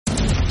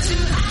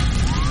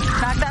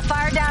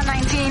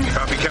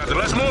Captain.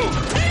 Let's move.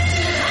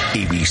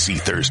 ABC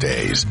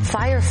Thursdays.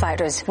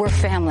 Firefighters, we're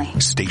family.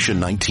 Station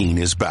 19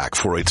 is back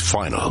for its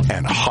final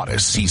and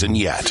hottest season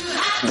yet.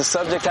 The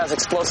subject has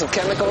explosive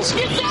chemicals.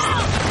 Get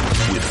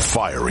down! With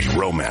fiery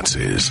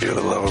romances. You're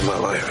the love of my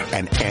life.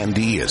 And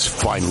Andy is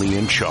finally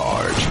in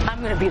charge.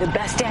 I'm going to be the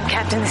best damn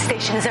captain the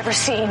station has ever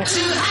seen.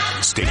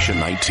 Station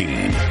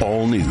 19.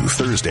 All new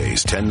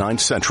Thursdays, 10/9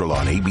 Central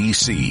on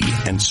ABC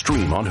and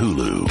stream on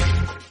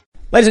Hulu.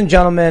 Ladies and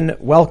gentlemen,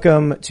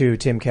 welcome to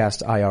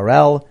Timcast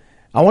IRL.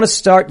 I want to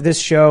start this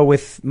show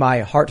with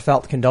my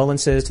heartfelt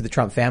condolences to the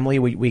Trump family.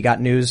 We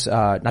got news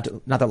not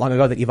that long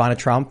ago that Ivana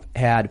Trump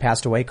had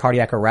passed away,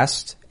 cardiac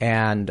arrest,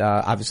 and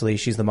obviously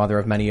she's the mother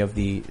of many of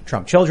the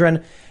Trump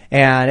children.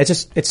 And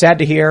it's sad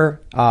to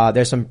hear.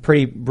 There's some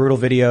pretty brutal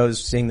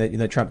videos seeing that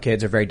the Trump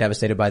kids are very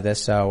devastated by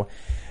this. So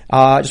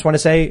I just want to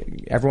say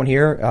everyone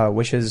here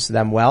wishes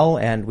them well,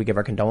 and we give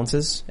our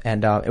condolences.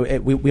 And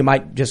we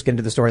might just get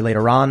into the story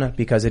later on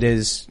because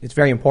it's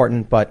very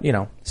important, but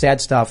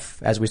sad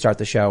stuff as we start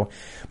the show.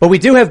 But we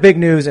do have big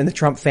news in the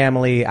Trump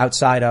family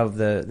outside of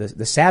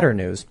the sadder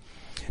news.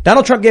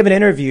 Donald Trump gave an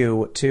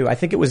interview to, I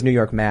think it was New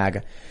York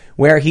Mag,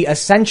 where he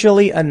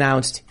essentially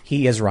announced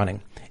he is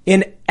running.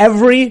 In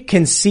every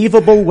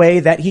conceivable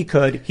way that he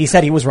could, he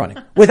said he was running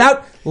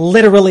without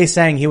literally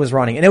saying he was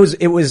running. And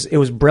it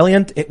was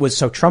brilliant. It was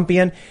so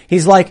Trumpian.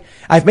 He's like,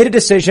 I've made a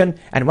decision,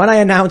 and when I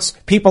announce,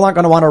 people aren't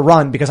going to want to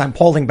run because I'm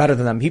polling better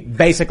than them. He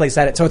basically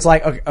said it. So it's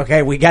like,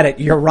 okay, we get it.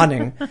 You're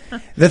running.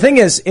 The thing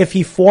is, if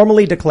he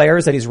formally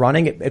declares that he's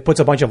running, it puts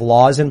a bunch of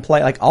laws in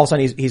play. Like all of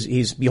a sudden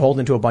he's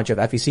beholden to a bunch of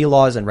FEC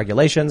laws and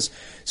regulations.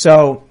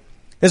 So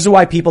this is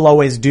why people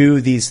always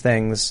do these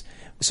things.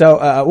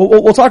 So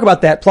we'll talk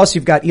about that. Plus,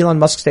 you've got Elon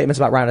Musk statements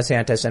about Ron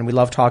DeSantis, and we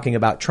love talking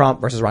about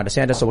Trump versus Ron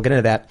DeSantis, so we'll get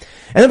into that.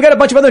 And then we've got a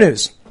bunch of other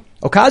news.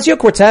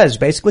 Ocasio-Cortez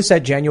basically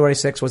said January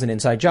 6th was an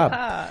inside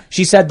job.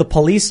 She said the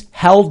police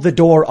held the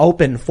door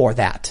open for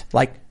that.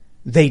 Like,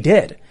 they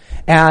did.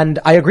 And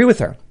I agree with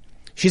her.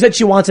 She said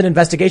she wants an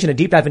investigation, a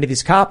deep dive into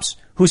these cops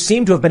who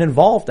seem to have been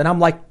involved. And I'm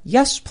like,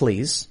 yes,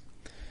 please.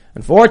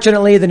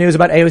 Unfortunately, the news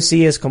about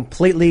AOC is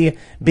completely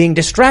being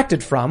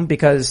distracted from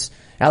because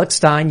Alex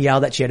Stein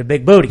yelled that she had a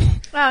big booty.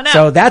 Oh, no.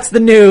 So that's the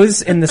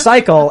news in the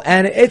cycle,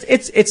 and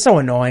it's so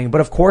annoying. But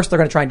of course, they're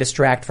going to try and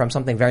distract from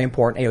something very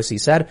important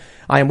AOC said.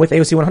 I am with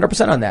AOC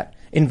 100% on that.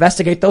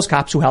 Investigate those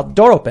cops who held the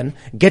door open.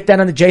 Get that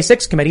on the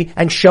J6 committee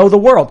and show the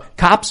world.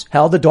 Cops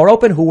held the door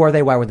open. Who were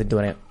they? Why were they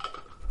doing it?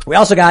 We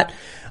also got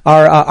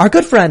our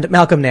good friend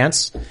Malcolm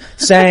Nance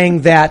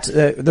saying that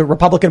the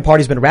Republican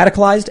Party's been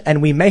radicalized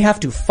and we may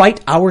have to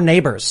fight our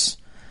neighbors.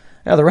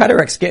 Now, the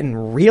rhetoric's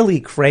getting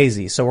really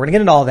crazy, so we're going to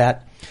get into all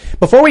that.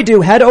 Before we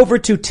do, head over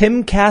to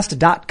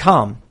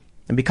timcast.com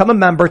and become a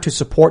member to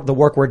support the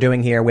work we're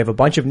doing here. We have a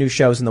bunch of new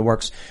shows in the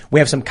works. We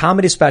have some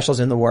comedy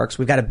specials in the works.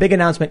 We've got a big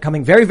announcement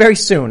coming very, very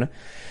soon.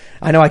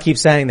 I know I keep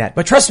saying that,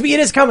 but trust me, it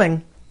is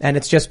coming. And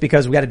it's just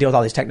because we got to deal with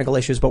all these technical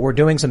issues, but we're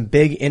doing some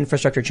big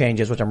infrastructure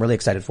changes, which I'm really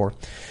excited for.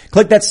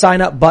 Click that sign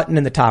up button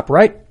in the top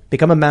right.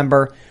 Become a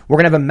member. We're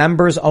going to have a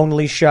members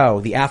only show,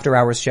 the after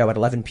hours show at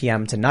 11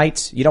 p.m.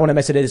 tonight. You don't want to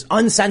miss it. It is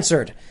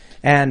uncensored.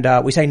 And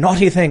we say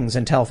naughty things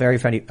and tell very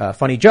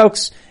funny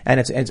jokes, and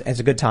it's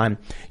a good time.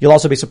 You'll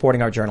also be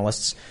supporting our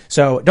journalists.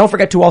 So don't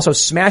forget to also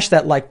smash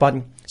that like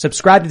button,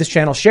 subscribe to this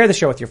channel, share the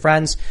show with your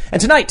friends.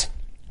 And tonight,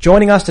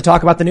 joining us to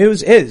talk about the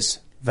news is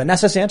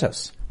Vanessa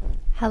Santos.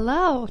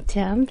 Hello,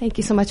 Tim. Thank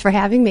you so much for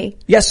having me.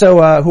 Yes,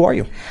 so who are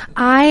you?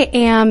 I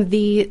am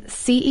the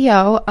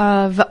CEO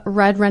of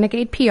Red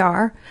Renegade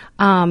PR.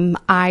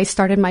 I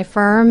started my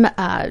firm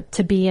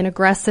to be an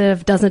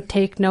aggressive, doesn't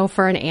take no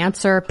for an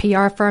answer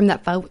PR firm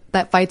that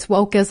fights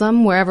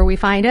wokeism wherever we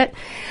find it.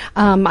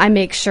 I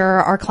make sure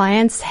our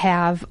clients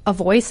have a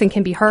voice and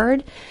can be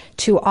heard.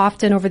 Too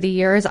often over the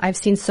years, I've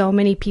seen so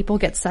many people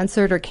get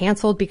censored or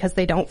canceled because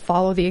they don't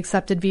follow the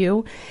accepted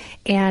view.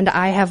 And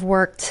I have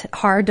worked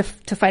hard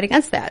to fight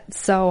against that.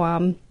 So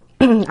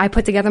I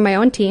put together my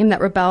own team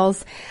that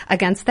rebels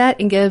against that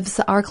and gives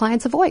our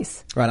clients a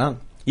voice. Right on.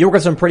 You work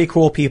with some pretty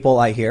cool people,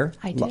 I hear.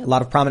 I do. A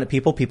lot of prominent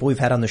people we've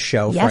had on the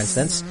show, yes. For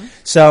instance. Mm-hmm.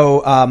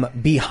 So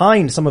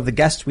behind some of the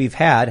guests we've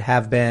had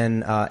have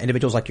been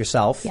individuals like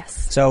yourself.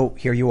 Yes. So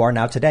here you are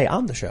now today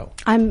on the show.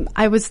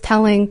 I was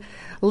telling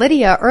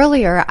Lydia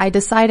earlier, I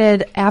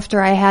decided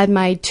after I had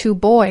my two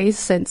boys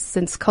since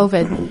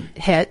COVID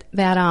hit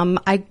that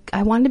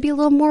I wanted to be a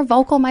little more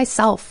vocal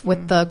myself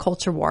with the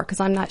culture war because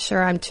I'm not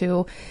sure I'm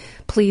too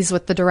pleased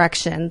with the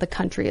direction the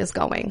country is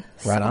going.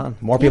 Right on.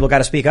 More people got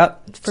to speak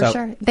up. For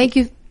sure. Thank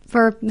you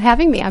for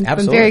having me. I'm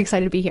very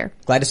excited to be here.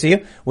 Glad to see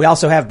you. We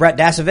also have Brett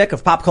Dasovic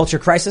of Pop Culture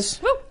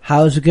Crisis. Woo.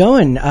 How's it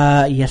going?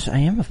 Yes, I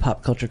am a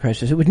pop culture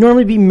crisis. It would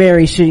normally be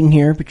Mary sitting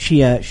here, but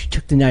she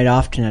took the night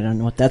off tonight. I don't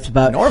know what that's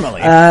about.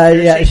 Normally?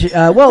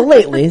 Well,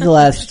 lately, the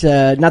last,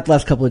 not the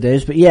last couple of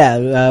days, but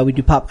yeah, we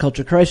do Pop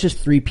Culture Crisis,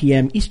 3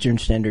 p.m. Eastern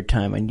Standard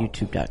Time on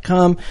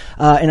YouTube.com.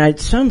 And it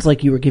sounds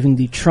like you were giving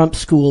the Trump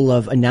school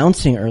of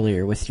announcing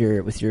earlier with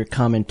your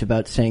comment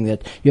about saying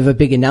that you have a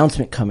big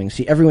announcement coming.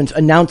 See, everyone's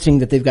announcing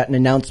that they've got an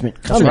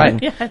announcement coming.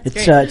 That's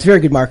right. Yeah, It's very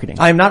good marketing.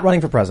 I am not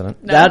running for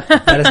president. No.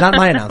 That is not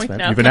my announcement.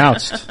 No. You've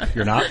announced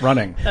you're not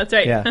running. That's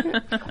right. Yeah.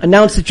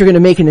 Announce that you're going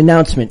to make an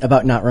announcement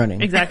about not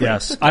running. Exactly.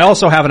 Yes. I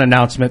also have an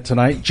announcement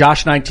tonight.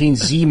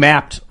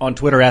 Josh19ZMapped on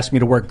Twitter asked me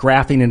to work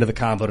graphene into the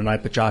convo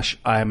tonight, but Josh,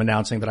 I am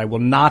announcing that I will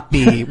not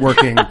be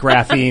working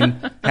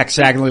graphene,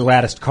 hexagonally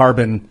latticed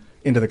carbon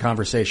into the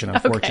conversation,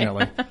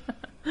 unfortunately.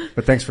 Okay.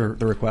 But thanks for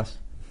the request.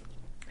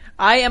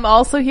 I am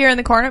also here in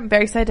the corner. I'm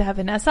very excited to have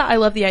Vanessa. I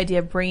love the idea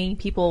of bringing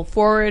people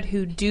forward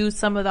who do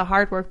some of the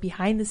hard work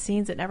behind the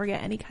scenes that never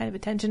get any kind of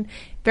attention.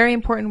 Very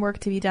important work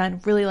to be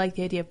done. Really like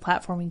the idea of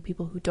platforming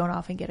people who don't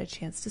often get a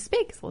chance to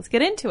speak. So let's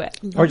get into it.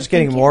 Or just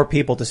getting more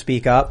people to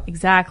speak up.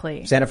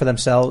 Exactly. Stand up for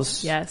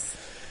themselves. Yes.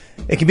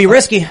 It can be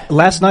risky.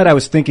 Last night I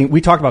was thinking,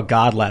 we talked about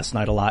God last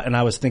night a lot, and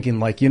I was thinking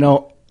like,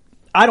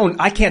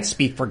 I can't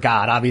speak for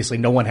God. Obviously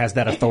no one has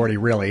that authority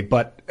really,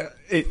 but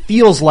it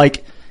feels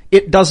like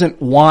it doesn't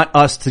want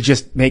us to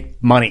just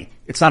make money.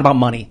 It's not about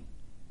money.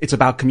 It's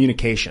about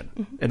communication.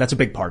 Mm-hmm. And that's a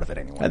big part of it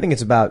anyway. I think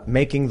it's about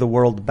making the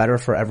world better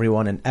for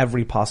everyone in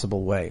every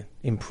possible way.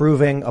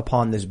 Improving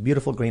upon this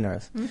beautiful green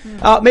earth.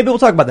 Mm-hmm. Maybe we'll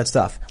talk about that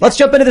stuff. Let's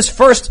jump into this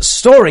first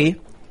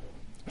story.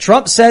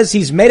 Trump says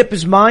he's made up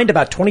his mind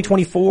about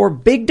 2024.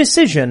 Big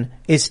decision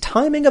is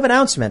timing of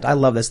announcement. I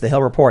love this. The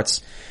Hill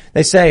reports.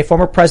 They say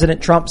former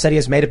President Trump said he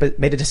has made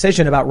a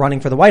decision about running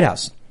for the White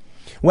House.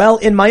 Well,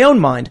 in my own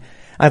mind,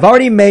 I've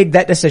already made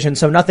that decision,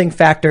 so nothing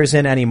factors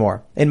in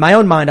anymore. In my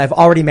own mind, I've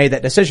already made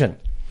that decision.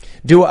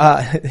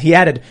 He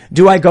added,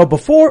 do I go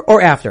before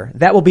or after?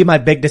 That will be my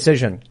big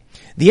decision.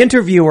 The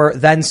interviewer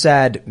then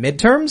said,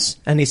 midterms?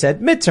 And he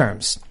said,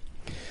 midterms.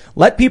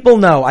 Let people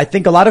know. I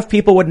think a lot of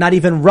people would not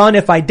even run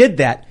if I did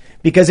that,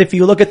 because if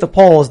you look at the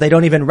polls, they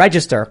don't even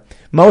register.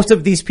 Most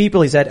of these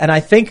people, he said, and I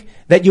think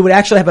that you would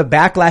actually have a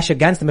backlash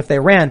against them if they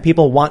ran.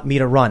 People want me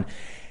to run.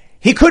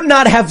 He could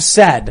not have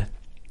said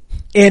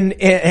in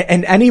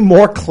any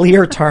more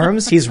clear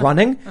terms he's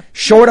running,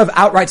 short of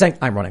outright saying,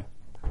 I'm running.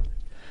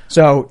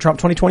 So Trump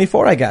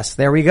 2024, I guess.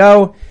 There we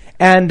go.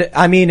 And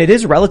I mean, it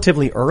is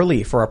relatively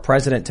early for a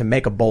president to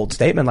make a bold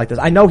statement like this.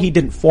 I know he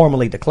didn't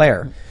formally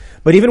declare,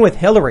 but even with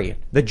Hillary,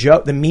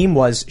 the meme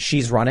was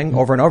she's running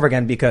over and over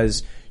again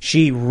because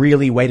she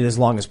really waited as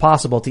long as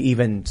possible to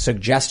even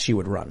suggest she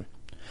would run.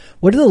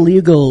 What are the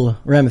legal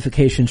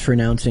ramifications for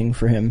announcing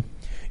for him?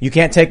 You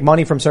can't take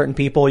money from certain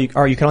people,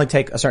 or you can only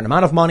take a certain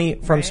amount of money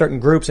from certain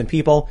groups and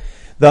people.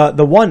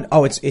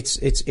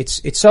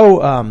 It's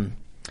so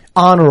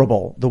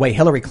honorable the way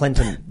Hillary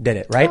Clinton did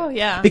it, right? Oh,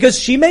 yeah. Because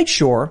she made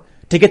sure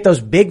to get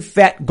those big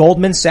fat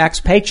Goldman Sachs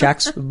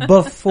paychecks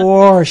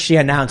before she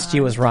announced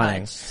she was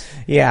running.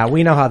 Yeah,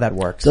 we know how that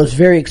works. Those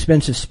very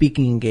expensive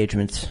speaking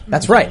engagements.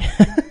 That's right.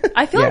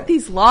 I feel like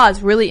these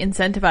laws really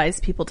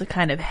incentivize people to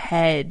kind of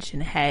hedge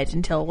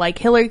until, like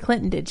Hillary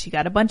Clinton did. She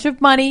got a bunch of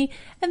money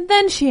and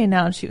then she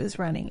announced she was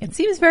running. It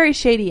seems very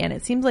shady, and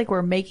it seems like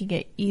we're making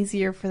it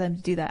easier for them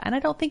to do that. And I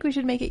don't think we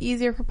should make it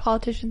easier for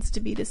politicians to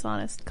be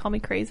dishonest. Call me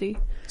crazy.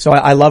 So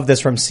I love this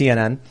from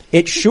CNN.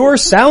 It sure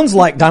sounds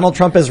like Donald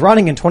Trump is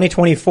running in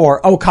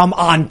 2024. Oh, come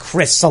on,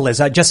 Chris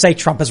Cillizza. Just say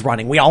Trump is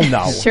running. We all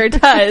know. Sure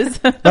does.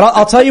 But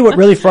I'll tell you what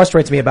really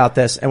frustrates me about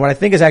this, and what I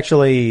think is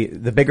actually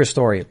the bigger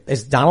story,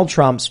 is Donald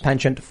Trump's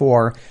penchant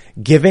for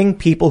giving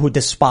people who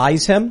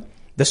despise him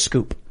the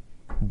scoop.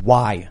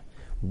 Why?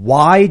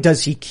 Why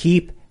does he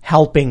keep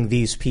helping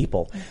these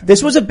people?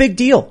 This was a big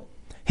deal.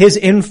 His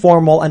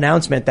informal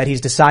announcement that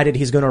he's decided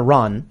he's going to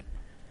run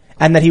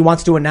and that he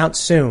wants to announce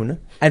soon,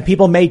 and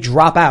people may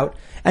drop out.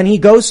 And he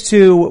goes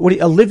to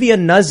Olivia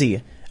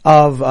Nuzzi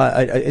of,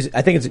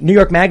 I think it's New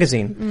York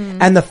Magazine.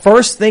 And the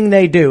first thing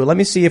they do, let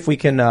me see if we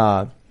can,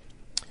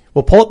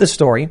 we'll pull up this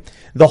story.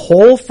 The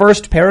whole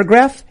first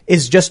paragraph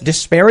is just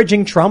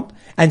disparaging Trump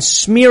and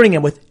smearing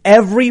him with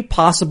every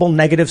possible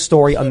negative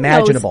story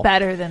imaginable. Knows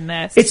better than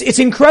this. It's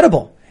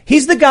incredible.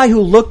 He's the guy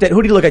who who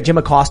did he look at? Jim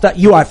Acosta?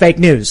 You are fake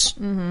news.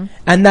 Mm-hmm.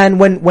 And then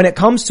when it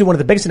comes to one of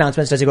the biggest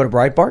announcements, does he go to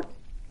Breitbart?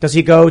 Does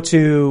he go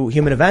to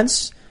Human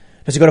Events?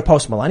 Does he go to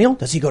Post Millennial?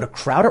 Does he go to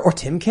Crowder or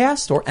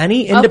Timcast or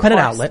any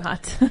independent outlet?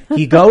 Not.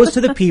 He goes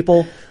to the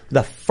people.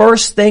 The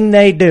first thing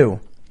they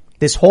do,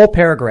 this whole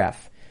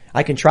paragraph,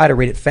 I can try to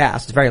read it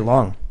fast. It's very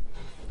long.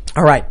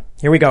 All right,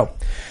 here we go.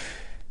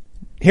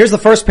 Here's the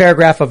first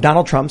paragraph of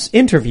Donald Trump's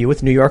interview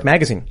with New York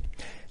Magazine.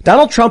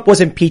 Donald Trump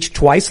was impeached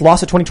twice, lost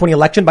the 2020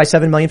 election by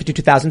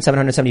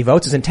 7,052,770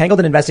 votes, is entangled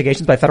in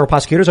investigations by federal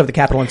prosecutors over the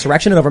Capitol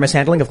insurrection and over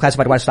mishandling of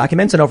classified White House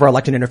documents and over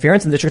election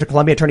interference, in the District of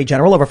Columbia Attorney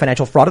General over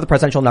financial fraud at the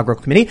Presidential Inaugural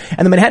Committee,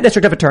 and the Manhattan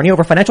District of Attorney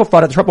over financial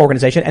fraud at the Trump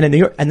Organization, and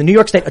the New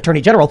York State Attorney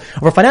General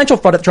over financial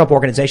fraud at the Trump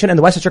Organization, and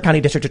the Westchester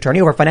County District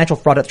Attorney over financial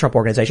fraud at the Trump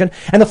Organization,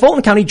 and the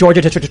Fulton County,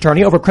 Georgia District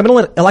Attorney over criminal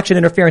election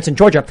interference in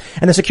Georgia,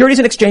 and the Securities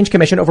and Exchange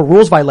Commission over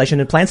rules violation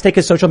and plans to take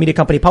his social media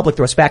company public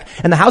through a SPAC,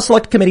 and the House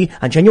Select Committee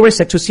on January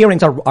 6th, whose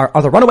hearings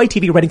are the runaway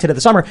TV rating today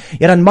this summer.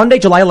 Yet on Monday,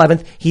 July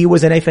 11th, he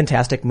was in a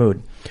fantastic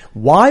mood.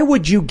 Why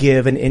would you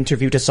give an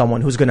interview to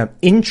someone who's going to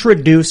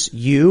introduce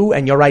you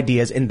and your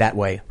ideas in that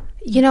way?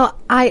 You know,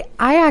 I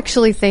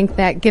actually think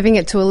that giving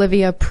it to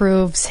Olivia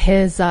proves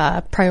his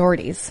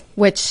priorities,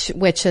 which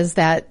is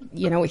that,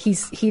 you know,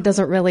 he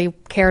doesn't really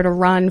care to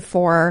run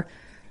for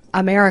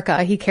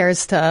America. He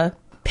cares to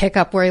pick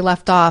up where he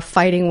left off,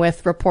 fighting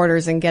with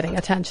reporters and getting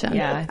attention.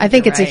 Yeah, I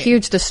think it's right. a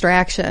huge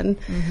distraction.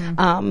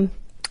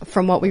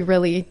 From what we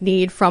really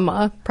need from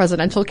a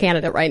presidential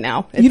candidate right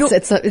now.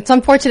 It's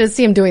unfortunate to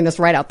see him doing this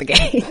right out the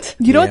gate.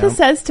 You know what this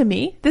says to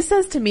me? This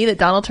says to me that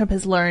Donald Trump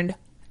has learned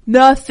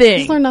nothing.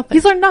 He's learned nothing.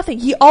 He's learned nothing.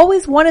 He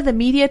always wanted the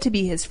media to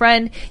be his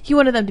friend. He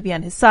wanted them to be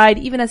on his side.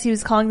 Even as he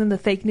was calling them the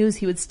fake news,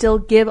 he would still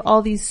give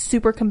all these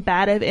super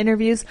combative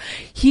interviews.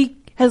 He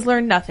has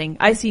learned nothing.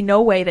 I see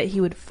no way that he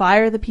would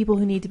fire the people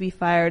who need to be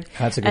fired.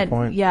 That's a good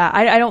point. Yeah,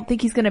 I don't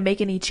think he's going to make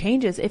any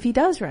changes if he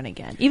does run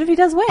again, even if he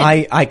does win.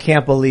 I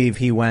can't believe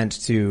he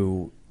went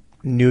to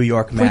New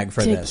York Mag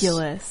for this.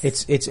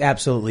 Ridiculous. It's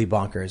absolutely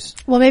bonkers.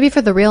 Well, maybe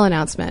for the real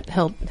announcement,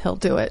 he'll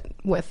do it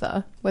with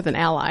an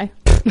ally.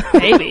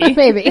 Maybe.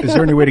 Maybe. Is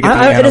there any way to get the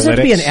analytics? It doesn't have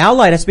to be an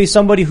ally. It has to be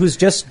somebody who's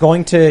just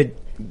going to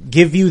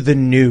give you the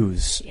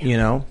news, you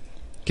know?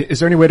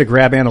 Is there any way to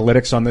grab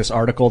analytics on this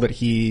article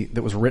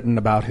that was written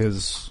about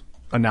his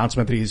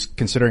announcement that he's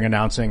considering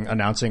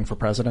announcing for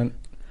president?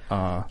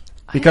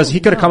 Because he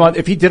could have come on,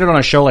 if he did it on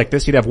a show like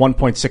this, he'd have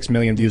 1.6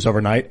 million views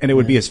overnight, and it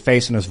would be his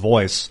face and his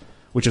voice,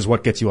 which is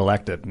what gets you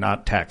elected,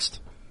 not text.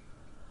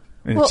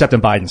 Except in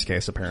Biden's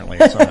case, apparently.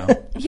 Somehow.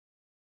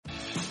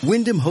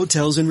 Wyndham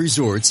Hotels and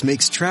Resorts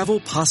makes travel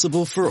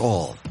possible for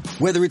all.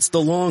 Whether it's the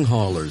long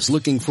haulers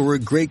looking for a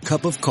great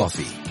cup of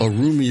coffee, a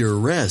roomier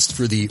rest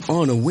for the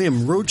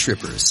on-a-whim road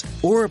trippers,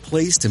 or a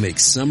place to make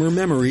summer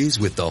memories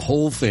with the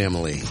whole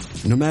family.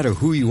 No matter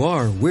who you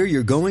are, where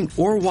you're going,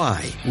 or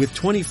why, with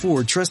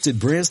 24 trusted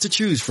brands to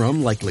choose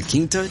from like La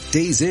Quinta,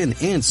 Days Inn,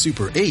 and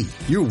Super 8,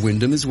 your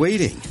Wyndham is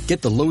waiting.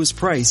 Get the lowest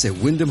price at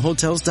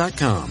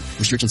WyndhamHotels.com.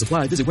 Restrictions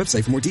apply. Visit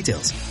website for more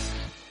details.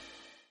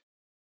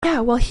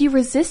 Yeah, well, he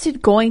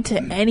resisted going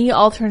to any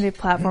alternative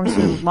platforms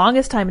for the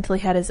longest time until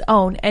he had his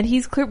own, and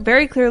he's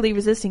very clearly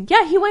resisting.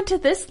 Yeah, he went to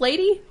this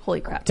lady. Holy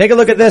crap. Take a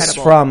look at this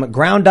from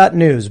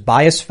Ground.News,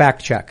 bias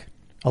fact check.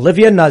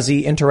 Olivia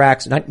Nuzzi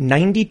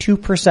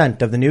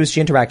 92% of the news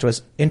she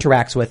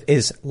interacts with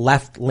is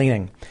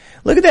left-leaning.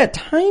 Look at that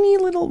tiny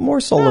little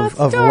morsel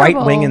of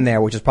right-wing in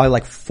there, which is probably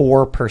like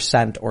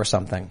 4% or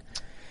something.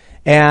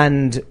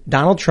 And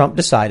Donald Trump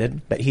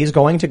decided that he's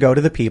going to go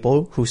to the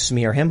people who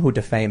smear him, who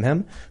defame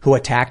him, who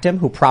attacked him,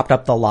 who propped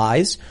up the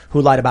lies,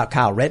 who lied about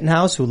Kyle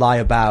Rittenhouse, who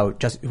lied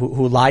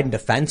in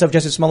defense of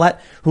Justice Smollett,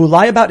 who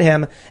lie about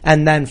him,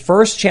 and then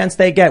first chance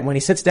they get when he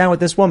sits down with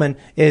this woman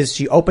is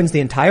she opens the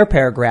entire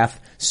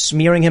paragraph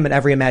smearing him in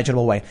every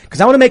imaginable way.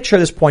 Because I want to make sure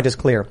this point is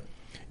clear.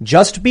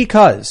 Just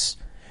because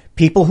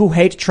people who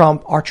hate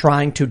Trump are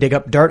trying to dig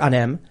up dirt on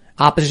him,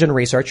 opposition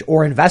research,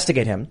 or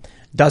investigate him,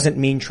 doesn't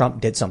mean Trump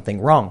did something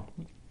wrong.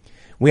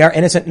 We are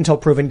innocent until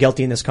proven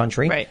guilty in this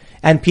country. Right.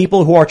 And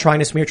people who are trying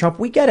to smear Trump,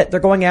 we get it. They're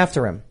going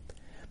after him.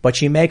 But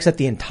she makes it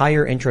the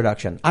entire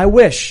introduction. I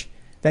wish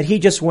that he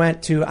just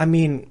went to,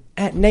 name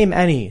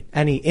any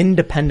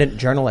independent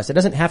journalist. It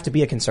doesn't have to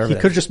be a conservative.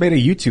 He could have just made a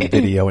YouTube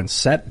video and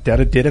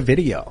did a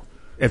video.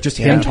 If just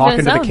him talking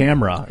to the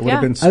camera, it would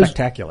have been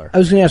spectacular. I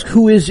was going to ask,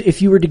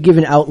 if you were to give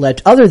an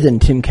outlet other than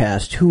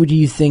Timcast, who do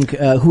you think,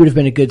 who would have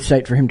been a good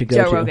site for him to go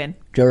to? Joe Rogan.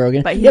 Joe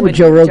Rogan? But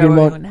Joe Rogan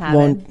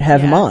won't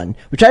have him on,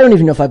 which I don't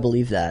even know if I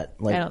believe that.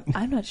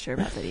 I'm not sure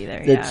about that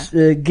either. It's,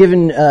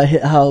 given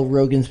how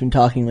Rogan's been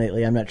talking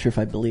lately, I'm not sure if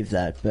I believe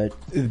that, but...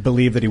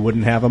 Believe that he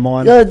wouldn't have him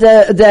on?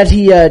 That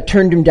he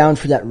turned him down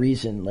for that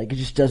reason. It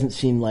just doesn't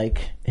seem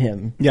like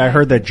him. Yeah, I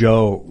heard that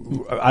Joe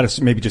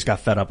maybe just got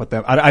fed up with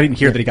them. I didn't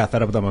hear that he got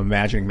fed up with them. I'm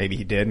imagining maybe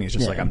he did, and he's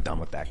just like, I'm done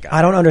with that guy.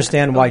 I don't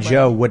understand why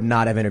Joe would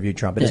not have interviewed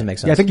Trump. It doesn't make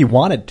sense. Yeah, I think he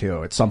wanted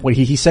to at some point.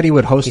 He said he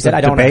would host a debate.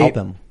 I don't want to help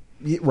him.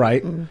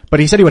 Right. But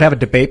he said he would have a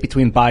debate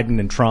between Biden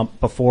and Trump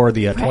before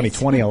the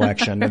 2020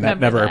 election, and that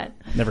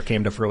never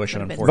came to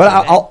fruition, unfortunately.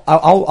 But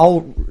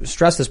I'll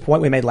stress this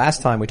point we made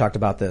last time we talked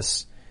about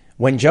this.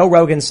 When Joe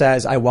Rogan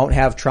says, I won't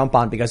have Trump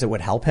on because it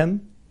would help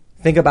him,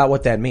 think about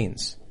what that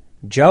means.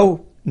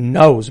 Joe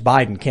knows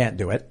Biden can't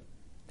do it,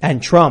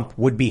 and Trump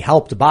would be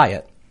helped by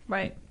it.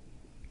 Right.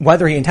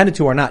 Whether he intended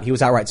to or not, he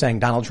was outright saying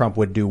Donald Trump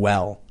would do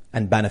well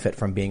and benefit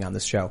from being on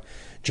this show.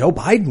 Joe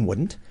Biden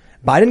wouldn't.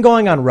 Biden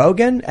going on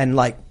Rogan and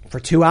for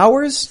 2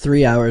 hours?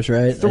 3 hours,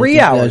 right? 3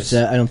 hours.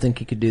 I don't think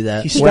he could do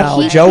that.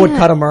 Well, Joe would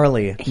cut him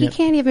early. He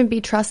can't even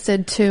be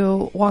trusted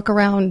to walk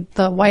around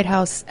the White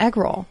House egg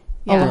roll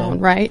alone,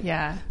 right?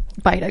 Yeah.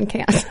 Biden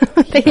can't.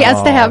 He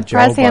has to have Joe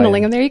press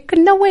handling Biden. him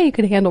there. No way he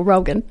could handle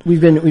Rogan. We've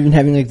been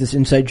having like this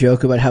inside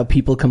joke about how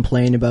people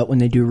complain about when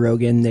they do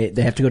Rogan, they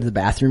have to go to the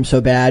bathroom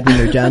so bad when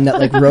they're done that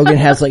like Rogan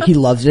has like, he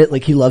loves it.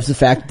 Like he loves the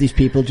fact that these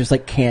people just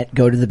like can't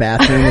go to the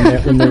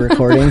bathroom when they're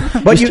recording.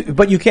 But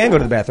you can go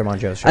to the bathroom on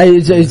Joe's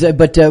show.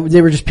 But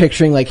they were just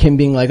picturing like him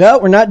being like, oh,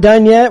 we're not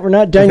done yet.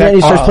 And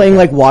he starts playing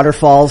like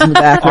waterfalls in the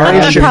background.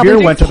 Ari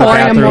Shaffir went to the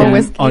pouring him more bathroom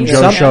whiskey. on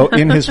Joe's show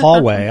in his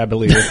hallway, I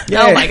believe.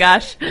 Oh my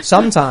gosh.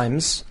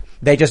 Sometimes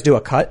they just do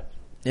a cut.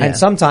 Yeah. And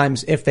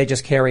sometimes if they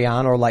just carry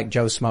on, or like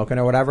Joe's smoking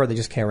or whatever, they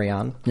just carry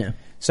on. Yeah.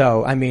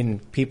 So, I mean,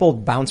 people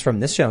bounce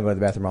from this show and go to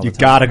the bathroom all the You time.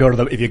 gotta go to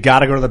the, if you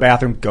gotta go to the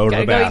bathroom, go to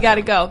the bathroom. You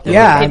gotta go. There's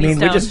Yeah, a I kidney mean,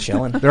 we're stone. just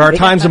chilling. There are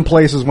times and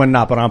places when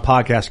not, but on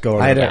podcast, go to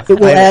the bathroom.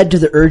 It will add to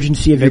the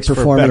urgency of your Makes for a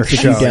performance better if you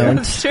show, yeah.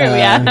 don't. True,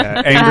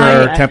 yeah.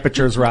 Anger,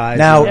 temperatures rise.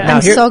 Now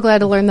I'm here, so glad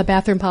to learn the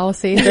bathroom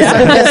policy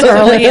this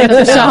early into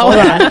the show.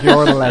 At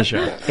your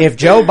leisure. if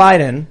Joe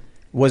Biden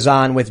was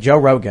on with Joe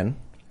Rogan,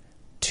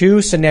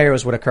 2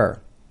 scenarios would occur.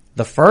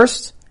 The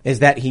first is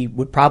that he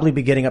would probably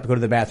be getting up to go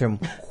to the bathroom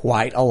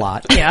quite a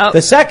lot. Yep.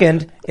 The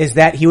second is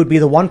that he would be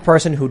the one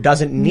person who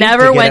doesn't need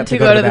Never to get went up to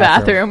go to the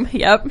bathroom.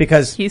 Yep.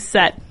 Because he's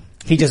set.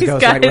 he just He's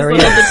goes got right his where he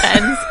little is.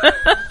 Depends.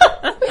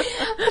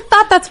 I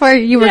thought that's where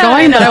you were Yeah,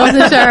 going, I but I know.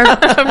 wasn't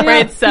sure. I'm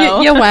afraid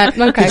so. You went.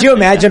 Okay. Could you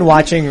imagine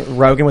watching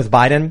Rogan with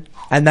Biden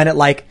and then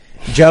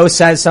Joe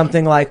says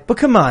something like, but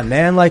come on,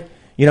 man,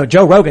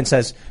 Joe Rogan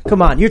says,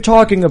 come on, you're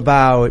talking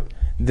about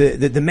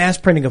the mass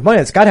printing of money.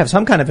 It's got to have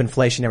some kind of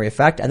inflationary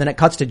effect. And then it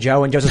cuts to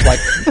Joe and Joe's just like,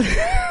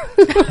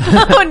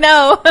 Oh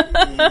no.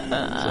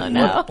 Oh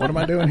no. What am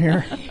I doing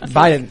here?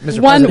 Biden, Mr.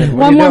 One President,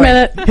 what are more you doing?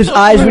 minute. His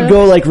eyes would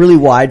go like really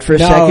wide for a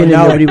second and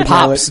nobody would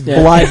pops know it.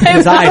 Yeah. blood in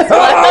his eye.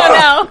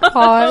 Oh no.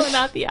 Oh,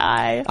 not the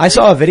eye. I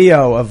saw a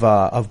video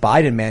of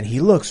Biden, man. He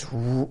looks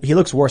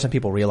worse than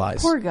people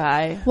realize. Poor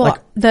guy. Well,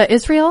 the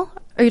Israel?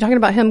 Are you talking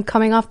about him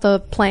coming off the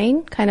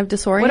plane, kind of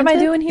disoriented? What am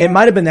I doing here? It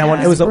might have been that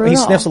one. It was he brutal.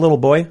 sniffs a little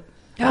boy.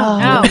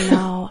 Oh,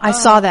 no. I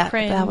saw that.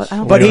 cringe. I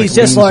don't But he's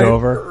just like,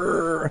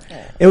 over.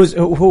 it was,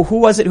 who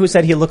was it who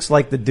said he looks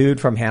like the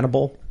dude from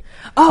Hannibal?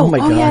 Oh my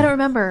yeah, God. I don't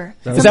remember.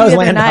 That was Somebody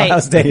the other Lando. night. That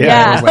was Dave. Yeah,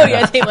 Yeah. it was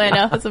Lando. Dave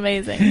Lando. That's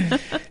amazing.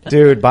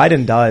 Dude,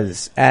 Biden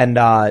does. And,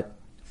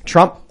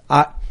 Trump,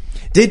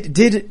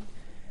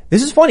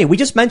 this is funny. We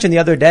just mentioned the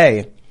other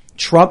day,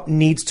 Trump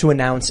needs to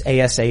announce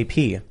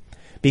ASAP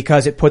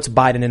because it puts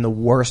Biden in the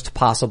worst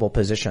possible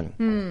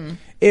position.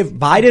 If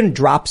Biden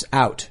drops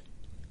out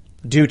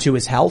due to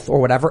his health or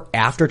whatever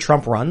after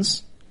Trump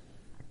runs,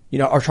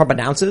 or Trump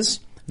announces,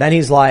 then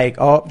he's like,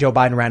 oh, Joe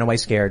Biden ran away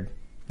scared.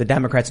 The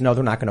Democrats know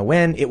they're not going to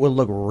win. It will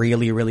look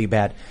really, really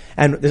bad.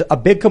 And a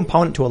big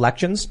component to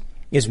elections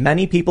is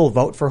many people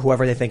vote for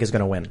whoever they think is going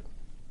to win.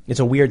 It's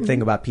a weird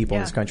thing about people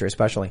in this country,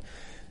 especially.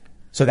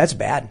 So that's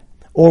bad.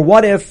 Or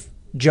what if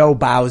Joe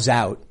bows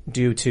out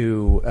due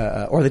to,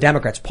 or the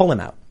Democrats pull him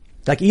out?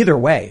 Like either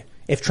way,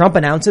 if Trump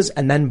announces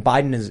and then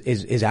Biden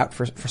is out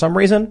for some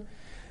reason,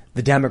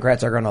 the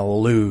Democrats are going to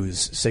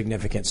lose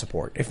significant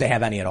support if they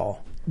have any at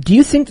all. Do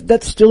you think that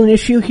that's still an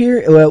issue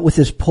here with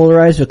this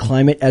polarized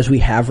climate as we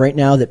have right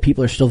now, that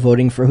people are still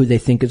voting for who they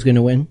think is going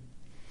to win?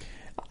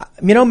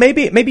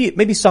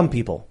 Maybe some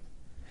people.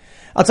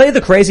 I'll tell you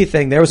the crazy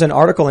thing. There was an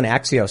article in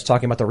Axios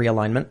talking about the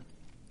realignment,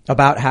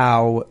 about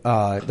how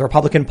the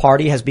Republican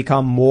Party has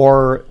become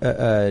more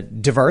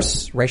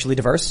diverse, racially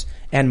diverse,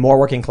 and more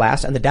working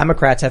class, and the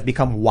Democrats have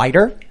become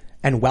whiter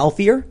and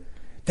wealthier.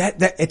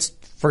 That it's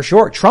for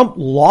sure. Trump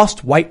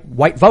lost white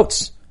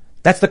votes.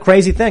 That's the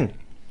crazy thing.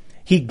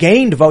 He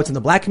gained votes in the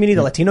black community,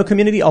 the Latino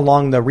community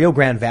along the Rio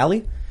Grande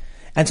Valley.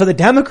 And so the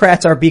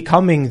Democrats are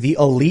becoming the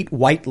elite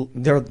white,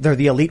 they're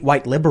the elite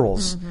white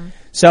liberals. Mm-hmm.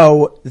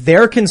 So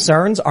their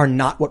concerns are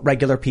not what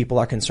regular people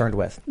are concerned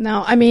with.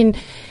 No, I mean,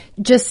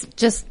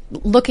 just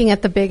looking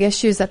at the big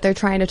issues that they're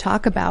trying to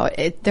talk about,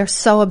 they're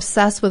so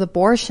obsessed with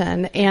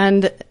abortion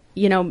and,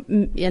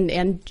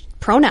 and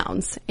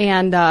pronouns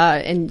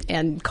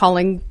and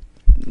calling,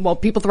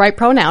 people the right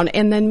pronoun.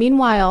 And then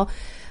meanwhile,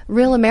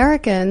 real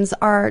Americans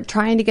are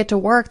trying to get to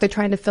work. They're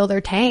trying to fill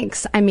their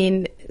tanks. I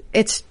mean,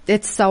 it's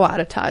so out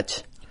of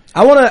touch.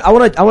 I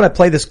want to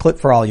play this clip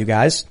for all you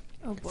guys.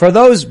 For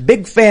those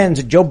big fans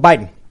of Joe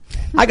Biden,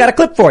 I got a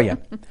clip for you.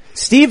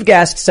 Steve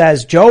Guest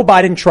says Joe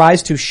Biden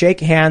tries to shake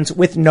hands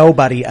with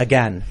nobody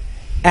again.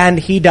 And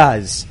he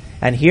does.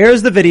 And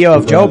here's the video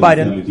of Joe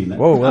Biden.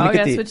 Whoa, let me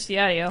get switch the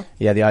audio.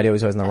 Yeah, the audio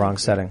is always in the wrong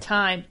setting.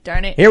 Time,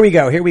 darn it. Here we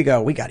go. We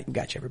got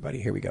you,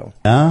 everybody. Here we go.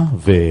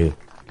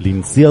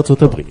 לנשיא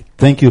ארצות הברית.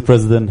 Thank you,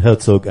 President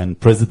Herzog and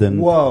President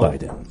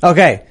Biden.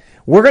 Okay.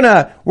 We're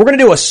gonna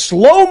do a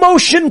slow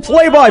motion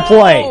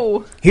play-by-play.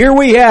 Whoa. Here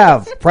we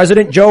have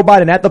President Joe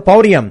Biden at the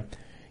podium.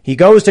 He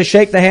goes to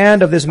shake the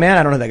hand of this man.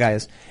 I don't know who that guy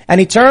is. And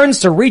he turns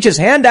to reach his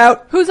hand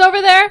out. Who's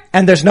over there?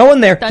 And there's no one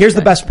there. That's Here's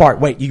the right. best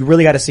part. Wait, you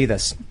really gotta see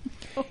this.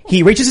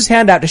 He reaches his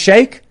hand out to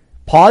shake,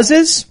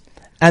 pauses,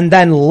 and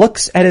then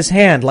looks at his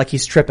hand like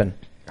he's tripping.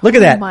 Look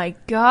at that. Oh my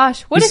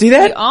gosh. What You is see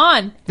that? he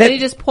on? That- And he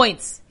just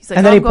points. He's like,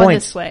 and then I'm he going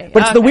points. this way.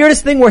 But it's the Okay.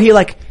 weirdest thing where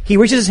he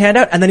reaches his hand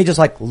out and then he just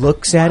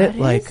looks at it What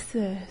like, is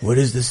this? what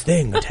is this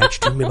thing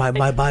attached to me by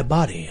my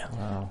body?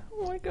 Oh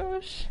my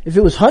gosh. If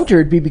it was Hunter,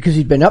 it'd be because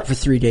he'd been up for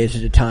 3 days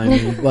at a time and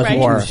he wasn't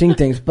Right. seeing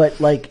things. But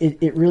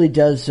it really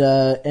does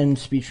end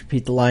speech,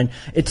 repeat the line.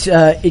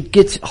 It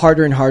gets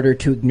harder and harder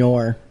to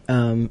ignore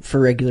for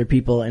regular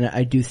people, and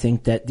I do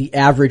think that the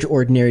average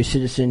ordinary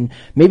citizen,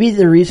 maybe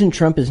the reason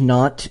Trump is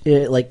not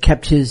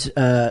kept his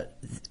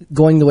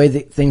going the way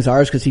that things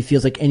are is because he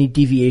feels like any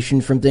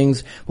deviation from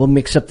things will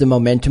mix up the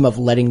momentum of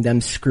letting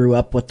them screw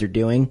up what they're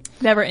doing.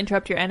 Never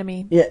interrupt your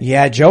enemy.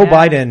 Yeah, Joe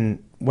Biden,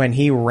 when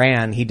he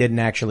ran, he didn't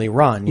actually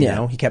run, you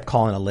know? He kept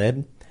calling a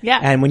lid. Yeah.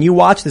 And when you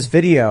watch this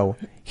video,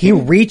 he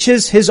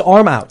reaches his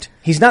arm out.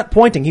 He's not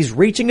pointing. He's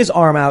reaching his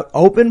arm out,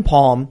 open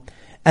palm,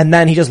 and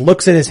then he just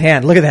looks at his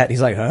hand. Look at that.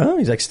 He's like, huh?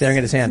 He's staring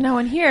at his hand. There's no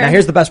one here. Now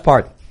here's the best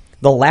part.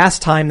 The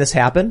last time this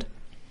happened,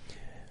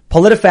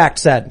 PolitiFact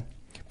said,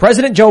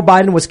 President Joe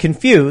Biden was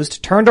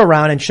confused, turned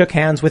around and shook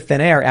hands with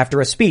thin air after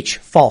a speech.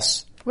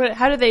 False.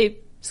 How do they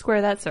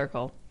square that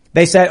circle?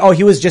 They said,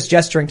 he was just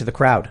gesturing to the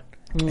crowd.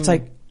 It's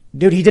like,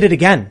 dude, he did it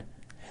again.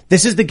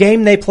 This is the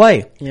game they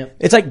play. Yep.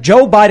 It's like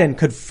Joe Biden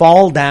could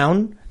fall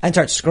down and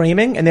start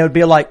screaming and they would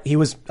be like, he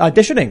was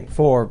auditioning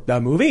for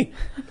a movie.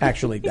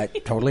 Actually, that's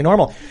totally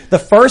normal. The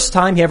first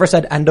time he ever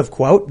said end of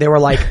quote, they were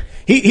like,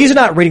 he's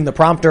not reading the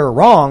prompter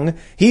wrong.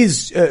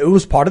 It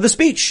was part of the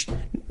speech.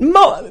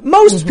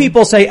 Most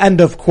people say end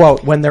of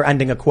quote when they're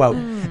ending a quote.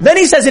 Then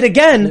he says it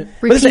again.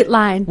 Repeat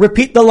line.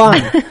 Repeat the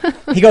line.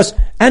 He goes,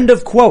 end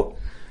of quote.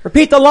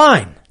 Repeat the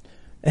line.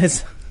 And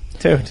it's,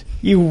 dude,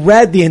 you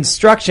read the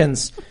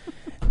instructions.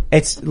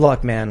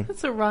 Look, man.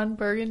 That's a Ron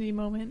Burgundy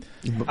moment.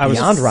 I was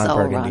Beyond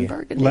Ron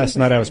Burgundy. Last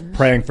night I was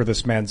praying for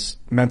this man's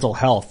mental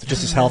health,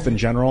 just his health in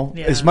general.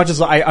 Yeah. As much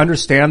as I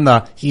understand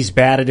he's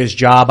bad at his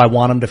job, I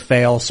want him to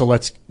fail, so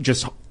let's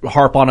just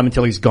harp on him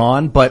until he's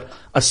gone. But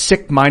a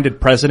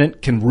sick-minded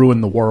president can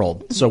ruin the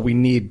world. So we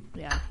need,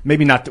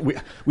 maybe not,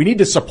 we need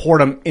to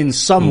support him in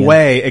some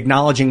way,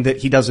 acknowledging that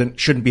he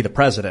shouldn't be the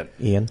president.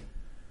 Ian,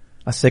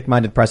 a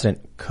sick-minded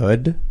president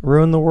could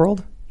ruin the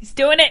world? He's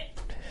doing it.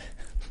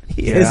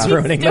 He is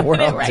ruining the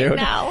world, it right dude.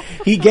 now.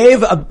 He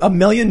gave a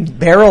million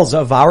barrels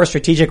of our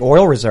strategic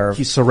oil reserve.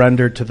 He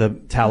surrendered to the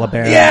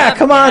Taliban. Yeah,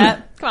 come on.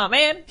 Yeah. Come on,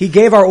 man. He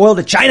gave our oil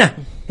to China.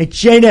 Hey,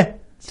 China.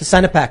 To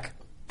Sinopec.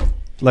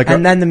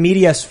 And then the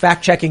media's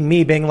fact-checking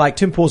me being like,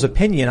 Tim Pool's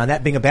opinion on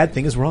that being a bad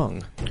thing is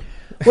wrong.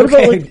 What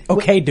about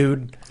okay,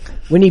 dude.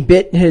 when he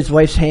bit his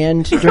wife's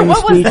hand during the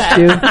What was speech that?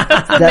 too?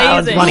 That's That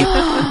was amazing.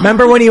 Funny.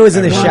 Remember when he was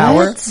in the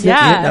shower?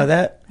 Yeah. You didn't know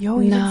that? Yo,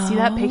 you didn't see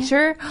that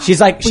picture?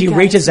 She's like, she gotta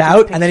reaches see this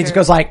out and then he just picture.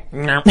 goes like,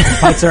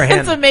 bites her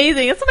hand. It's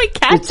amazing. That's what my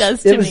cat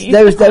does to me.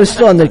 That was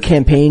still on the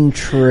campaign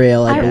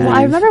trail, I believe.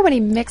 I remember when he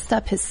mixed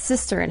up his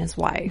sister and his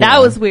wife.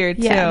 That was weird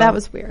too. Yeah, that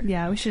was weird.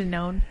 Yeah, we should have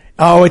known.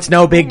 Oh, it's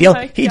no big deal.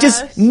 my He gosh.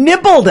 just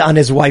nibbled on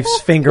his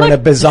wife's finger in a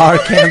bizarre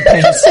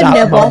campaign stop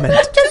nibble. moment.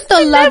 Just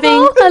a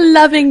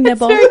loving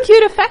nibble. Very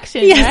cute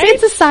affection, Yes, right?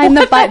 it's a sign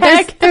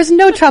that there's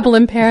no trouble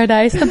in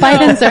paradise. The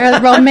Bidens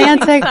are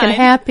romantic and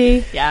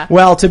happy. Yeah.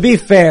 Well, to be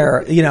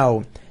fair,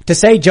 to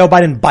say Joe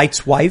Biden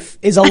bites wife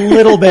is a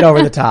little bit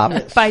over the top.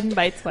 Biden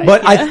bites wife.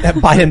 But yeah.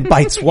 Biden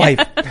bites wife.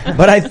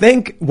 But I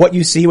think what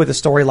you see with a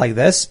story like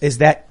this is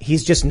that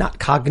he's just not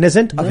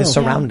cognizant of his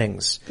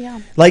surroundings. Yeah.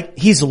 Like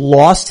he's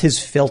lost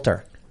his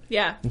filter.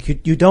 Yeah.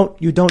 You don't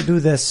do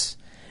this.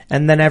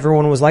 And then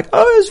everyone was like,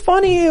 "Oh, it was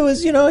funny. It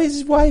was,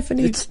 his wife and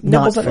he It's not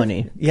nibbles on her."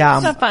 funny. Yeah.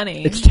 It's not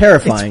funny. It's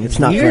terrifying. It's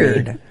not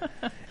weird.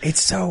 funny.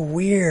 It's so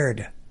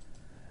weird.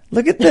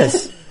 Look at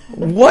this.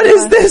 What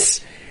is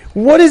this?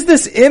 What is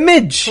this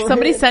image?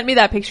 Somebody sent me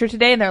that picture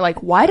today and they're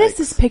like, why does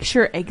this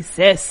picture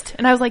exist?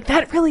 And I was like,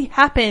 that really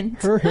happened.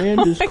 Her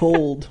hand is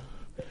cold.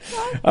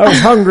 I was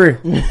hungry.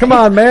 Come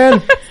on,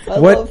 man. I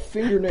love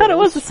fingernails. Thought it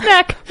was a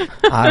snack.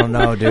 I don't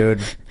know, dude.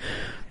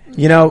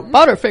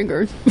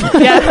 Butterfingers.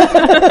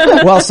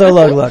 Well, so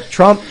look.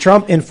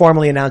 Trump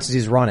informally announces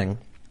he's running,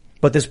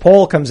 but this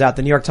poll comes out,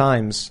 the New York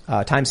Times,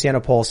 Times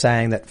Siena poll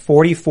saying that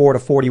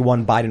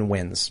 44-41 Biden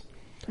wins.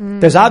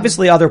 There's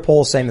obviously other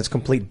polls saying that's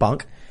complete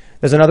bunk.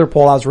 There's another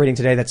poll I was reading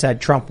today that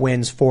said Trump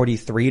wins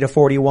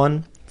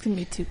 43-41. It's going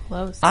to be too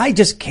close. I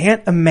just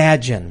can't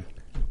imagine,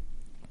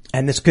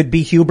 and this could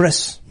be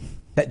hubris,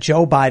 that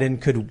Joe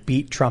Biden could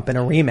beat Trump in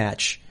a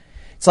rematch.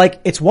 It's like,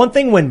 it's one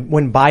thing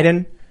when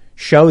Biden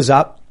shows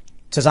up,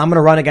 says, I'm going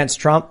to run against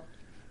Trump,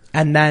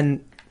 and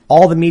then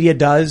all the media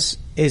does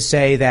is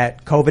say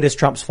that COVID is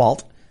Trump's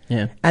fault.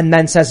 Yeah. And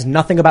then says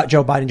nothing about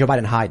Joe Biden. Joe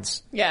Biden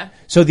hides. Yeah.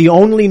 So the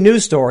only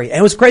news story, and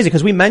it was crazy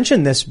because we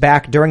mentioned this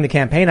back during the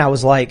campaign. I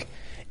was like,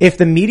 if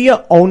the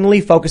media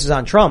only focuses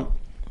on Trump,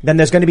 then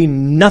there's going to be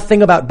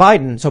nothing about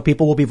Biden, so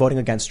people will be voting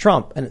against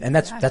Trump. And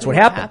that's what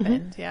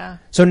happened. Yeah.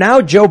 So now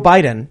Joe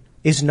Biden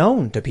is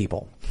known to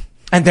people,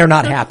 and they're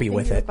not happy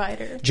with it.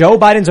 Biter. Joe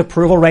Biden's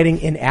approval rating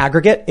in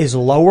aggregate is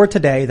lower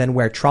today than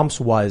where Trump's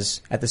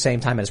was at the same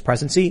time as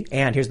presidency.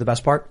 And here's the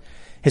best part.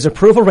 His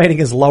approval rating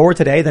is lower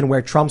today than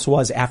where Trump's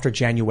was after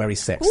January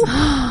 6th.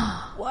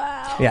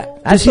 Wow. Yeah.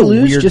 Does he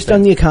lose just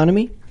on the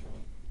economy?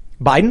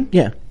 Biden?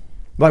 Yeah.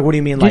 Like, what do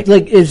you mean?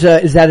 Is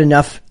that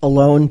enough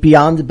alone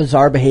beyond the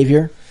bizarre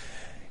behavior?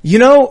 You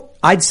know,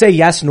 I'd say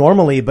yes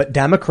normally, but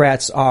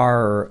Democrats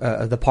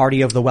are the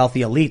party of the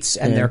wealthy elites,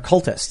 and they're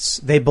cultists.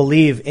 They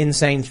believe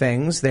insane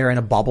things. They're in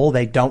a bubble.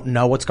 They don't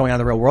know what's going on in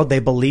the real world. They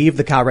believe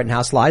the Kyle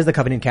Rittenhouse lies, the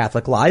Covenant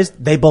Catholic lies.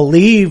 They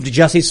believed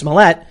Jussie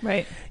Smollett.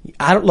 Right.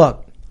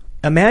 Look,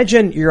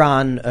 imagine you're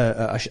on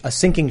a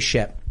sinking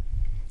ship,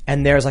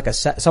 and there's like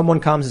someone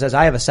comes and says,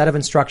 I have a set of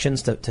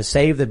instructions to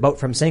save the boat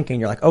from sinking.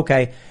 You're like,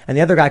 okay. And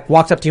the other guy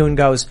walks up to you and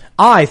goes,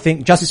 I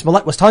think Jussie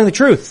Smollett was telling the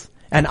truth,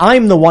 and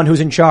I'm the one who's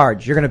in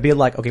charge. You're going to be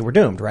like, okay, we're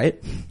doomed,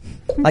 right?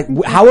 Like,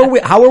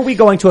 how are we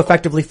going to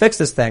effectively fix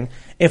this thing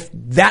if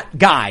that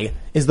guy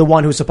is the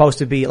one who's supposed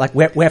to be like,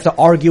 we have to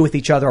argue with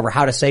each other over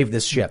how to save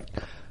this ship?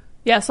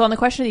 Yeah, so on the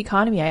question of the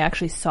economy, I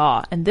actually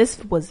saw, and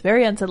this was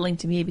very unsettling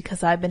to me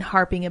because I've been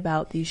harping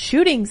about these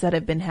shootings that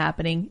have been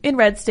happening in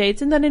red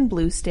states and then in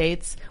blue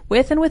states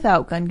with and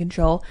without gun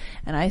control.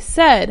 And I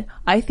said,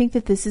 I think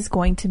that this is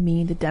going to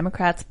mean the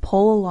Democrats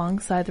pull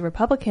alongside the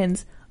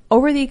Republicans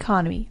over the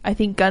economy. I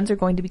think guns are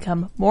going to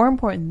become more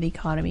important than the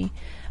economy.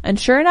 And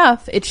sure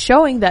enough, it's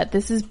showing that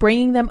this is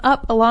bringing them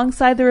up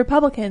alongside the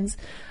Republicans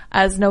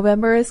as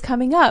November is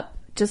coming up.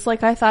 Just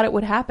like I thought it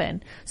would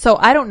happen. So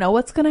I don't know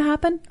what's going to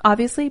happen,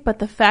 obviously, but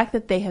the fact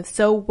that they have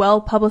so well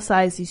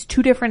publicized these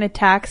two different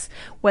attacks,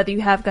 whether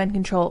you have gun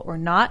control or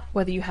not,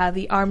 whether you have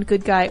the armed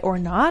good guy or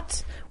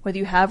not, whether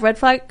you have red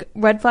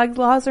flag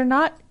laws or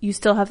not, you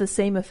still have the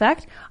same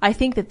effect. I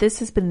think that this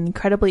has been an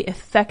incredibly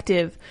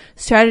effective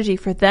strategy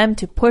for them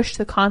to push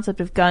the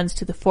concept of guns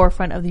to the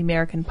forefront of the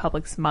American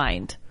public's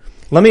mind.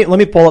 Let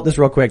me pull up this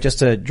real quick just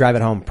to drive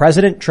it home.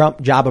 President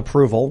Trump job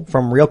approval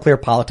from Real Clear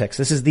Politics.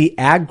 This is the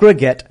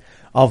aggregate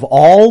of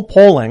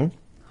polling.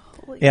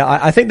 Yeah,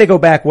 I think they go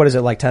back, what is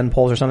it, like 10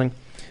 polls or something?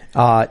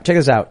 Check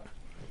this out.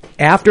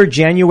 After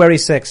January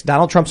 6th,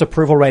 Donald Trump's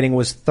approval rating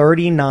was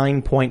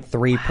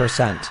 39.3%.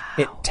 Wow.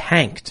 It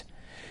tanked.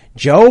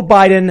 Joe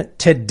Biden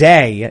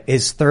today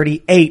is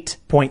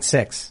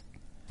 38.6.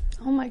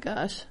 Oh my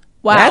gosh.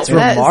 Wow. That's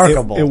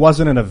remarkable. It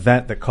wasn't an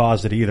event that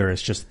caused it either.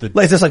 It's just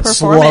it's just like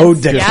slow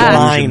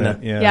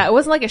decline. Yeah, it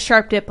wasn't like a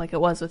sharp dip like it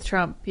was with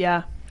Trump.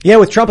 Yeah. Yeah,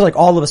 with Trump, like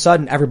all of a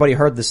sudden everybody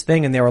heard this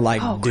thing and they were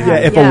like, dude. Yeah,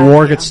 if a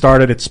war gets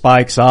started, it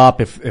spikes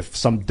up. If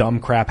some dumb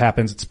crap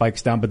happens, it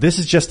spikes down. But this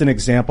is just an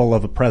example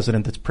of a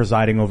president that's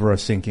presiding over a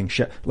sinking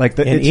ship. Like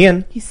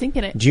Ian, he's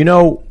sinking it. Do you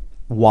know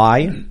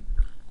why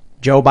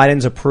Joe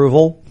Biden's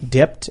approval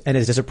dipped and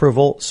his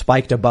disapproval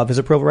spiked above his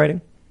approval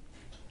rating?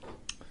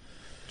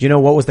 Do you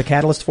know what was the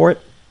catalyst for it?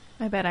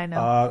 I bet I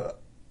know.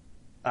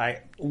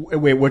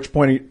 Wait, which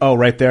point?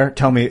 Right there.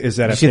 Tell me, is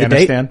that you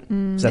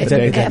Afghanistan? Is that the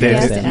date?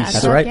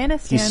 That's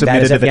right. He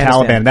submitted to the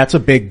Taliban. That's a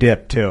big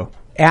dip too.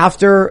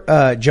 After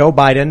Joe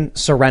Biden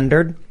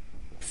surrendered,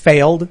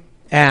 failed,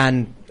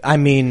 and I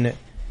mean,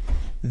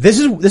 this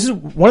is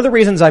one of the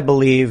reasons I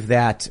believe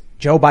that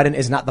Joe Biden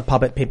is not the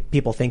puppet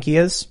people think he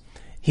is.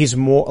 He's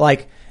more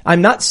like,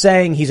 I'm not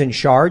saying he's in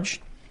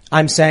charge.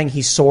 I'm saying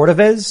he sort of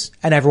is,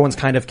 and everyone's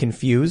kind of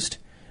confused.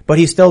 But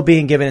he's still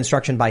being given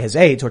instruction by his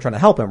aides who are trying to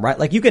help him, right?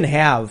 Like you can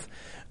have,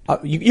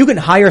 you can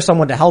hire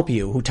someone to help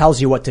you who tells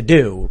you what to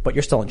do, but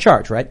you're still in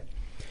charge, right?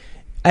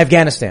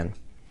 Afghanistan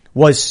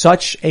was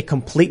such a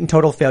complete and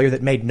total failure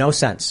that made no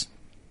sense.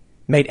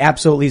 Made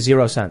absolutely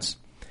zero sense.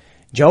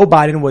 Joe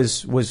Biden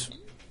was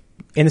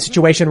in the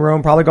Situation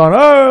Room probably going,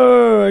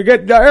 oh,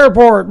 get the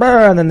airport,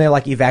 and then they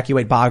like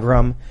evacuate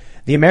Bagram.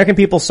 The American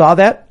people saw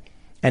that,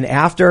 and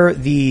after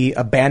the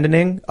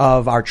abandoning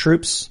of our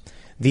troops,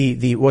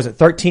 was it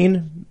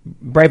 13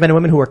 brave men and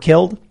women who were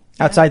killed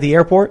outside the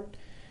airport?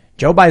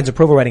 Joe Biden's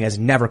approval rating has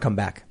never come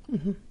back.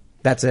 Mm-hmm.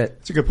 That's it.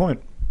 That's a good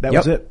point. That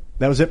was it.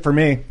 That was it for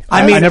me.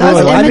 I mean,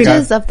 those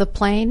images of the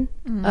plane,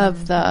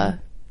 of the...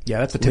 Yeah,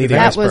 that's the tip of the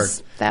iceberg.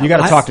 You got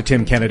to talk to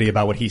Tim Kennedy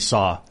about what he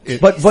saw.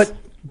 But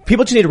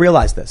people just need to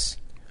realize this.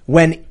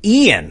 When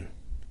Ian,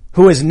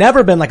 who has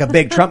never been like a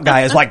big Trump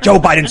guy, is like, Joe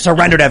Biden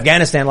surrendered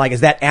Afghanistan, like,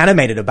 is that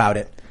animated about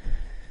it?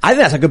 I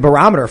think that's a good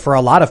barometer for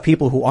a lot of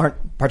people who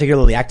aren't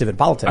particularly active in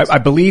politics. I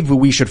believe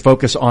we should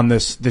focus on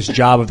this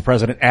job of the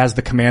president as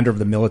the commander of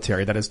the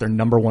military. That is their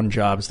number one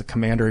job, is the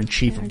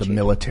commander-in-chief of the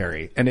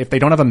military. And if they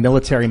don't have a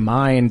military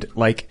mind,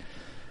 like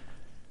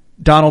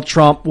Donald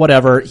Trump,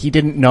 whatever, he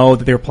didn't know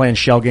that they were playing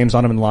shell games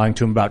on him and lying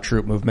to him about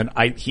troop movement.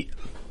 Hindsight's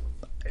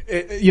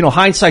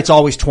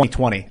always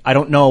 20/20. I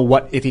don't know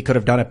if he could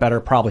have done it better.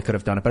 Probably could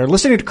have done it better.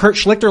 Listening to Kurt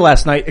Schlichter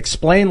last night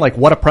explain like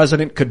what a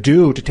president could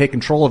do to take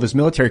control of his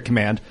military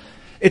command.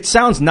 It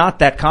sounds not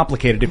that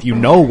complicated if you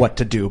know what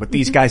to do, but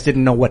these guys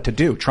didn't know what to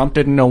do. Trump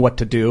didn't know what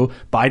to do.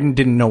 Biden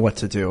didn't know what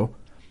to do.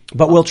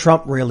 But will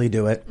Trump really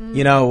do it?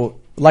 You know,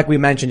 like we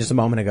mentioned just a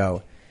moment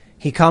ago,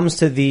 he comes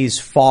to these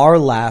far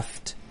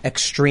left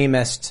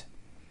extremist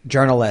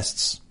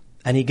journalists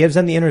and he gives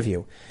them the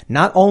interview.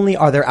 Not only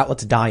are their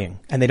outlets dying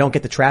and they don't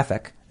get the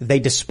traffic, they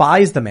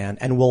despise the man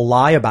and will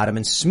lie about him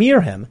and smear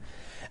him.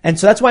 And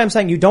so that's why I'm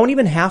saying you don't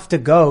even have to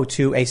go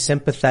to a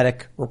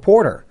sympathetic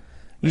reporter.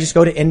 You just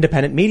go to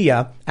independent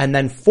media and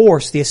then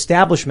force the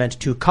establishment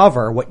to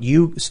cover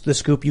the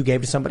scoop you gave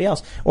to somebody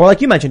else. Or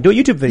like you mentioned, do a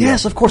YouTube video.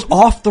 Yes, of course,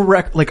 off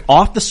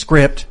the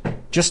script,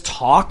 just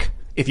talk.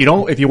 If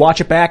you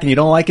watch it back and you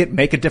don't like it,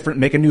 make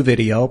a new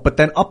video, but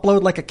then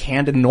upload like a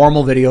candid,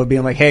 normal video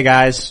being like, hey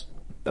guys,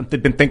 I've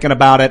been thinking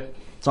about it.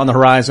 It's on the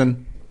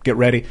horizon. Get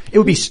ready.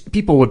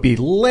 People would be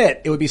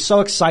lit. It would be so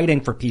exciting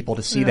for people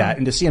to see that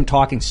and to see him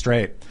talking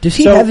straight. Does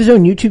he have his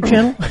own YouTube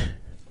channel?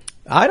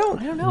 I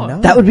don't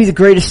know. That would be the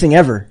greatest thing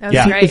ever.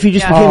 If he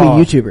just became a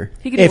YouTuber.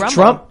 He could do Rumble.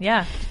 Trump,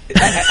 yeah.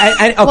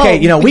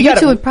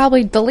 YouTube would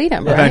probably delete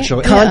him, right?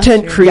 Eventually.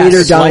 Content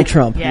creator Donald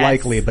Trump. Yes.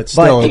 Likely, but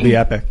still, it'd be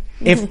epic.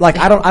 If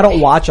I don't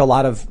watch a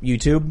lot of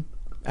YouTube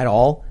at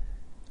all,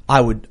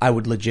 I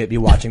would legit be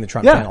watching the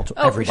Trump channel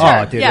every day.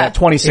 Oh, dude,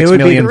 26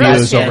 million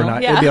views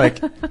overnight. Yeah. It'd be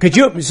like, could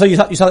you? So you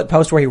saw that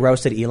post where he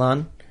roasted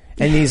Elon,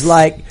 and he's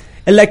like,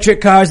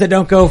 electric cars that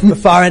don't go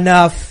far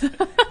enough,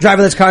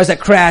 driverless cars that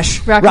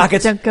crash,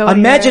 rockets. Don't go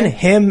Imagine anywhere.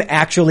 him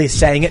actually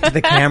saying it to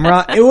the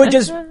camera. It would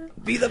just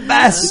be the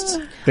best.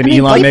 Then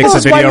Elon makes a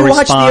video response.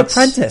 Watch The response.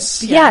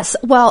 Apprentice. Yes.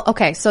 Well,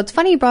 okay. So it's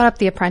funny you brought up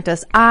The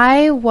Apprentice.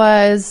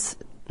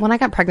 When I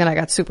got pregnant, I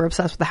got super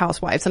obsessed with the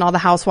housewives, and all the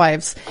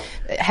housewives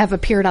have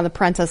appeared on The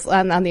Apprentice,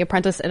 and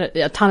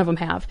a ton of them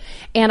have.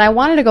 And I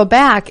wanted to go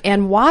back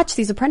and watch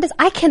these Apprentice.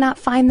 I cannot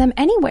find them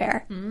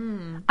anywhere.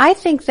 I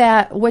think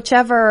that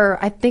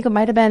I think it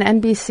might have been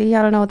NBC.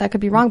 I don't know. That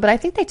could be wrong, but I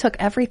think they took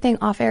everything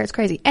off air. It's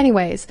crazy.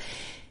 Anyways,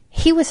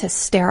 he was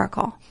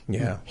hysterical.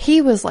 Yeah.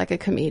 He was like a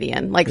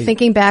comedian,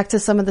 thinking back to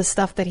some of the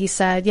stuff that he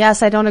said.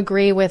 Yes, I don't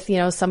agree with,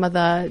 some of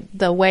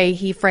the way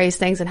he phrased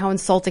things and how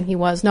insulting he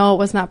was. No, it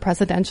was not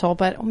presidential,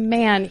 but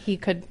man, he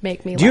could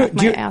make me laugh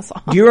my ass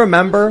off. Do you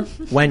remember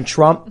when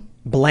Trump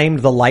blamed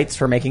the lights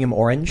for making him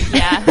orange?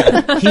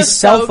 Yeah. He's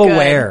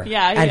self-aware.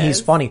 Yeah, he's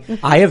funny.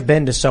 I have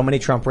been to so many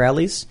Trump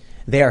rallies.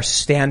 They are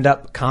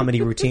stand-up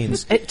comedy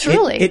routines.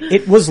 Truly.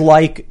 It was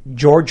like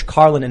George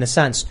Carlin in a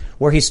sense,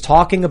 where he's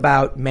talking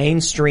about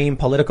mainstream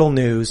political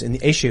news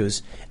and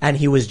issues, and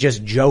he was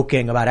just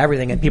joking about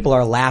everything, and people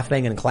are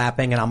laughing and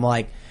clapping, and I'm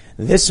like,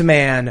 this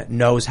man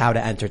knows how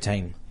to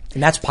entertain.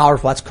 And that's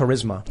powerful. That's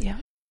charisma. Yeah.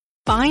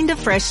 Find a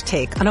fresh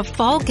take on a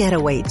fall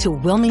getaway to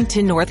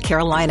Wilmington, North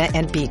Carolina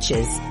and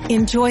beaches.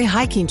 Enjoy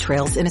hiking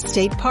trails in a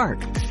state park,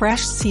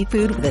 fresh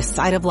seafood with a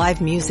side of live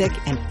music,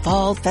 and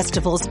fall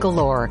festivals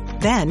galore.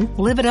 Then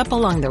live it up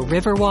along the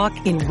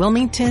Riverwalk in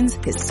Wilmington's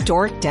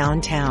historic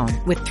downtown.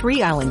 With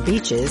 3 island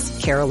beaches,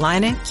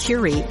 Carolina,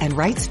 Curie, and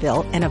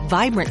Wrightsville, and a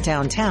vibrant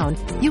downtown,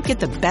 you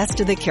get the best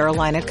of the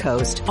Carolina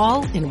coast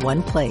all in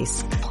one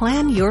place.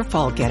 Plan your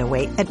fall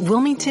getaway at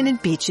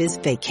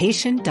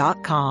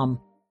WilmingtonandBeachesVacation.com.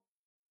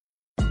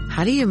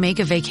 How do you make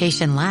a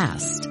vacation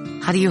last?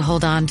 How do you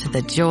hold on to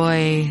the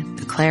joy,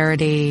 the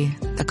clarity,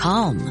 the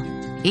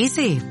calm?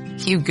 Easy.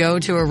 You go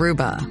to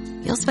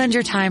Aruba. You'll spend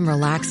your time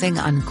relaxing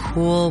on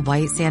cool,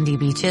 white, sandy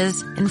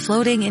beaches and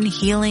floating in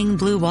healing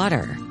blue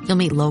water. You'll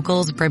meet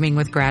locals brimming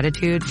with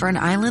gratitude for an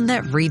island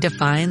that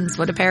redefines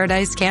what a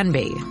paradise can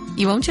be.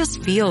 You won't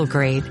just feel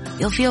great.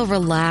 You'll feel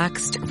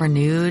relaxed,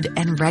 renewed,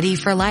 and ready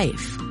for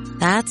life.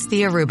 That's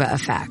the Aruba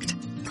effect.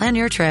 Plan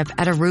your trip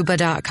at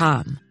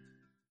Aruba.com.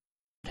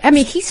 I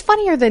mean, he's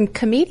funnier than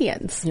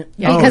comedians.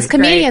 Yeah, because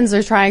comedians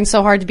are trying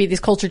so hard to be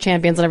these culture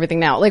champions and everything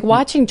now. Like,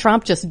 watching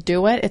Trump just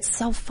do it, it's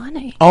so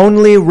funny.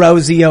 Only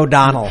Rosie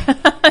O'Donnell.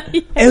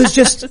 It was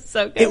just,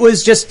 so good. It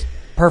was just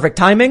perfect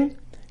timing.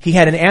 He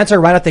had an answer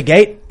right at the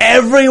gate.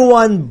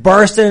 Everyone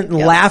bursting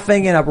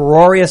laughing in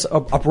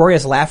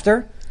uproarious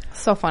laughter.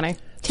 So funny.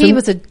 He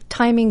was a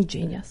timing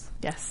genius.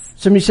 Yes.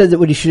 Somebody said that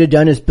what he should have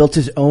done is built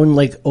his own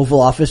Oval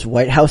Office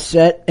White House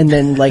set, and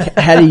then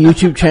had a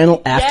YouTube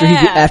channel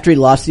after he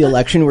lost the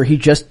election, where he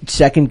just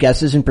second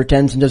guesses and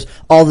pretends and does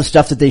all the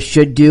stuff that they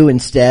should do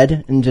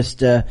instead, and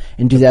just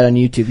and do that on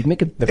YouTube. He'd make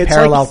the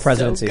parallel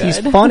presidency. So he's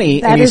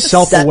funny and he's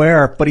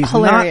self-aware, but he's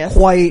hilarious. not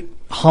quite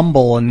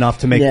humble enough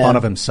to make fun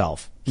of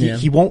himself.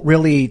 He won't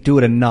really do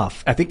it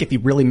enough. I think if he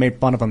really made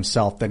fun of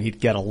himself, then he'd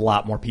get a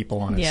lot more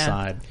people on his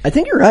side. I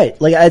think you're right.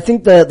 I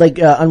think that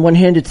on one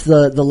hand, it's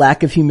the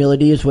lack of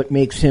humility is what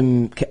makes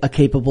him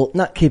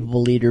not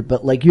capable leader,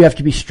 but you have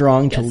to be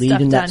strong to lead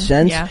in that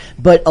sense. Yeah.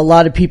 But a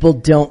lot of people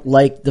don't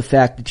like the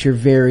fact that you're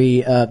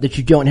that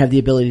you don't have the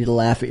ability to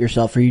laugh at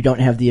yourself, or you don't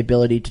have the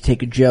ability to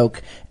take a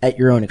joke at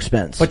your own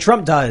expense. But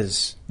Trump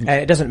does. And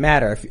it doesn't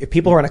matter. If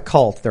people are in a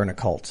cult, they're in a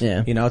cult.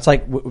 Yeah. It's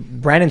like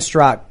Brandon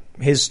Strzok.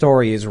 His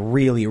story is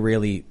really,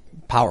 really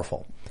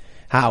powerful.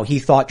 How he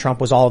thought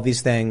Trump was all of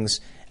these things,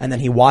 and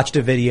then he watched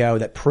a video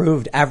that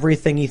proved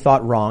everything he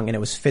thought wrong, and it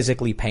was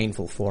physically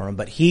painful for him,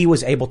 but he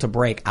was able to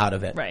break out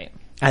of it. Right.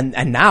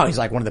 And now he's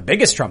one of the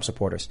biggest Trump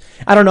supporters.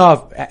 I don't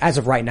know if, as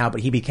of right now,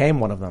 but he became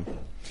one of them.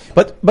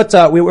 But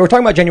we were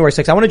talking about January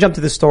 6th. I want to jump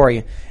to this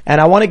story, and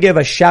I want to give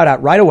a shout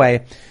out right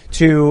away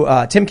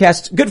to Tim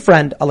Cast's good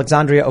friend,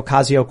 Alexandria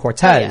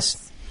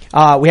Ocasio-Cortez.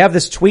 Oh, yes. We have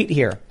this tweet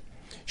here.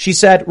 She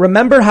said,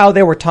 remember how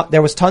there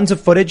was tons of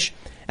footage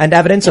and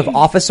evidence of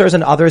officers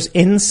and others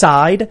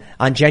inside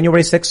on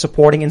January 6th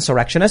supporting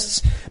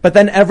insurrectionists. But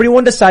then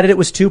everyone decided it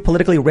was too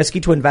politically risky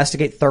to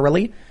investigate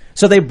thoroughly.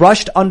 So they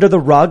brushed under the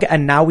rug,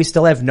 and now we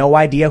still have no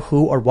idea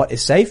who or what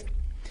is safe.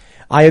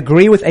 I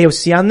agree with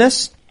AOC on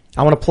this.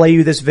 I want to play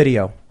you this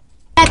video.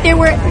 That there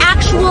were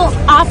actual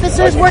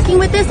officers working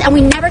with this, and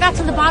we never got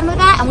to the bottom of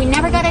that, and we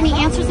never got any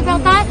answers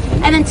about that.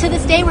 And then to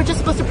this day, we're just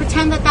supposed to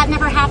pretend that that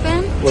never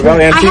happened.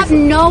 I have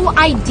no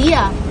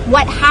idea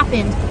what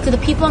happened to the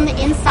people on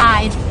the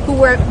inside who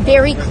were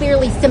very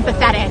clearly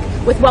sympathetic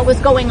with what was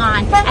going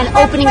on and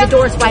opening the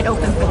doors wide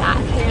open for that.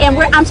 And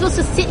I'm supposed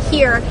to sit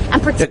here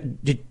and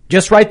pretend.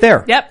 Just right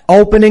there. Yep.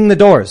 Opening the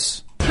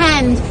doors.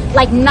 Pretend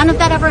like none of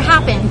that ever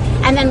happened.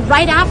 And then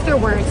right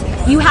afterwards,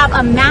 you have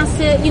a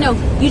massive,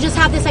 you just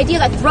have this idea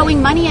that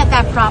throwing money at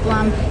that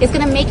problem is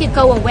going to make it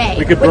go away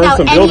without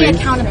any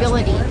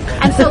accountability.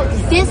 And so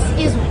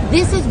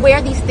this is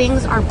where these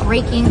things are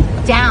breaking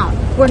down.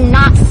 We're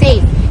not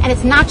safe. And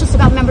it's not just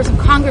about members of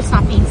Congress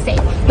not being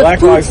safe. The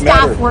food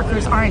staff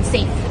workers aren't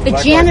safe. The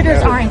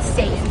janitors aren't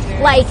safe.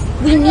 Like,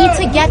 we need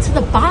to get to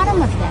the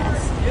bottom of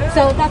this.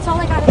 So that's all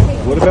I got to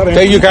say.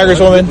 Thank you,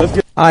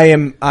 Congresswoman.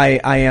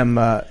 I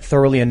am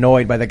thoroughly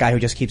annoyed by the guy who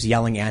just keeps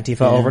yelling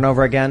Antifa over and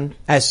over again.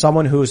 As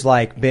someone who's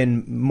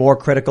been more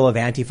critical of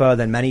Antifa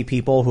than many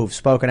people who've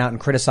spoken out and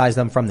criticized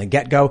them from the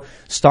get-go,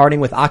 starting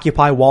with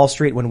Occupy Wall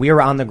Street when we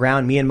were on the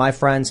ground, me and my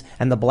friends,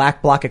 and the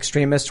black bloc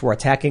extremists were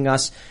attacking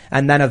us,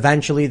 and then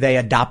eventually they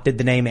adopted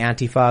the name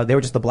Antifa. They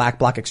were just the black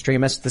bloc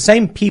extremists. The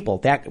same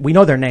people. We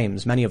know their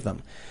names, many of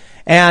them.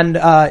 And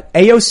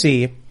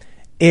AOC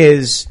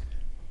is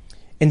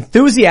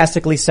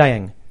enthusiastically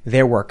saying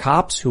there were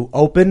cops who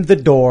opened the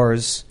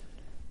doors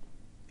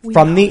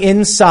from the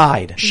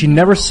inside. She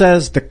never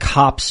says the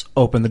cops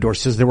opened the doors.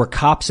 She says there were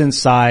cops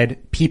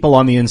inside, people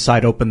on the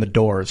inside opened the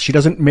doors. She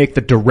doesn't make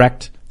the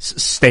direct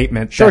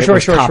statement that it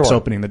was cops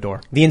opening the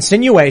door. The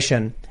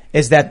insinuation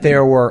is that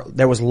there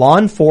was law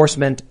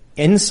enforcement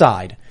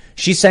inside.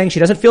 She's saying she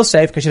doesn't feel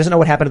safe because she doesn't know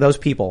what happened to those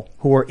people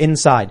who were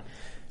inside,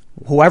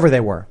 whoever they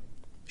were.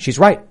 She's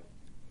right.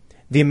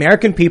 The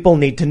American people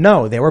need to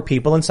know there were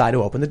people inside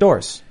who opened the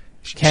doors.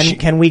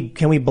 Can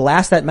we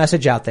blast that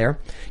message out there?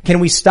 Can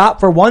we stop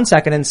for 1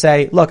 second and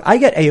say, look, I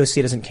get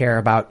AOC doesn't care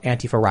about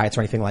Antifa riots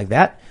or anything like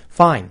that.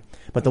 Fine.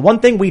 But the one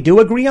thing we do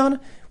agree on,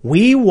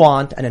 we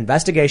want an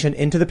investigation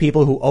into the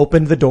people who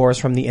opened the doors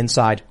from the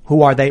inside.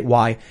 Who are they?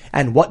 Why?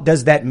 And what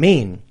does that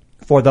mean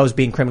for those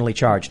being criminally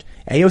charged?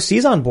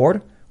 AOC's on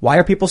board. Why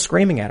are people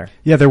screaming at her?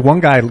 Yeah, one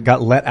guy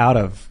got let out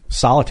of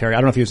solitary. I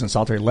don't know if he was in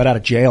solitary, let out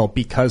of jail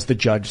because the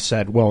judge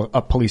said, well,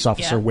 a police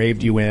officer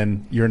waved you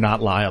in. You're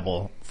not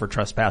liable for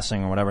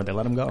trespassing or whatever. They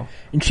let him go.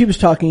 And she was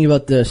talking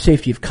about the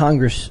safety of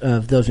Congress,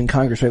 of those in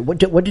Congress, right?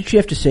 What did she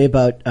have to say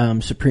about the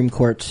Supreme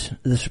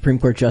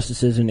Court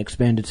justices and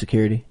expanded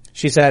security?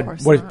 She said,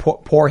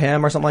 poor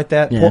him or something like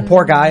that? Yeah.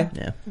 Poor guy?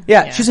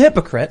 Yeah, she's a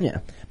hypocrite.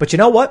 Yeah. But you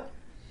know what?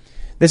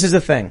 This is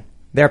the thing.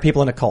 There are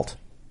people in a cult.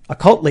 A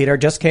cult leader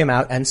just came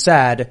out and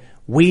said,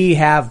 we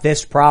have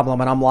this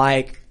problem. And I'm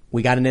like,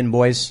 we got an in,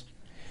 boys.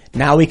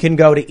 Now we can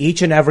go to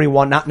each and every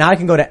one. Now I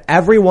can go to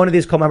every one of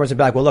these cult members and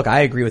be like, well, look,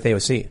 I agree with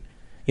AOC.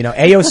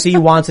 AOC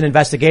wants an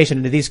investigation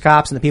into these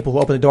cops and the people who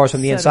open the doors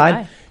from the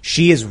inside.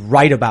 She is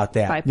right about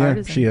that.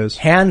 Yeah, she is.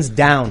 Hands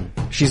down.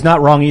 She's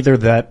not wrong either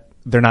that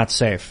they're not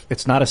safe.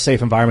 It's not a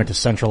safe environment to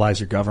centralize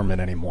your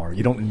government anymore.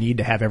 You don't need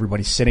to have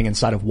everybody sitting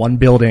inside of one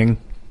building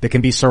that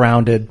can be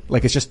surrounded.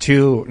 It's just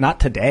not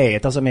today.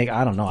 It doesn't make,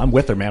 I don't know. I'm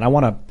with her, man.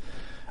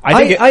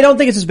 I don't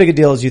think it's as big a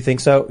deal as you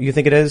think so. You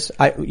think it is?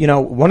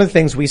 One of the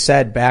things we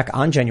said back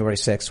on January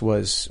 6th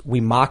was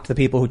we mocked the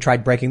people who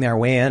tried breaking their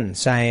way in,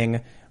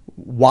 saying,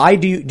 why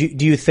do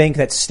you think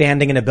that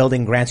standing in a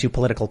building grants you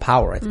political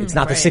power? It's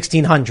not the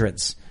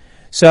 1600s.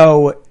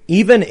 So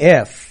even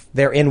if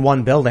they're in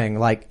one building,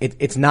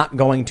 it's not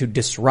going to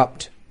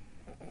disrupt,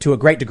 to a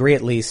great degree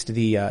at least,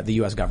 the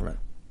U.S. government.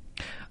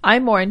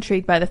 I'm more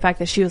intrigued by the fact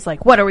that she was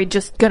like, what, are we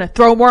just going to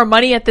throw more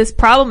money at this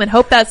problem and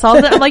hope that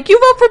solves it? I'm like, you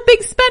vote for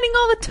big spending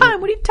all the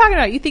time. What are you talking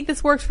about? You think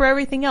this works for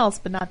everything else,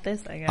 but not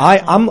this, I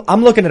guess.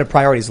 I'm looking at a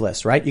priorities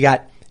list, right? You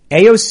got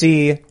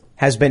AOC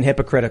has been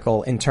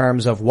hypocritical in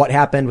terms of what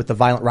happened with the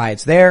violent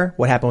riots there,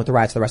 what happened with the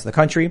riots in the rest of the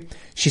country.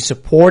 She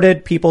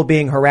supported people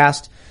being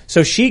harassed.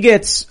 So she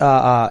gets,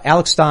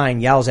 Alex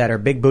Stein yells at her,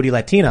 big booty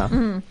Latina.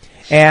 Mm-hmm.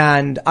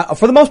 And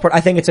for the most part,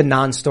 I think it's a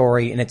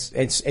non-story and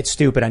it's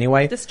stupid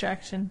anyway.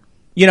 Distraction.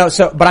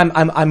 But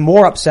I'm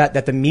more upset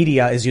that the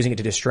media is using it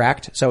to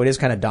distract. So it is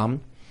kind of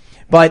dumb.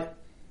 But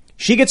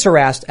she gets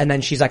harassed and then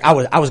she's like, I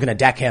was going to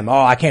deck him.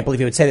 Oh, I can't believe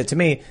he would say that to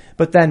me.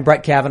 But then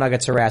Brett Kavanaugh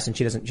gets harassed and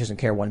she doesn't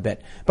care one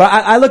bit. But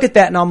I look at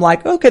that and I'm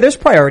like, okay, there's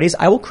priorities.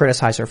 I will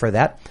criticize her for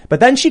that. But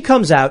then she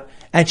comes out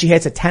and she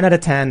hits a 10 out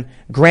of 10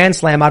 grand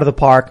slam out of the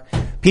park.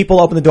 People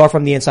open the door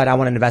from the inside. I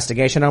want an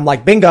investigation. And I'm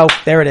like, bingo,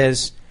 there it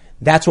is.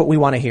 That's what we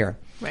want to hear.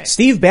 Right.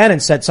 Steve Bannon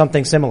said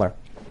something similar.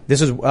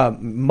 This was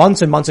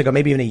months and months ago,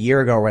 maybe even a year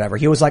ago or whatever.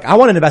 He was like, I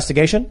want an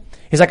investigation.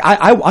 He's like,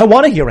 I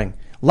want a hearing.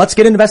 Let's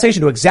get an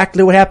investigation to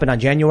exactly what happened on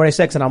January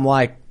 6th. And I'm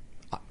like,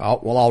 oh,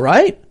 well, all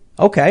right.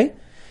 Okay.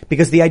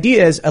 Because the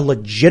idea is a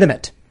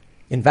legitimate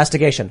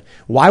investigation.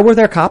 Why were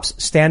there cops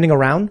standing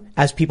around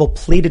as people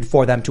pleaded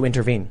for them to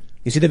intervene?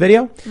 You see the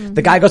video? Mm-hmm.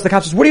 The guy goes to the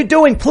cops and says, what are you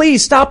doing?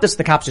 Please stop this.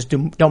 The cops just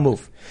don't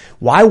move.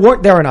 Why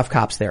weren't there enough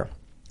cops there?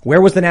 Where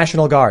was the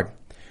National Guard?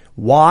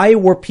 Why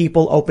were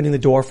people opening the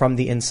door from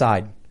the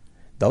inside?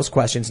 Those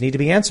questions need to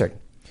be answered.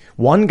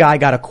 One guy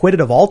got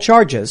acquitted of all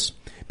charges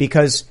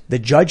because the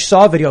judge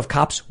saw a video of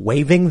cops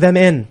waving them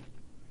in.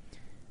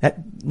 That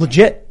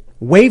legit,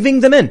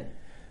 waving them in.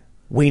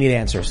 We need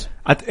answers.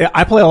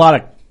 I play a lot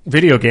of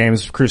video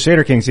games,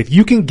 Crusader Kings. If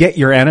you can get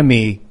your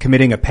enemy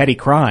committing a petty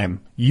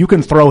crime, you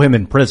can throw him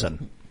in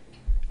prison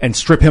and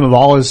strip him of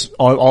all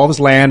of his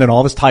land and all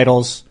of his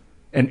titles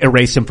and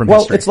erase him from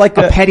history. Well, it's like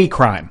a petty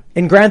crime.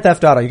 In Grand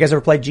Theft Auto, you guys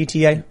ever played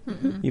GTA?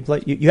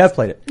 Mm-hmm. You have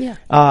played it. Yeah.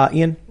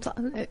 Ian?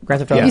 Grand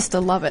Theft Auto? I used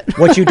to love it.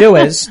 What you do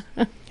is,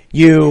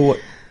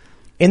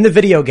 in the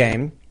video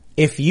game,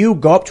 if you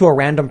go up to a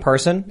random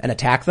person and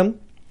attack them,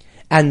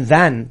 and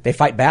then they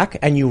fight back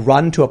and you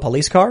run to a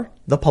police car,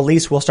 the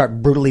police will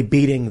start brutally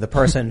beating the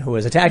person who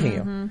is attacking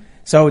you.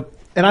 So,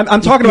 and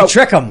I'm talking about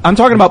trick them. I'm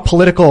talking about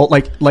political,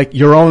 like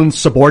your own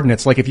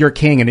subordinates. Like if you're a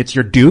king and it's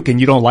your duke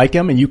and you don't like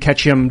him and you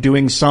catch him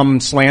doing some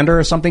slander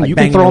or something, like you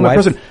can throw him in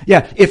prison.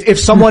 Yeah. If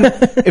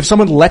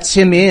someone lets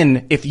him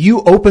in, if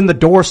you open the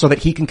door so that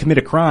he can commit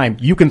a crime,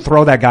 you can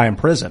throw that guy in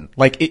prison.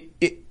 Like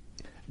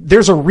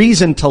there's a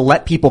reason to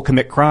let people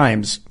commit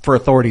crimes for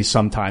authorities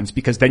sometimes,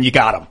 because then you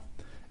got them.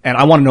 And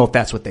I want to know if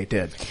that's what they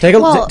did.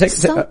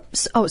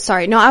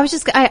 Sorry. No, I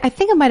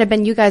think it might have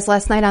been you guys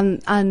last night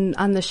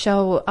on the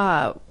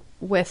show,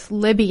 with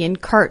Libby and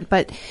Kurt,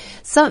 but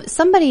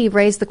somebody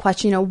raised the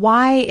question,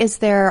 why is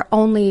there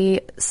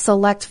only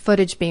select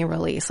footage being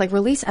released? Like,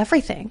 release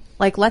everything.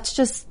 Like, let's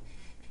just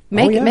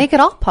make it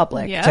all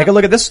public. Yeah. Take a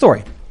look at this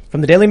story from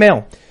the Daily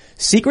Mail.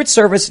 Secret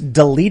Service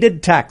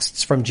deleted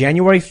texts from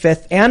January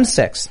 5th and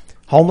 6th.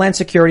 Homeland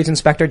Security's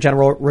Inspector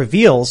General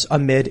reveals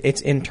amid its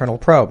internal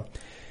probe.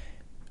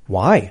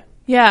 Why?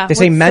 Yeah. They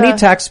say many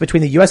texts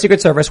between the U.S. Secret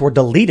Service were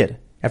deleted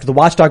after the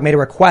watchdog made a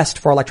request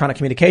for electronic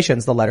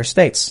communications, the letter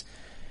states.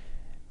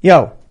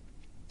 The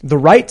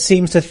right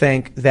seems to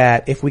think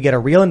that if we get a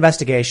real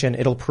investigation,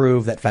 it'll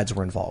prove that feds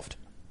were involved.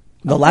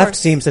 The left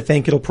seems to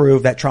think it'll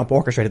prove that Trump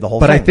orchestrated the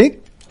whole thing. But I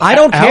think I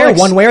don't care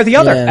one way or the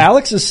other. Yeah.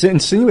 Alex is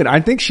insinuating. I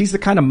think she's the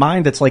kind of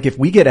mind that's like, if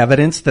we get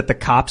evidence that the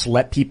cops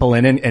let people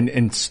in and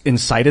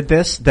incited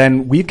this,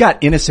 then we've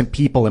got innocent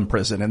people in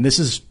prison, and this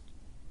is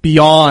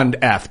beyond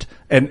effed.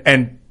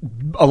 And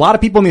a lot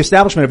of people in the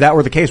establishment, if that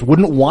were the case,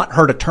 wouldn't want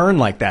her to turn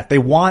like that. They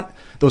want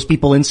those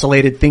people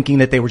insulated, thinking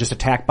that they were just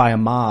attacked by a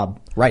mob.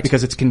 Right.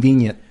 Because it's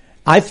convenient.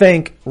 I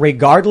think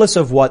regardless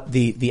of what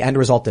the end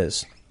result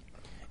is,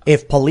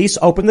 if police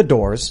open the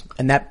doors,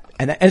 and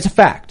it's a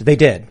fact, they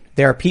did.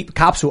 There are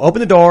cops who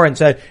opened the door and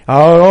said, I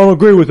don't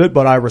agree with it,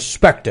 but I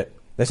respect it.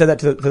 They said that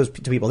to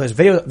people. There's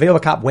video of a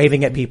cop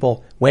waving at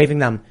people, waving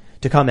them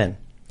to come in.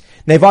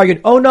 They've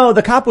argued, oh no,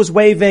 the cop was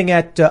waving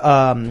at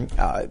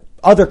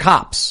other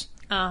cops.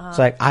 Uh-huh. It's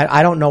like,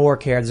 I don't know or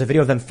care. There's a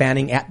video of them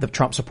fanning at the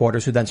Trump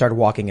supporters who then started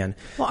walking in.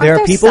 Well, there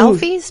are people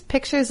selfies,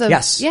 pictures of,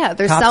 yes, yeah,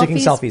 there's cops selfies. Taking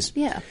selfies.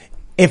 Yeah.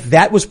 If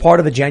that was part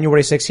of the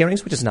January 6th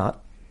hearings, which is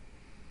not,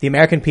 the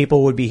American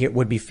people would be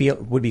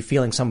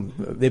feeling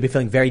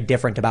very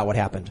different about what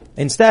happened.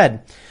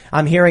 Instead,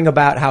 I'm hearing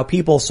about how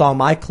people saw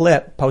my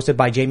clip posted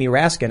by Jamie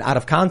Raskin out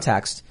of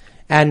context,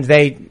 and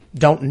they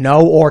don't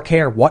know or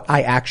care what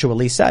I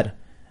actually said.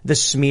 The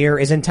smear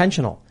is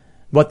intentional.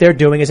 What they're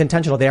doing is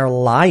intentional. They are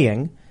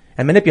lying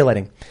and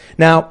manipulating.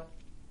 Now,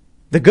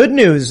 the good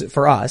news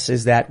for us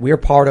is that we're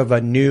part of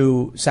a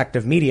new sect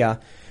of media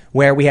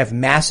where we have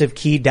massive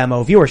key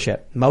demo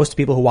viewership. Most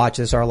people who watch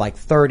this are like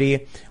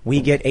 30.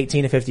 We get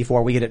 18 to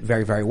 54. We get it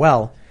very, very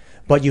well.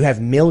 But you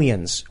have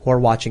millions who are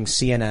watching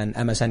CNN,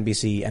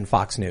 MSNBC, and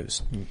Fox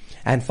News.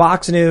 And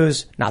Fox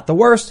News, not the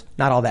worst,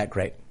 not all that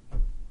great.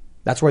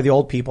 That's where the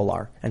old people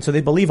are. And so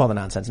they believe all the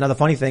nonsense. Now, the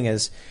funny thing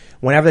is,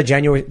 whenever the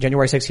January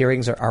 6th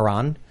hearings are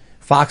on,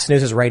 Fox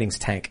News' ratings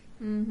tank.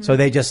 Mm-hmm. So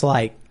they just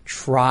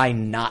try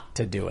not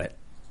to do it.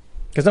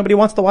 Because nobody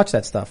wants to watch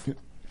that stuff.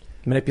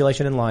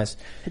 Manipulation and lies.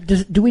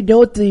 Do we know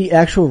what the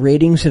actual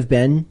ratings have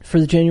been for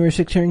the January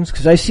 6th hearings?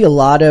 Because I see a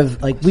lot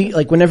of,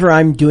 whenever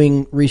I'm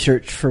doing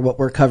research for what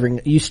we're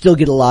covering, you still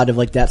get a lot of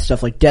that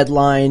stuff, like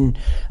Deadline,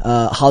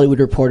 Hollywood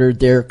Reporter.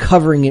 They're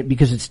covering it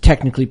because it's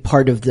technically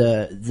part of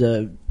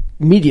the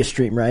media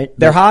stream, right?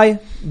 They're high,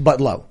 but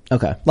low.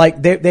 Okay.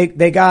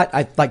 They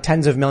got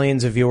tens of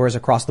millions of viewers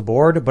across the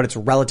board, but it's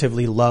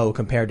relatively low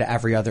compared to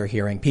every other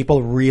hearing.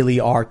 People really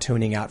are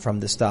tuning out from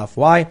this stuff.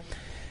 Why?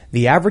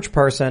 The average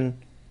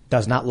person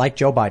does not like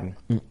Joe Biden.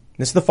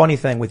 This is the funny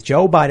thing with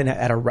Joe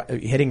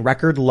Biden hitting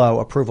record low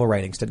approval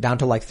ratings down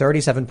to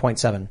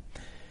 37.7.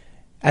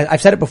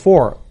 I've said it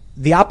before.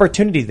 The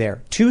opportunity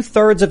there.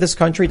 2/3 of this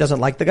country doesn't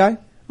like the guy.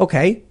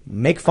 Okay.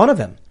 Make fun of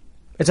him.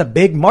 It's a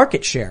big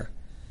market share.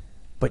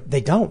 But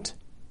they don't.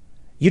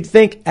 You'd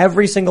think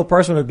every single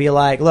person would be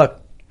like, look,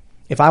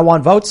 if I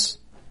want votes,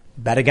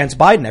 bet against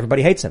Biden.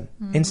 Everybody hates him.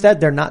 Mm-hmm. Instead,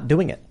 they're not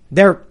doing it.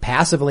 They're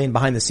passively and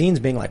behind the scenes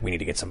being like, we need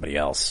to get somebody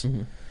else.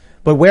 Mm-hmm.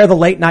 But we're the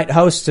late night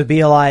hosts to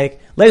be like,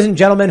 ladies and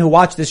gentlemen who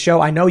watch this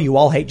show, I know you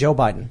all hate Joe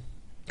Biden.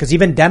 Because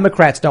even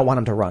Democrats don't want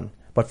him to run.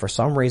 But for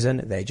some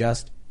reason, they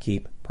just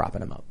keep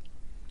propping him up.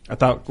 I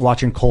thought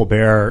watching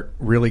Colbert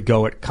really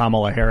go at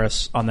Kamala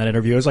Harris on that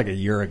interview, it was like a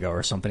year ago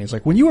or something. He's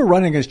like, when you were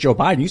running against Joe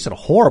Biden, you said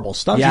horrible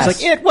stuff. Yes.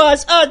 She's like, it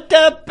was a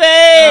debate.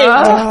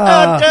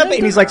 A debate.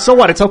 And he's like, so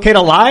what? It's okay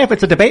to lie if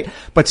it's a debate?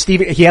 But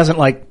Steve, he hasn't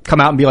like come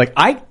out and be like,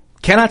 I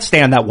cannot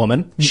stand that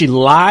woman. She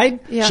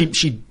lied. Yeah.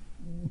 She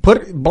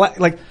put,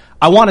 like,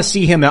 I want to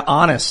see him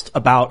honest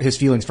about his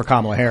feelings for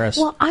Kamala Harris.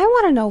 Well, I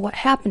want to know what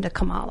happened to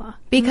Kamala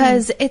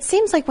because it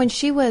seems like when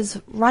she was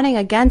running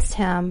against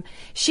him,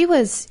 she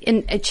was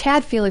in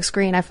Chad Felix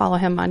Green. I follow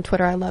him on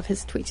Twitter. I love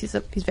his tweets.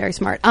 He's very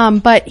smart.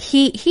 But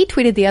he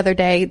tweeted the other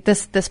day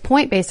this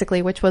point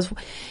basically, which was,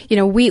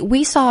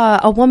 we saw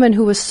a woman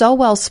who was so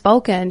well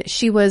spoken.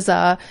 She was,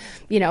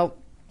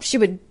 she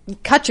would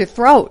cut your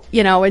throat,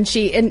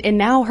 and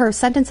now her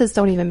sentences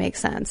don't even make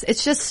sense.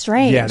 It's just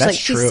strange. Yeah, that's like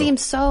she true.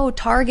 seems so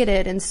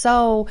targeted and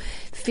so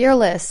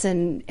fearless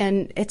and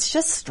it's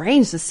just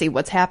strange to see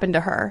what's happened to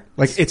her.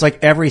 Like, it's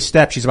like every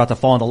step she's about to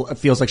fall into,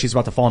 feels like she's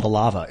about to fall into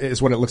lava,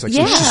 is what it looks like.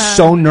 Yeah. She's just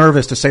so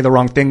nervous to say the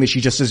wrong thing that she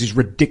just says these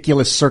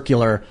ridiculous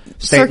circular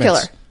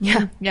statements.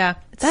 Yeah. Yeah.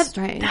 That's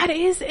strange. That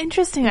is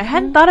interesting. I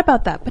hadn't thought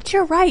about that, but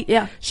you're right.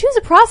 Yeah. She was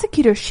a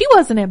prosecutor. She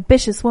was an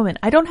ambitious woman.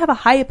 I don't have a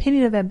high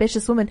opinion of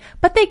ambitious women,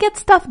 but they get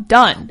stuff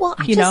done. Well,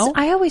 know?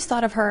 I always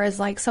thought of her as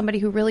like somebody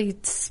who really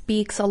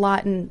speaks a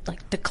lot in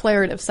like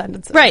declarative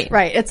sentences. Right.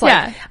 It's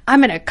like,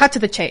 I'm going to cut to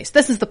the chase.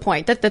 This is the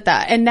point.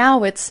 And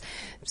now it's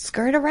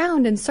skirt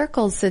around in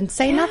circles and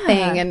say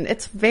nothing. And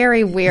it's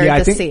very weird I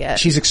to think see it.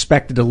 she's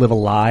expected to live a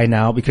lie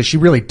now because she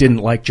really didn't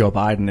like Joe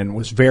Biden and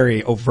was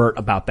very overt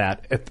about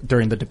that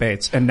during the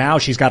debates. And now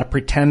she's got to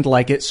pretend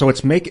like it. So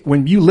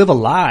when you live a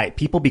lie,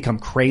 people become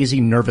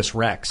crazy, nervous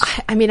wrecks.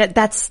 I mean,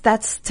 that's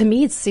to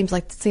me, it seems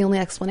like it's the only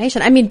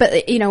explanation. I mean, but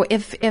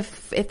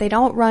if they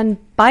don't run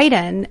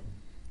Biden,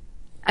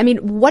 I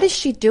mean, what is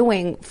she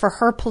doing for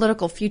her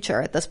political future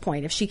at this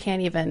point if she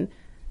can't even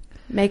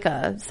make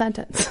a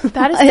sentence?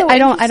 That is so I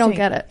don't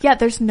get it. Yeah,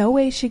 there's no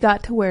way she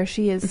got to where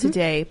she is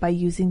today by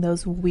using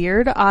those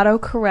weird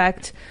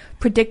autocorrect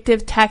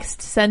predictive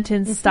text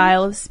sentence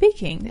style of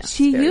speaking. Yeah,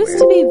 she used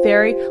to be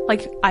very,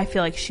 I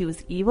feel like she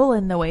was evil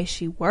in the way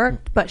she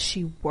worked, but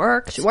she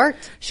worked.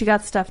 She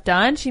got stuff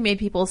done. She made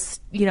people,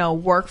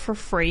 work for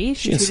free.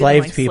 She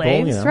enslaved people.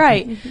 Slaves,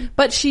 right.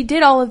 But she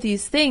did all of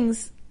these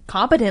things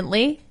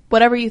competently,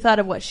 whatever you thought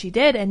of what she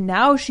did. And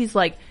now she's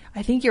like,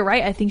 I think you're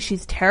right. I think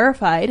she's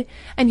terrified.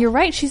 And you're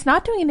right. She's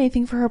not doing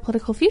anything for her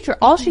political future.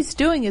 All she's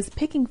doing is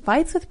picking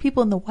fights with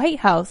people in the White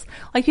House.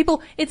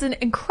 It's an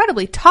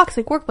incredibly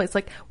toxic workplace.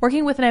 Like,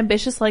 working with an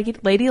ambitious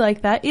lady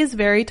like that is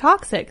very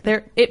toxic.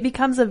 It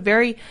becomes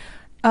an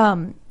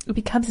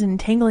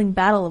entangling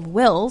battle of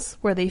wills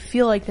where they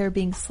feel like they're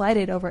being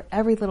slighted over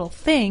every little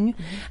thing.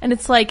 And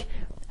it's like,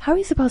 how are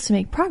you supposed to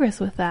make progress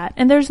with that?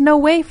 And there's no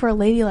way for a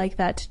lady like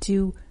that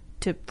to,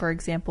 for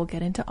example,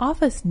 get into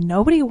office.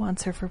 Nobody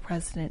wants her for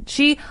president.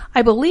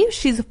 I believe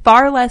she's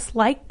far less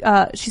liked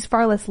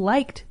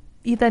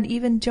than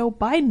even Joe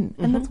Biden.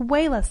 And that's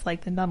way less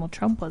liked than Donald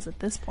Trump was at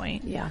this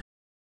point. Yeah.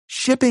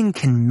 Shipping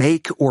can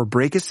make or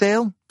break a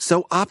sale,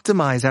 so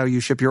optimize how you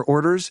ship your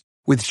orders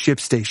with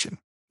ShipStation.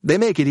 They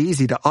make it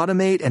easy to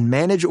automate and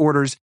manage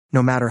orders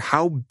no matter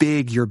how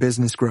big your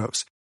business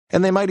grows.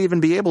 And they might even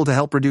be able to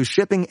help reduce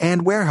shipping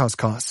and warehouse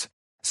costs.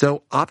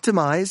 So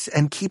optimize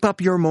and keep up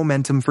your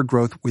momentum for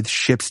growth with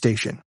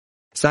ShipStation.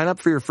 Sign up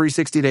for your free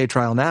 60-day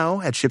trial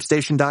now at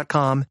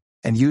ShipStation.com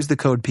and use the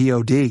code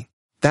POD.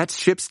 That's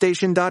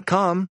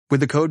ShipStation.com with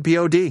the code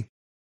POD.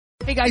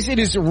 Hey guys, it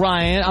is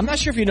Ryan. I'm not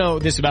sure if you know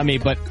this about me,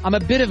 but I'm a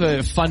bit of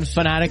a fun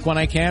fanatic when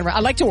I can. I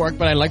like to work,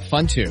 but I like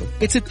fun too.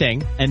 It's a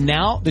thing. And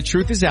now the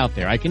truth is out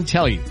there. I can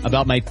tell you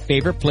about my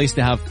favorite place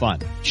to have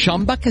fun.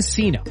 Chumba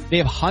Casino. They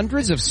have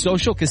hundreds of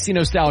social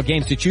casino style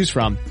games to choose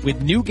from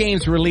with new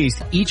games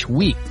released each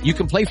week. You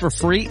can play for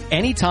free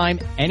anytime,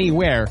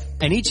 anywhere.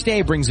 And each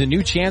day brings a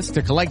new chance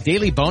to collect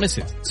daily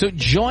bonuses. So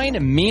join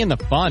me in the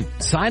fun.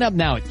 Sign up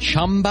now at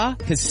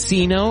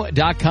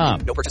ChumbaCasino.com.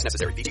 No purchase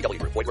necessary. VGW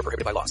Group. Void where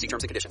prohibited by law. See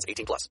terms and conditions.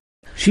 18+.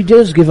 She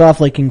does give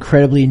off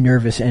incredibly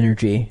nervous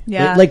energy.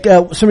 Yeah. Like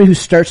somebody who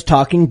starts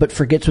talking but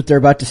forgets what they're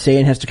about to say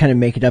and has to kind of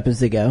make it up as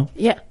they go.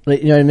 Yeah.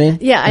 You know what I mean?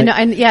 Yeah, I know.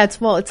 And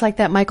it's like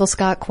that Michael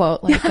Scott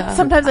quote.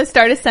 Sometimes I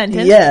start a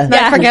sentence. Yeah.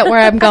 I forget where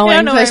I'm going. I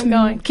don't know where I'm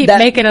going. Keep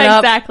making it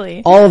up.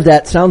 Exactly. All of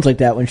that sounds like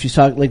that when she's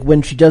talking,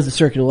 when she does the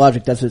circular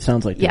logic, that's what it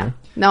sounds like to me.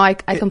 No, I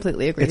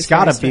completely agree. It's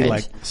got to be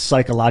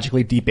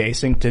psychologically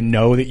debasing to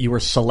know that you were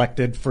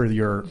selected for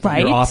your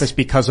office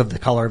because of the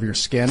color of your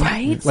skin.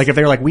 Right. Like if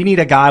they're like, we need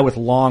a guy with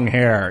long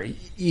hair,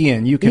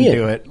 Ian, you can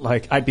do it.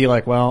 I'd be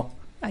like, well,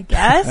 I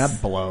guess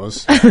that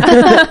blows.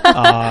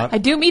 I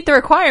do meet the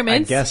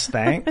requirements. I guess,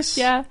 thanks.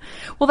 Yeah.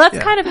 Well, that's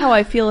kind of how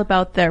I feel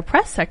about their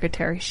press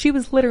secretary. She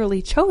was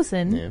literally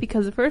chosen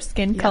because of her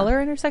skin color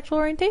and her sexual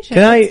orientation.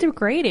 It's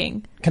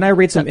degrading. Can I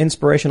read some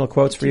inspirational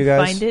quotes for you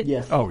guys? Find it?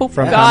 Yeah. From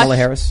Kamala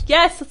Harris?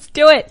 Yes, let's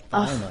do it.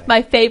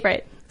 My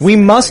favorite. We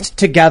must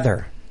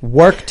together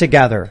work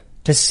together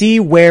to see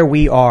where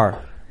we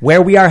are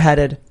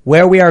headed,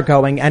 where we are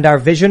going, and our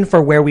vision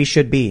for where we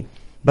should be,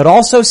 but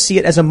also see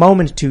it as a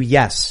moment to,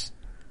 yes,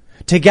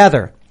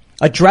 together,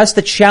 address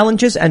the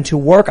challenges and to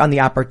work on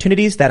the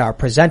opportunities that are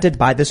presented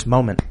by this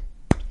moment.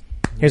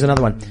 Here's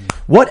another one.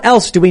 What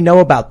else do we know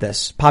about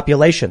this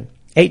population?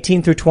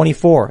 18 through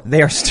 24.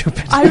 They are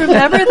stupid. I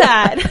remember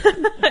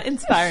that.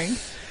 Inspiring.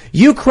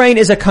 Ukraine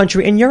is a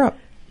country in Europe.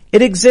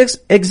 It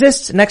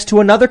exists next to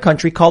another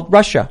country called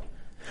Russia.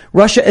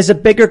 Russia is a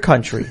bigger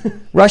country.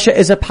 Russia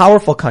is a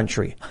powerful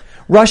country.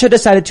 Russia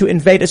decided to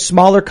invade a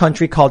smaller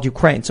country called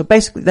Ukraine. So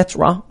basically, that's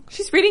wrong.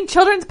 She's reading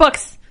children's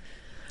books.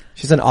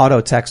 She's an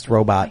auto text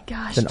robot. Oh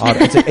my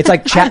gosh. It's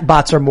like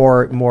chatbots are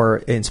more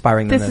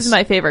inspiring than this. This is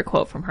my favorite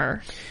quote from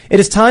her. It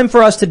is time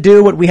for us to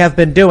do what we have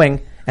been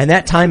doing, and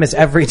that time is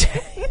every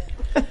day.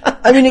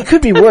 I mean, it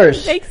could be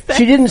worse. Makes sense.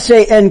 She didn't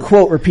say end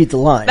quote, repeat the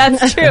line.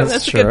 That's true.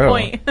 That's a good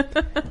point.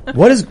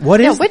 What is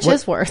which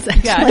is worse?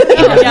 Yeah,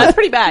 it's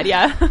pretty bad.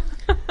 Yeah.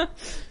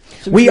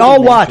 We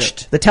all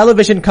watched the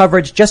television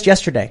coverage just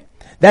yesterday.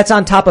 That's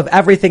on top of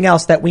everything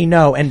else that we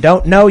know and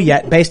don't know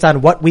yet based on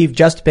what we've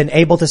just been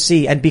able to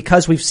see. And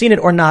because we've seen it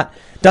or not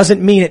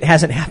doesn't mean it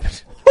hasn't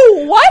happened.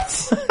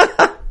 What?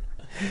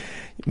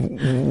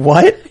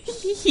 What?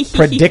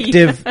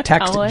 Predictive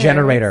text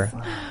generator.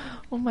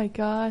 Oh my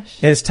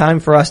gosh. It is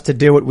time for us to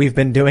do what we've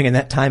been doing, and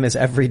that time is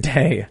every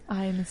day.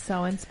 I'm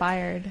so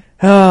inspired.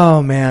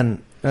 Oh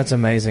man, that's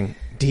amazing.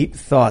 Deep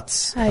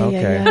thoughts.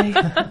 Okay.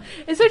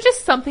 Is there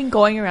just something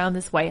going around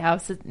this White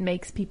House that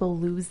makes people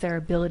lose their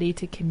ability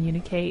to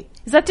communicate?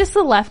 Is that just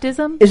the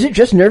leftism? Is it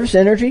just nervous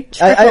energy?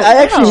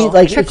 I actually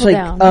like Trickle it's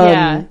down.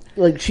 like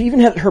like she even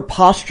had her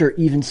posture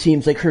even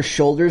seems like her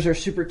shoulders are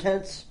super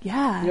tense.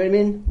 Yeah. You know what I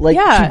mean?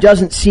 Like she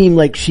doesn't seem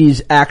like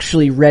she's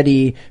actually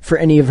ready for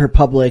any of her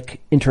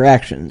public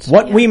interactions.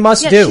 What we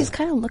must do. She's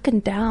kind of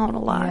looking down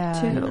a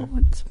lot too.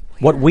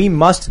 What we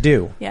must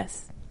do.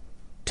 Yes.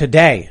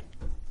 Today.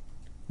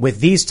 With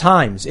these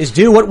times is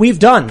do what we've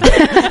done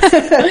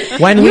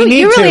when we need to.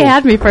 You really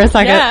had me for a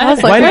second. Yeah, I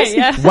was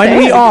like, when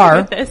we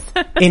are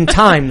in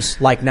times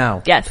like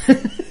now. Yes.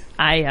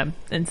 I am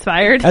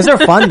inspired. Those are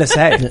fun to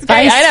say.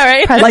 I know,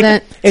 right?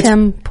 President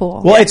Tim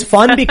Pool. Well, it's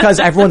fun because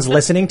everyone's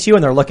listening to you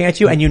and they're looking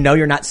at you and you know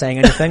you're not saying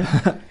anything.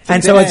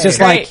 And so it's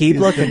just like, keep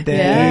looking. Keep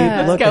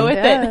looking. Go with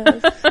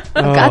it.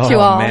 I've got you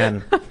all.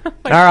 Man.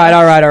 All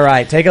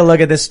right. Take a look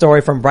at this story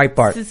from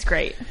Breitbart. This is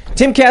great.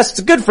 Timcast's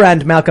good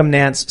friend Malcolm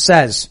Nance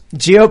says,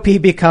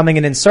 GOP becoming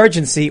an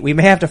insurgency, we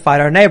may have to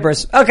fight our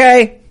neighbors.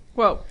 Okay.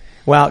 Whoa.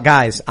 Well,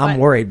 guys, I'm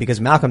worried because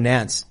Malcolm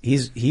Nance,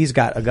 he's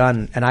got a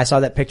gun, and I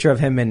saw that picture of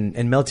him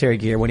in military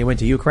gear when he went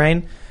to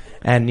Ukraine,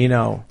 and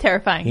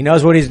terrifying. He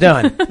knows what he's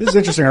doing. This is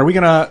interesting. Are we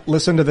going to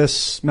listen to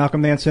this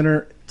Malcolm Nance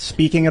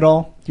speaking at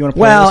all? Do you want to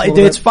play Well,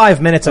 this it's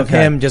 5 minutes of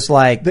him just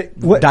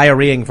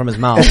diarrheaing from his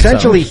mouth.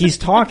 Essentially, he's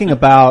talking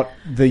about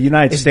the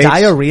United States. Is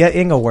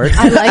diarrheaing a word?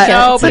 I like it.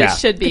 No, but it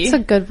should be. It's a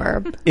good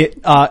verb.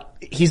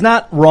 He's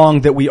not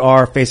wrong that we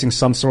are facing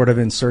some sort of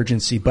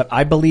insurgency, but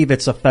I believe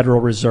it's a Federal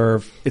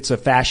Reserve. It's a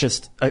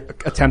fascist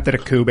attempt at a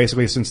coup,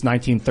 basically since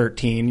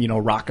 1913.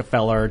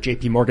 Rockefeller,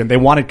 J.P. Morgan, they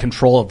wanted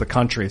control of the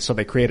country, so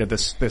they created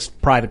this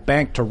private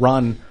bank to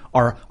run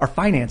our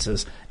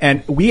finances,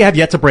 and we have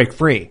yet to break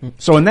free.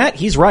 So in that,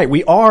 he's right.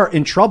 We are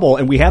in trouble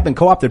and we have been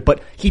co-opted,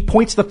 but he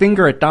points the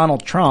finger at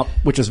Donald Trump,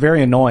 which is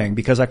very annoying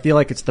because I feel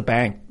like it's the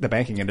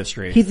banking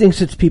industry. He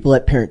thinks it's people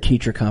at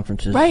parent-teacher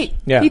conferences. Right.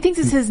 Yeah. He thinks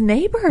it's his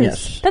neighbors.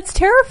 Yes. That's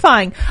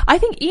terrifying. I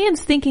think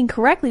Ian's thinking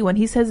correctly when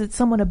he says it's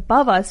someone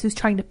above us who's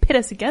trying to pit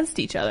us against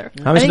each other.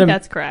 I think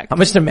that's correct. I'm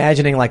just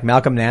imagining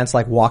Malcolm Nance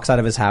walks out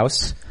of his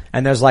house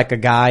and there's a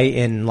guy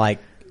in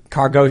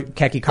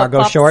khaki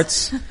cargo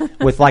shorts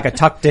with a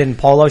tucked in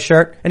polo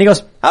shirt, and he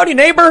goes, "Howdy,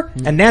 neighbor,"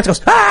 and Nance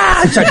goes,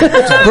 "Ah!" and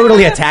starts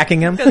brutally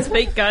attacking him. His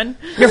fake gun.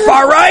 You're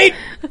far right.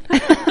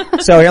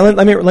 So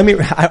let me.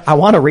 I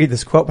want to read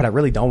this quote, but I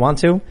really don't want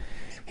to.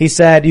 He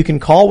said, "You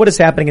can call what is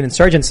happening an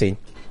insurgency.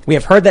 We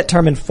have heard that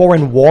term in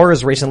foreign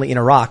wars recently in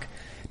Iraq.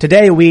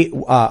 Today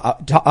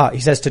he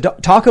says to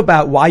talk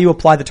about why you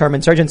apply the term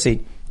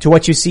insurgency to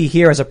what you see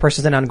here as a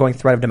persistent and ongoing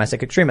threat of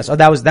domestic extremists." Oh,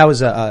 that was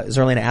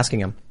Zerlina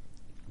asking him.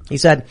 He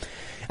said,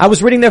 "I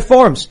was reading their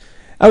forums.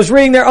 I was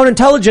reading their own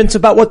intelligence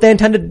about what they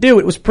intended to do.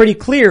 It was pretty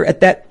clear at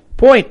that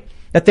point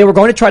that they were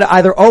going to try to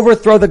either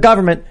overthrow the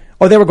government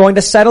or they were going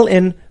to settle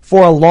in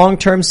for a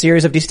long-term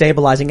series of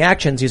destabilizing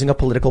actions using a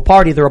political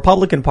party, the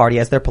Republican Party,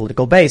 as their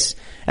political base,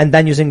 and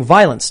then using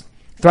violence,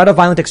 threat of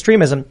violent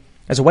extremism,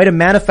 as a way to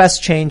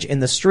manifest change in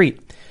the street."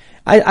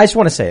 I just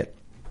want to say it.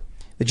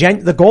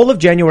 The goal of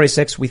January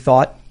 6th, we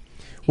thought,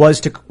 was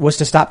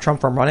to stop Trump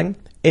from running.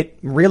 It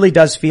really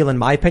does feel, in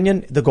my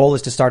opinion, the goal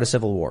is to start a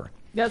civil war.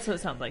 That's what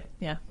it sounds like.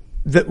 Yeah.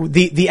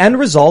 The end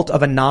result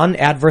of a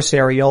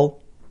non-adversarial,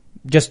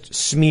 just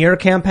smear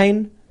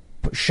campaign,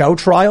 show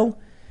trial,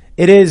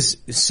 it is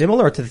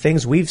similar to the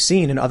things we've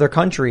seen in other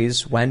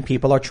countries when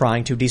people are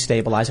trying to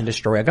destabilize and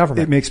destroy a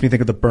government. It makes me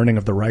think of the burning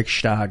of the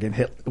Reichstag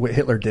and what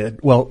Hitler did.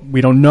 Well,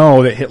 we don't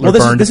know that Hitler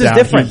burned this it down.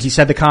 Is different. He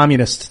said the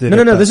communists did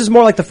it. No. This is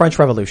more like the French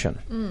Revolution.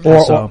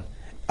 Or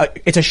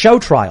it's a show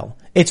trial.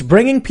 It's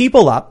bringing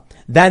people up.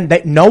 Then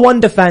no one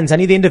defends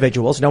any of the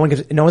individuals. No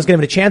one's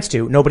given a chance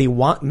to.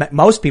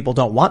 Most people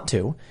don't want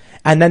to.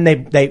 And then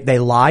they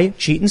lie,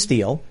 cheat, and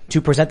steal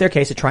to present their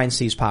case to try and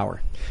seize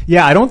power.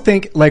 Yeah, I don't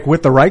think, like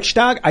with the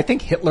Reichstag, I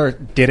think Hitler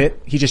did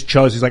it. He just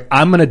chose, he's like,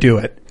 I'm gonna do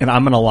it, and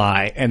I'm gonna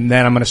lie, and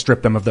then I'm gonna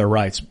strip them of their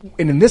rights.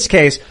 And in this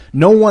case,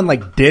 no one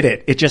did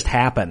it. It just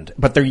happened.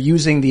 But they're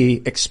using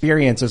the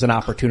experience as an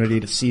opportunity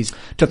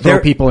to throw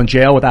people in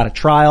jail without a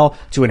trial,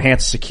 to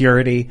enhance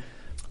security.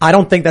 I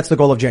don't think that's the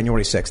goal of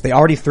January 6th. They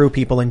already threw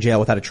people in jail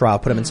without a trial,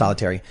 put them in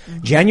solitary.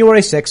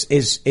 January 6th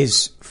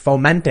is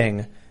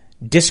fomenting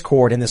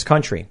discord in this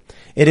country.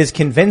 It is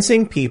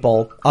convincing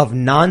people of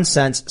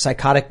nonsense,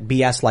 psychotic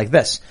BS like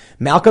this.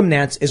 Malcolm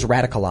Nance is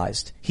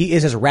radicalized. He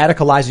is as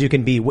radicalized as you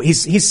can be.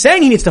 He's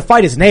saying he needs to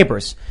fight his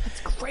neighbors.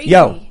 That's crazy.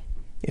 Yo,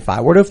 if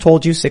I were to have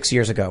told you 6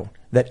 years ago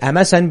that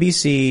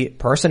MSNBC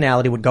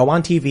personality would go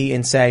on TV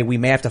and say we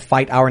may have to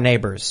fight our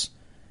neighbors,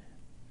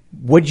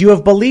 would you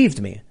have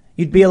believed me?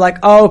 You'd be like,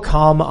 oh,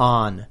 come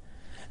on.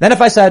 Then if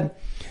I said,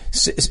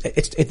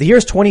 the year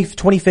is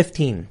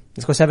 2015.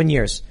 Let's go 7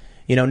 years.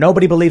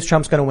 Nobody believes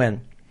Trump's going to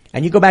win.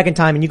 And you go back in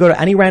time and you go to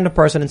any random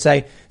person and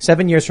say,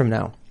 7 years from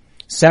now,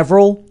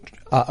 several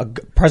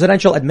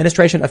presidential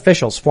administration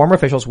officials, former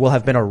officials, will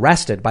have been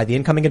arrested by the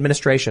incoming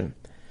administration.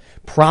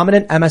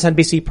 Prominent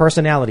MSNBC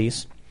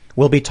personalities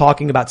will be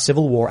talking about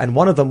civil war, and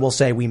one of them will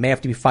say we may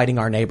have to be fighting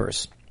our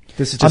neighbors.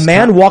 This is just a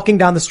man walking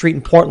down the street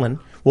in Portland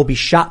will be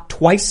shot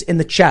twice in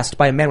the chest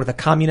by a man with a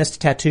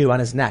communist tattoo on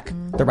his neck,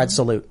 the red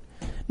salute.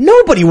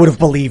 Nobody would have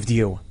believed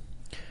you.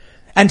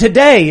 And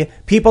today,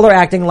 people are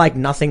acting like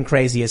nothing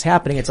crazy is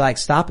happening. It's like,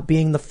 stop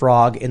being the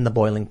frog in the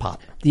boiling pot.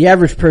 The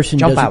average person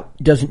Jump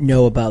doesn't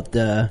know about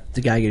the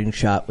guy getting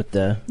shot with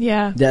the...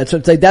 Yeah.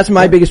 That's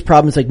my biggest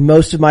problem. It's like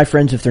most of my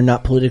friends, if they're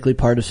not politically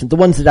partisan, the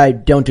ones that I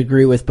don't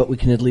agree with, but we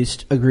can at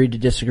least agree to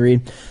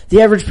disagree,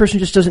 the average person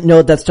just doesn't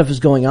know that stuff is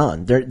going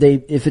on.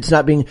 If it's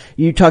not being...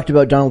 You talked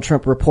about Donald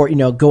Trump report,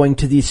 going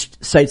to these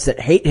sites that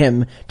hate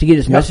him to get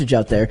his message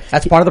out there.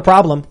 That's part of the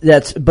problem.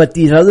 But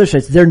these other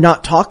sites, they're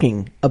not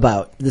talking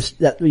about this,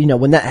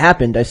 when that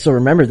happened, I still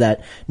remember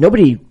that.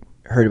 Nobody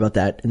heard about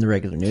that in the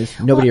regular news.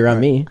 Nobody around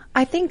me.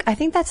 I think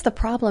that's the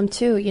problem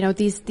too.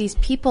 These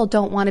people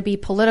don't want to be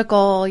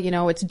political.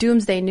 It's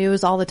doomsday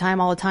news all the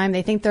time.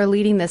 They think they're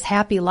leading this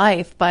happy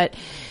life, but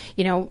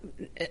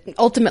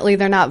ultimately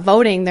they're not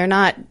voting. They're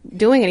not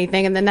doing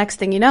anything. And the next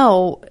thing you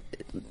know,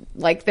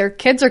 their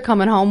kids are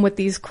coming home with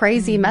these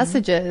crazy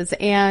messages,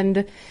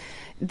 and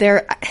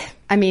I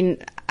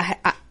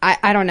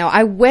don't know.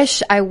 I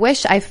wish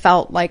I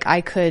felt like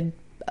I could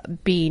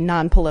be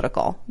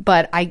non-political,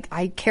 but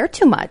I care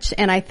too much,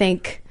 and I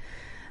think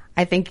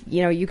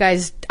you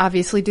guys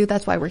obviously do.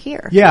 That's why we're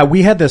here. Yeah,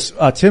 we had this.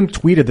 Tim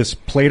tweeted this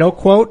Plato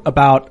quote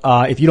about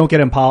if you don't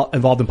get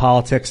involved in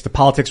politics, the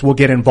politics will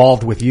get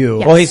involved with you.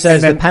 Yes. Well, he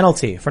says the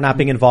penalty for not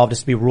being involved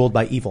is to be ruled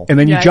by evil. And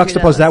then you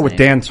juxtapose that with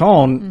Dan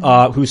Tone,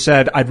 who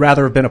said, "I'd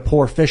rather have been a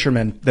poor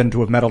fisherman than to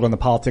have meddled in the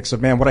politics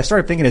of man." What I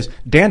started thinking is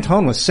Dan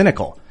Tone was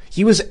cynical.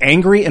 He was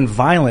angry and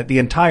violent the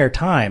entire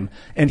time,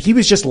 and he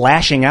was just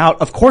lashing out.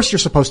 Of course you're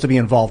supposed to be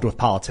involved with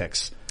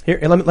politics. Here,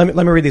 let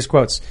me read these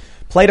quotes.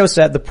 Plato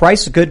said, the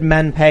price good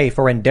men pay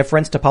for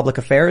indifference to public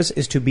affairs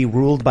is to be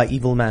ruled by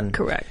evil men.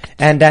 Correct.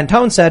 And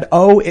D'Antone said,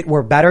 it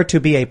were better to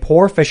be a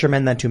poor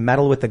fisherman than to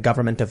meddle with the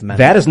government of men.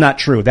 That is not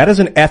true. That is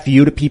an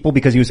FU to people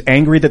because he was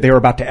angry that they were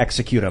about to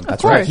execute him.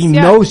 That's right. He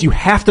knows you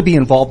have to be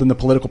involved in the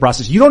political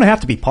process. You don't have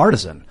to be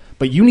partisan,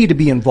 but you need to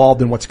be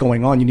involved in what's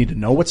going on. You need to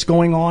know what's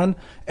going on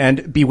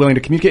and be willing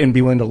to communicate and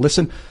be willing to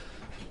listen.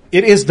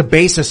 It is the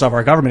basis of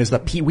our government.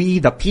 We,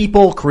 the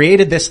people,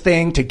 created this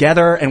thing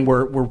together, and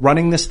we're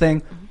running this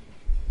thing.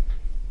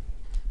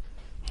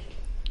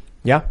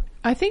 Yeah.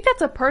 I think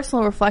that's a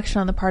personal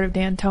reflection on the part of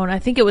Dan Tone. I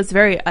think it was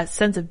a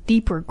sense of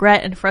deep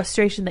regret and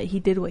frustration that he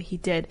did what he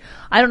did.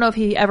 I don't know if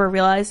he ever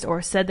realized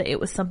or said that it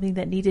was something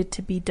that needed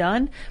to be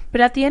done,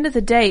 but at the end of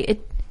the day,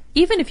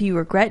 even if you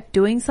regret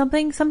doing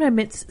something,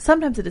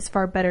 sometimes it is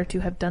far better to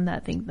have done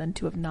that thing than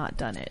to have not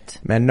done it.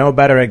 Man, no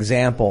better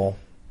example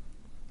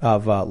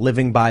of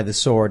living by the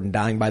sword and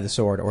dying by the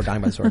sword, or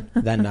dying by the sword,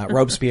 than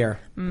Robespierre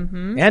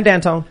and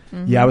Danton.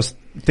 Yeah, I was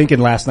thinking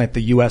last night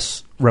the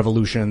U.S.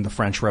 Revolution, the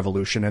French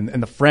Revolution,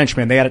 and the French,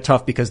 man, they had it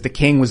tough because the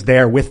king was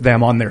there with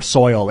them on their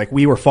soil. Like,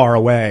 we were far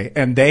away,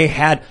 and they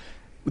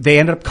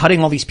ended up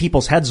cutting all these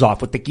people's heads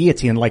off with the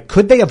guillotine. Like,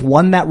 could they have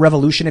won that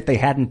revolution if they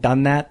hadn't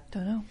done that?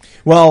 Don't know.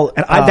 Well,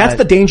 and that's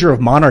the danger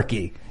of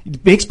monarchy.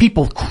 It makes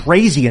people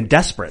crazy and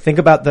desperate. Think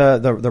about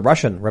the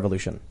Russian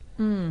Revolution.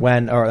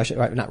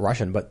 Not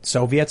Russian, but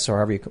Soviets, or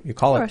however you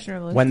call it.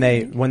 When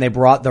they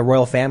brought the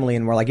royal family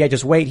and were like, yeah,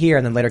 just wait here,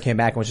 and then later came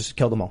back and was just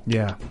killed them all.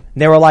 Yeah.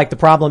 They were like, the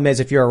problem is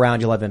if you're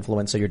around, you'll have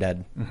influence, so you're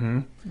dead.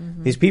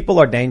 These people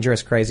are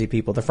dangerous, crazy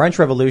people. The French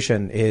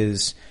Revolution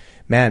is,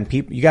 man,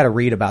 you gotta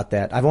read about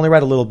that. I've only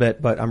read a little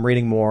bit, but I'm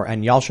reading more,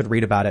 and y'all should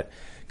read about it.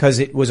 Cause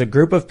it was a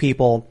group of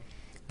people,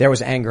 there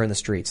was anger in the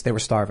streets, they were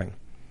starving.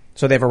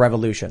 So they have a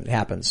revolution, it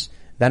happens.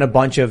 Then a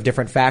bunch of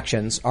different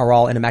factions are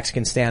all in a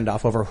Mexican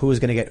standoff over who's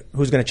going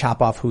to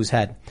chop off whose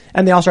head.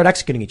 And they all start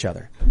executing each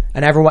other.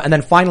 And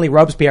then finally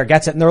Robespierre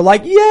gets it and they're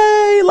like,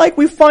 yay, like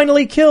we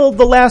finally killed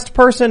the last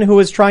person who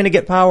was trying to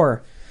get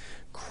power.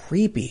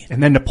 Creepy.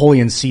 And then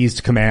Napoleon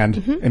seized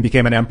command and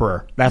became an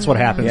emperor. That's what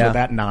happens with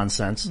that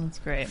nonsense. That's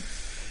great.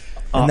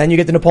 And then you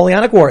get the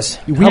Napoleonic Wars.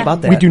 How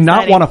about that? We do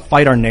not want to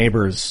fight our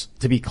neighbors,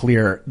 to be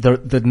clear.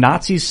 The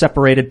Nazis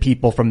separated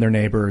people from their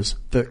neighbors.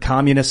 The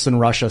communists in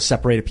Russia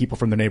separated people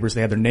from their neighbors.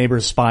 They had their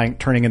neighbors spying,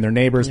 turning in their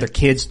neighbors, their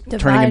kids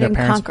turning in their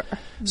parents. Conquer.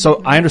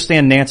 So I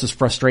understand Nance's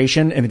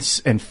frustration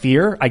and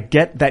fear. I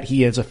get that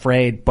he is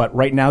afraid, but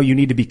right now you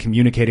need to be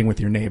communicating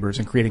with your neighbors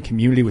and creating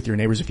community with your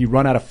neighbors. If you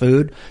run out of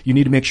food, you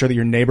need to make sure that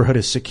your neighborhood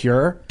is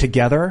secure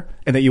together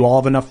and that you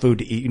all have enough food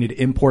to eat. You need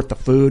to import the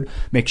food,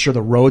 make sure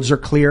the roads are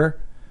clear.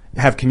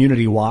 Have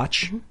community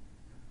watch.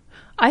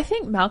 I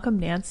think Malcolm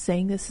Nance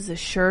saying this is a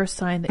sure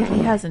sign that he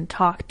hasn't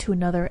talked to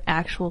another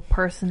actual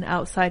person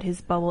outside his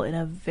bubble in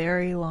a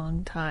very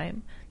long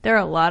time. There are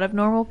a lot of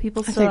normal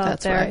people still out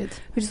there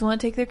who just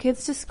want to take their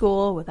kids to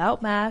school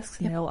without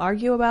masks, and they'll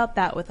argue about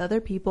that with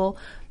other people.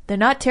 They're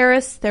not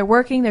terrorists. They're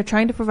working. They're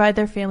trying to provide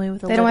their family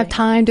with a living. They don't have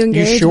time to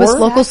engage with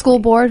local school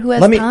board who has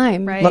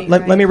time.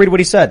 Let me read what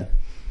he said.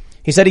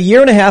 He said, 1.5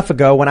 years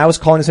ago, when I was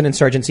calling this an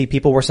insurgency,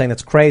 people were saying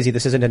that's crazy.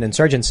 This isn't an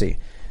insurgency.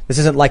 This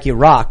isn't like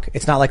Iraq.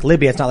 It's not like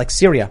Libya. It's not like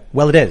Syria.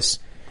 Well, it is.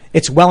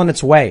 It's well on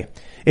its way.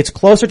 It's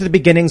closer to the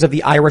beginnings of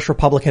the Irish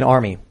Republican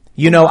Army.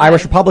 You know,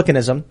 Irish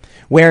Republicanism,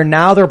 where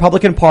now the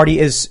Republican Party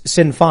is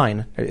Sinn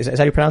Féin. Is that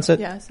how you pronounce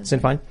it? Yeah, Sinn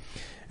Féin.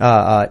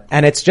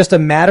 And it's just a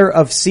matter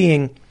of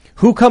seeing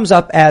who comes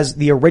up as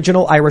the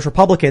original Irish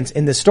Republicans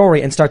in this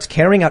story and starts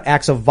carrying out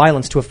acts of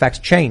violence to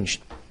effect change.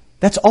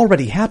 That's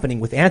already happening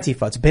with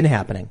Antifa. It's been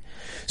happening.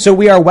 So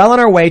we are well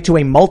on our way to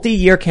a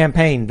multi-year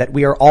campaign that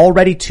we are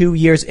already 2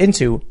 years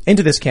into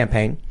this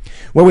campaign,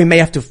 where we may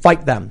have to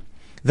fight them.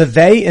 The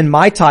they in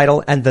my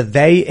title and the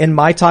they in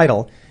my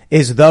title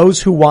is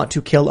those who want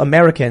to kill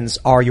Americans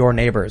are your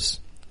neighbors.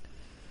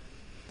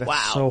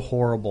 That's so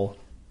horrible.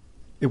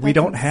 We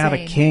don't have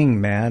a king,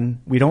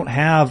 man. We don't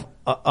have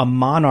a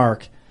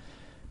monarch.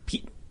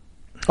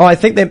 Oh, I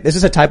think this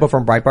is a typo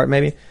from Breitbart,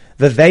 maybe.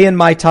 The they in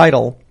my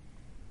title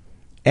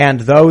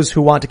and those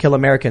who want to kill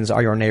Americans are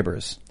your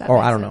neighbors. That or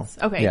makes I don't sense.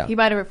 know. Okay, Yeah. He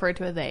might have referred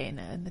to a they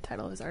in the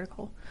title of his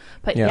article.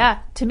 But Yeah.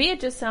 to me it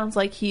just sounds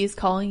like he's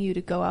calling you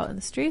to go out in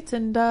the streets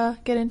and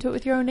get into it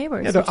with your own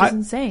neighbors, Yeah, which is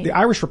insane. The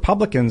Irish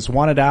Republicans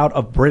wanted out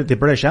of the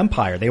British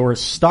Empire. They were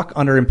stuck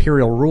under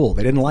imperial rule.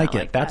 They didn't like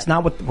it. That's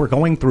not what we're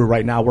going through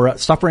right now. We're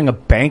suffering a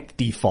bank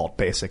default,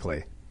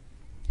 basically.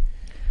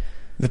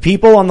 The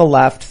people on the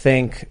left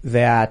think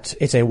that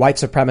it's a white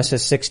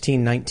supremacist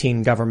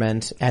 1619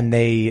 government, and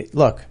they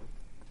look.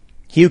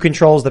 He who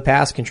controls the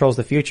past controls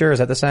the future. Is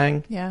that the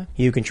saying? Yeah.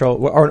 He who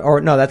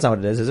or no, that's not what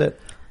it is it?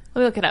 Let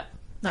me look it up.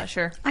 Not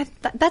sure.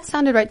 That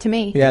sounded right to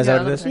me. Yeah, is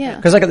that what it is? Yeah.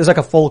 Because there's like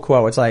a full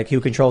quote. It's like, he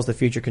who controls the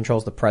future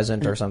controls the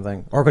present or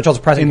something. Or controls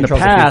the present In the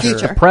controls past, the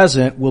future. the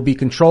present will be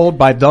controlled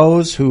by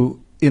those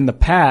who, in the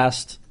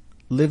past,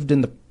 lived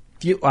in the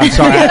I'm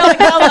sorry.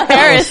 Kamala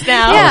Harris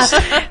now.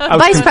 Yeah.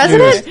 Vice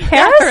President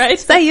Harris? Right.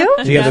 Is that you?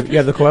 Do you have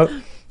the quote?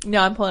 No,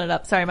 I'm pulling it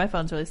up. Sorry, my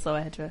phone's really slow. I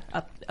had to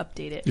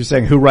update it. You're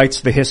saying who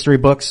writes the history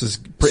books is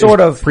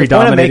Sort of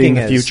predominating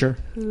the the future?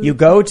 You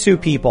go to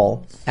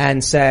people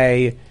and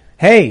say,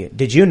 hey,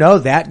 did you know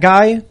that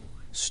guy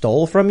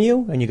stole from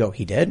you? And you go,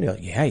 he did? And you're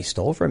like, yeah, he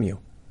stole from you.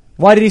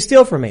 Why did he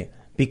steal from me?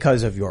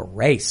 Because of your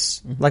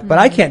race. Like, but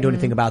I can't do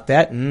anything about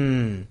that.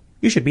 You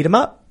should beat him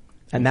up.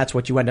 And that's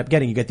what you end up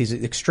getting. You get these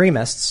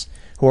extremists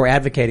who are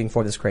advocating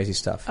for this crazy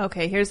stuff.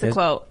 Okay, here's the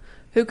quote.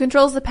 Who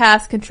controls the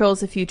past controls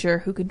the future.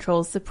 Who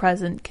controls the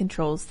present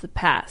controls the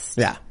past.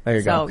 Yeah, there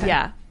you go. So,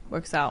 yeah,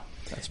 works out.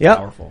 That's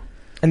powerful.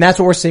 And that's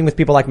what we're seeing with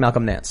people like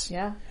Malcolm Nance.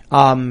 Yeah.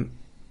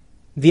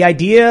 The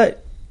idea,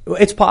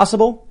 it's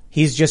possible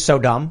he's just so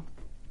dumb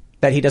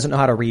that he doesn't know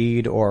how to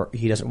read or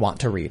he doesn't want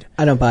to read.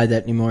 I don't buy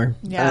that anymore.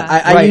 Yeah.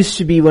 I used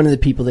to be one of the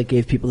people that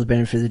gave people the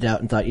benefit of the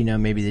doubt and thought,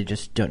 maybe they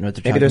just don't know what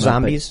they're Maybe talking they're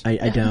about. zombies.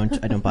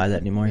 I don't buy that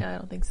anymore. Yeah, I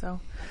don't think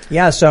so.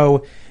 Yeah,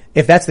 so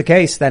if that's the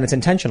case, then it's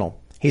intentional.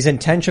 He's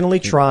intentionally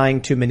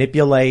trying to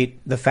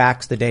manipulate the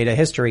facts, the data,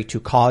 history to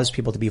cause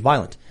people to be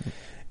violent.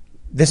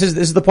 This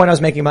is the point I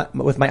was making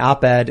with my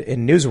op-ed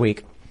in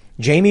Newsweek.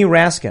 Jamie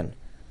Raskin,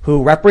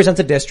 who represents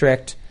a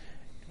district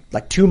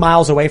like 2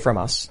 miles away from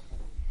us,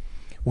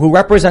 who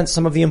represents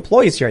some of the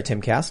employees here at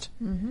Timcast,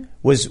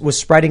 was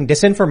spreading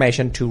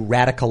disinformation to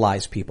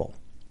radicalize people.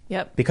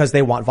 Yep. Because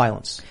they want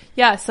violence.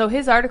 Yeah, so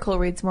his article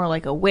reads more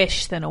like a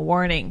wish than a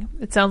warning.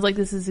 It sounds like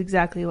this is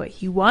exactly what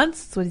he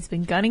wants. It's what he's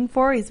been gunning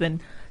for.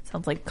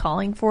 Sounds like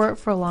calling for it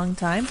for a long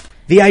time.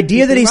 The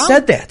idea that he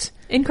said that.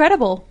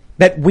 Incredible.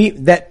 What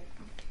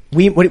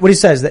he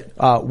says,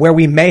 that where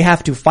we may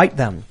have to fight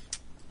them.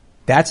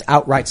 That's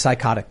outright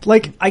psychotic.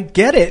 Like, I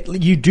get it.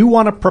 You do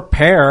want to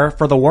prepare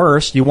for the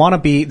worst. You want to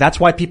be, that's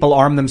why people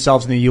arm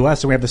themselves in the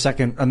U.S. and we have the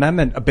Second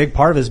Amendment. A big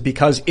part of it is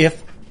because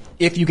if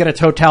you get a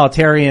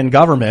totalitarian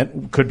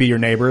government, could be your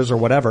neighbors or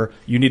whatever,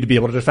 you need to be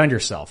able to defend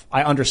yourself.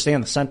 I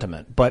understand the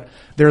sentiment, but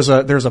there's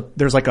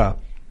like a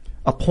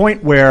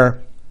point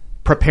where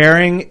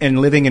preparing and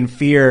living in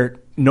fear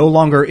no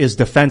longer is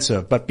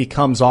defensive, but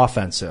becomes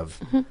offensive.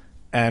 Mm-hmm.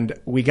 And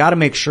we got to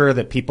make sure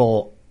that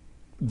people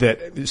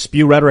that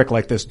spew rhetoric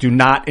like this do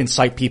not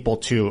incite people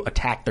to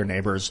attack their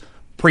neighbors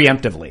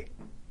preemptively.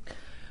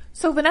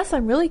 So, Vanessa,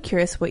 I'm really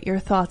curious what your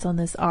thoughts on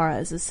this are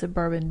as a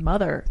suburban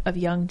mother of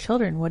young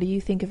children. What do you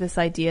think of this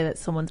idea that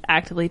someone's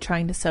actively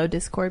trying to sow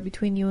discord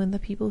between you and the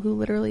people who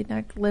literally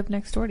live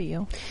next door to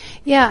you?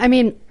 Yeah, I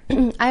mean,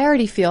 I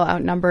already feel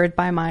outnumbered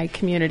by my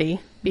community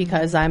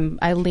because I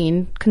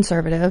lean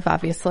conservative,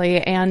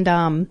 obviously, and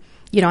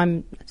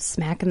I'm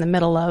smack in the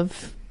middle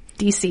of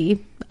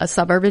DC, a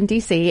suburb in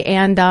DC,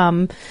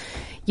 and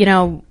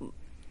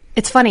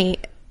it's funny.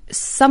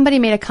 Somebody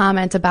made a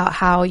comment about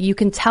how you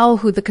can tell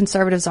who the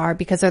conservatives are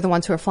because they're the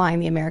ones who are flying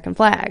the American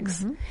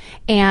flags. Mm-hmm.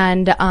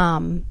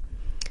 And,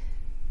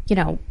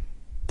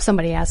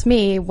 somebody asked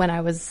me when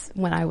I was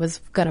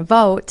going to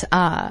vote,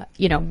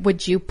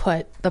 would you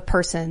put the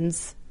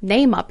person's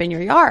name up in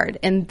your yard?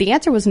 And the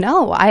answer was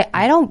no.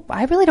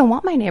 I really don't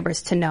want my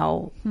neighbors to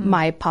know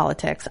my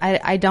politics.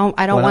 I don't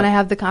want to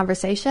have the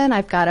conversation.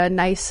 I've got a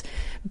nice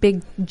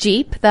big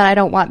Jeep that I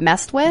don't want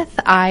messed with.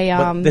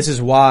 But this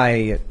is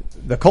why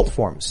the cult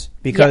forms,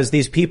 because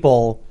these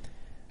people,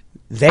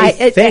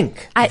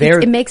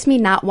 it makes me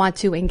not want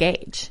to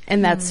engage,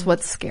 and that's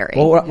what's scary.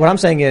 Well, what I'm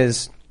saying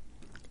is,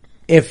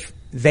 if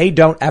they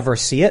don't ever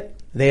see it,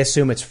 they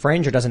assume it's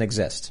fringe or doesn't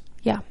exist.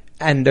 Yeah.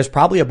 And there's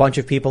probably a bunch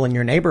of people in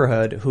your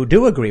neighborhood who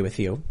do agree with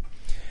you,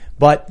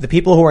 but the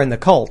people who are in the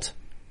cult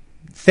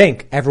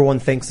think everyone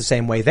thinks the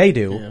same way they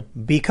do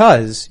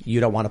because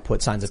you don't want to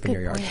put signs up in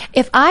your yard.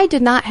 If I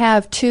did not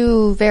have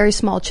two very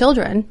small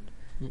children,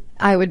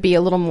 I would be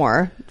a little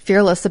more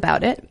fearless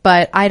about it,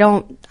 but I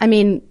don't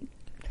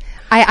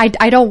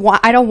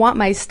want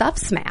my stuff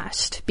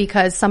smashed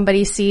because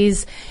somebody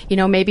sees,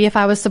 maybe if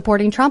I was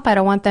supporting Trump, I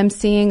don't want them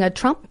seeing a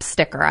Trump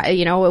sticker,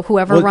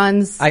 whoever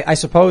runs. I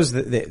suppose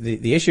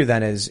the issue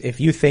then is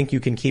if you think you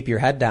can keep your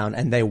head down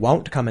and they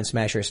won't come and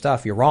smash your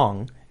stuff, you're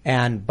wrong.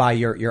 And by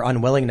your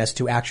unwillingness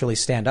to actually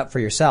stand up for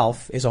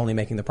yourself is only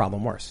making the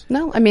problem worse.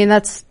 No, I mean,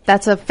 that's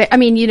a fair,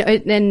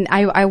 and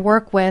I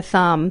work with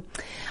some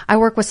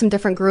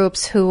different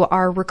groups who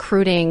are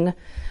recruiting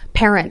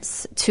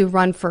parents to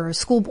run for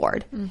school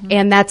board. Mm-hmm.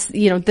 And that's,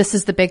 this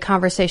is the big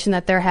conversation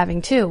that they're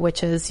having too,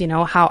 which is,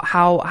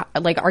 how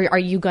are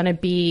you going to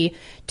be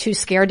too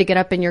scared to get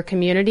up in your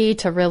community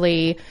to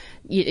really,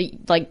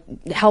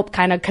 help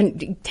kind of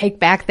take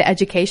back the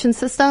education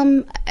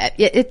system?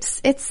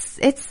 This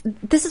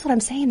is what I'm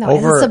saying though.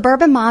 As a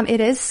suburban mom,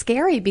 it is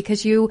scary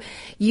because you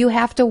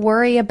have to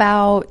worry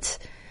about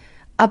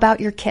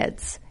your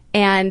kids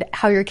and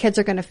how your kids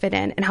are going to fit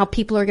in and how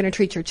people are going to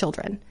treat your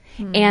children.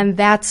 And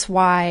that's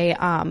why,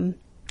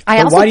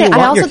 I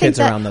also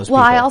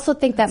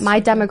think that my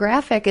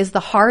demographic is the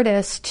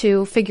hardest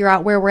to figure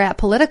out where we're at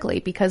politically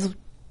because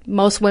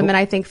most women,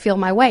 I think, feel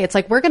my way. It's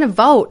like, we're going to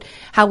vote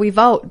how we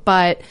vote,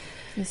 but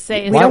we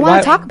don't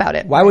want to talk about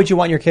it. Why would you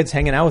want your kids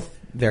hanging out with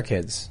their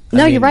kids?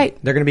 You're right.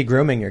 They're going to be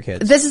grooming your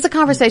kids. This is a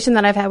conversation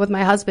that I've had with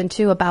my husband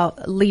too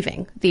about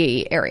leaving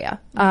the area,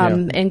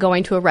 and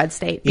going to a red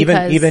state.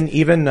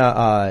 Even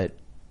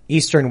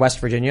Eastern West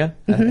Virginia.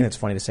 I think it's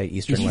funny to say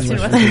Eastern West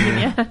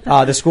Virginia.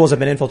 The schools have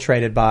been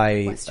infiltrated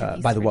by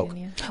the woke.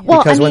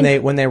 Because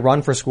when they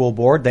run for school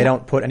board, they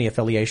don't put any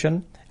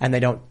affiliation, and they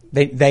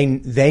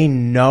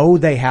know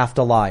they have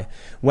to lie.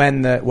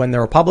 When the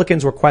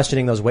Republicans were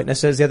questioning those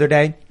witnesses the other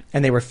day,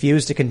 and they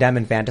refused to condemn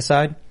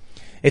infanticide,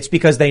 it's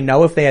because they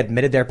know if they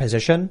admitted their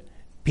position,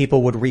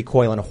 people would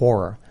recoil in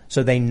horror.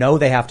 So they know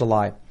they have to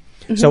lie.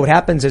 Mm-hmm. So what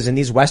happens is in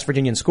these West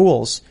Virginian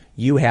schools,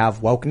 you have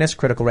wokeness,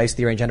 critical race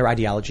theory, and gender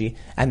ideology,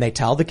 and they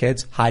tell the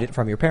kids, hide it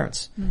from your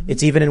parents. Mm-hmm.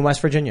 It's even in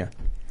West Virginia.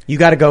 You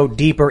got to go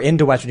deeper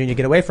into West Virginia to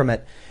get away from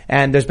it.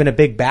 And there's been a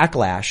big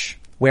backlash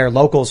where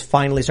locals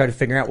finally started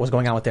figuring out what was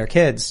going on with their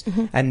kids,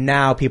 and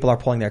now people are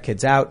pulling their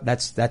kids out.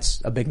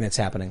 That's a big thing that's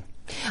happening.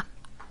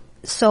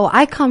 So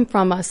I come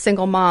from a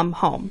single mom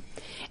home,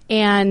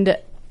 and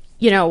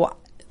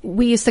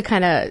we used to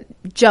kind of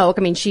joke.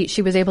 I mean,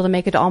 she was able to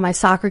make it to all my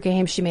soccer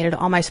games. She made it to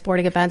all my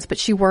sporting events, but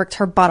she worked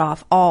her butt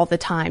off all the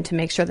time to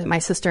make sure that my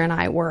sister and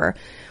I were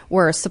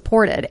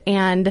supported.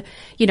 And,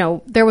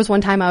 there was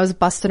one time I was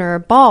busting her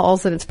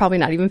balls, and it's probably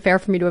not even fair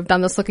for me to have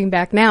done this looking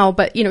back now,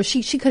 but,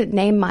 she couldn't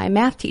name my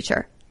math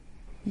teacher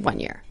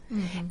one year.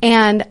 Mm-hmm.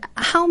 And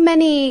how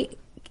many,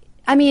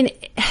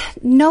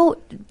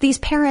 these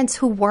parents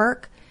who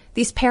work,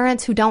 these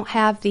parents who don't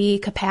have the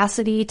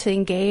capacity to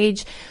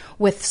engage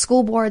with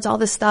school boards, all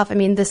this stuff. I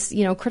mean, this,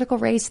 critical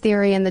race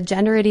theory and the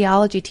gender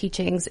ideology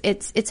teachings,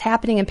 it's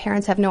happening and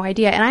parents have no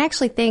idea. And I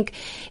actually think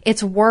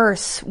it's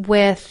worse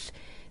with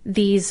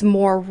these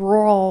more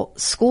rural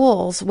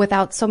schools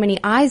without so many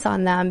eyes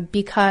on them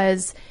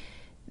because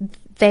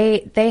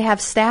they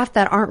have staff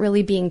that aren't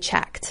really being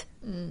checked.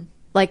 Mm.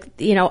 Like,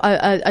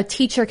 a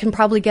teacher can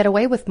probably get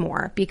away with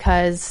more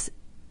because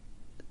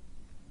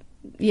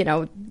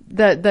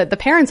the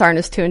parents aren't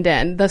as tuned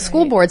in. The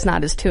school board's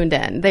not as tuned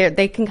in.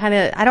 They can kind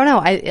of, I don't know.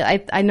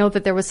 I know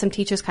that there was some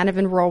teachers kind of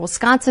in rural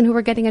Wisconsin who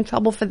were getting in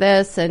trouble for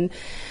this. And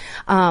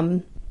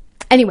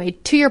Anyway,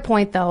 to your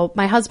point though,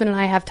 my husband and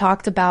I have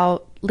talked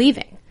about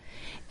leaving.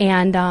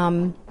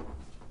 And,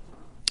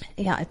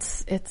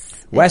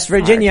 it's West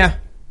Virginia.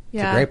 Hard.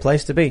 It's a great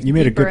place to be. You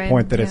made a good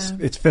point that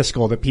it's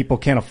fiscal, that people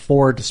can't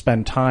afford to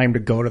spend time to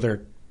go to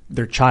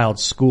their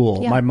child's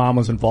school. Yeah. My mom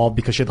was involved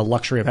because she had the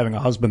luxury of having a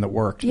husband that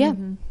worked. Yeah.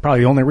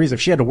 Probably the only reason.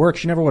 If she had to work,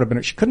 she never would have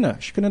been, she couldn't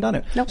have done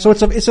it. Nope. So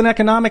it's an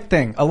economic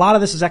thing. A lot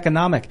of this is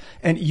economic.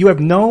 And you have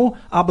no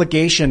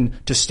obligation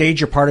to stage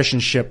your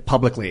partisanship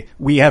publicly.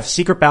 We have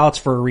secret ballots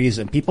for a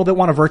reason. People that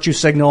want to virtue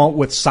signal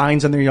with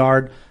signs in their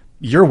yard,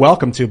 you're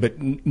welcome to, but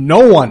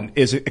no one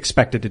is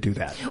expected to do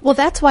that. Well,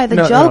 that's why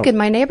the joke in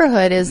my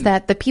neighborhood is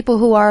that the people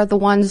who are the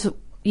ones,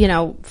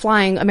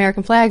 flying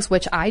American flags,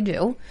 which I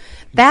do,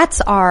 that's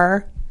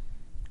our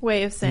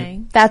way of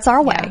saying. That's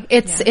our way.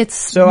 Yeah. It's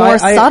So more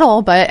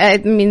subtle, but I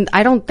mean,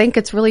 I don't think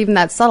it's really even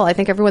that subtle. I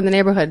think everyone in the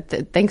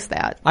neighborhood thinks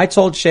that. I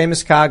told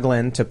Seamus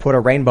Coughlin to put a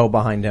rainbow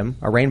behind him,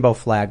 a rainbow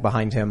flag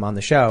behind him on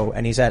the show,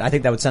 and he said, I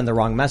think that would send the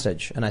wrong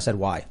message. And I said,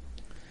 why?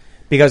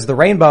 Because the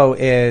rainbow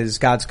is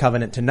God's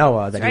covenant to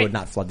Noah that he would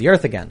not flood the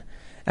earth again.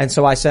 And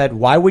so I said,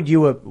 why would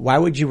you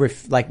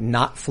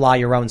not fly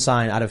your own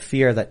sign out of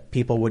fear that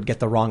people would get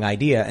the wrong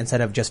idea,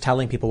 instead of just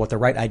telling people what the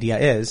right idea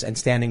is and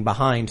standing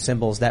behind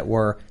symbols that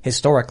were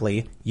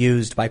historically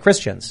used by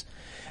Christians?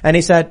 And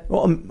he said,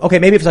 well, okay,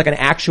 maybe if it's like an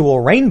actual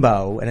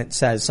rainbow and it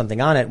says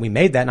something on it, we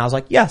made that. And I was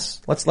like,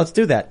 yes, let's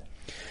do that.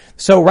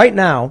 So right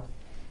now,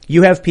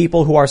 you have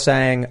people who are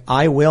saying,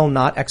 I will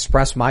not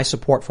express my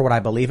support for what I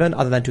believe in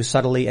other than to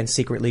subtly and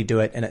secretly do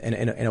it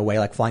in a way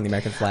like flying the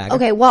American flag.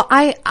 Okay, well,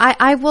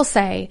 I will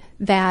say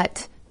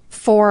that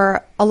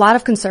for a lot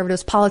of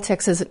conservatives,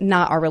 politics is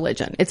not our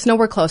religion. It's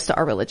nowhere close to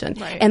our religion.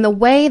 Right. And the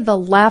way the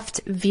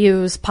left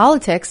views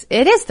politics,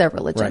 it is their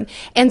religion. Right.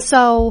 And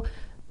so,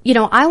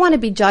 I want to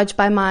be judged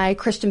by my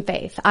Christian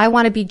faith. I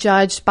want to be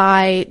judged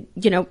by,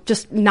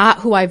 just not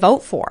who I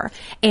vote for.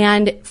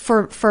 And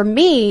for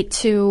me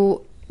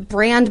to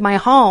brand my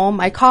home,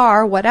 my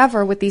car,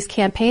 whatever, with these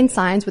campaign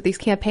signs, with these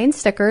campaign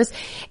stickers,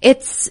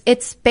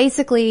 it's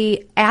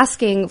basically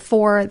asking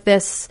for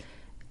this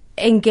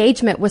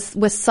engagement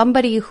with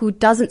somebody who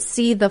doesn't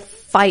see the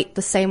fight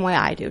the same way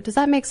I do. Does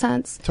that make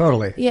sense?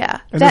 Totally. Yeah.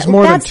 And there's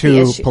more than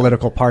two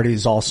political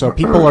parties also.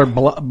 People are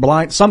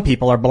blind. Some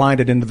people are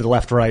blinded into the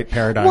left-right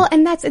paradigm. Well,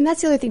 and that's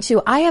the other thing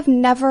too. I have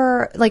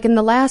never, in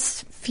the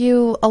last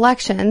few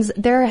elections,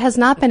 there has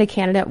not been a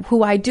candidate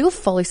who I do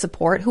fully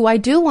support, who I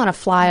do want to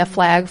fly a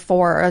flag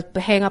for,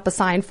 or hang up a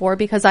sign for,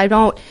 because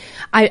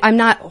I'm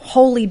not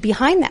wholly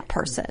behind that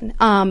person.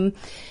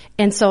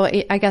 And so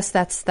I guess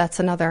that's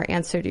another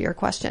answer to your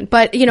question.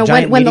 But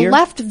when the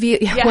left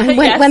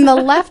when the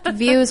left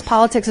views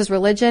politics as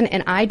religion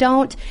and I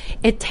don't,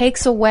 it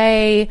takes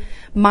away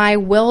my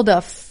will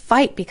to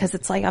fight, because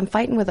it's like I'm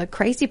fighting with a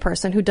crazy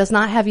person who does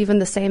not have even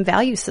the same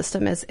value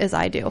system as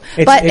I do.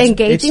 But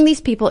engaging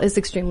these people is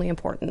extremely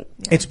important.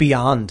 It's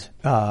beyond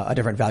a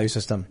different value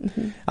system.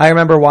 Mm-hmm. I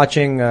remember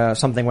watching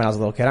something when I was a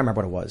little kid. I don't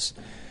remember what it was.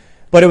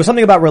 But it was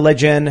something about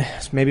religion.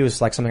 Maybe it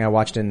was like something I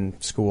watched in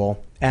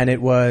school. And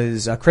it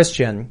was a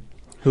Christian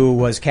who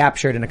was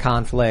captured in a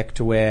conflict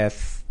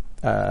with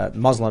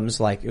Muslims.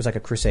 It was like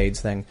a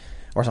Crusades thing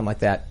or something like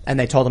that. And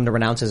they told him to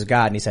renounce his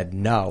God. And he said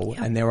no.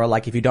 Yeah. And they were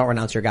like, if you don't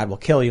renounce your God, we'll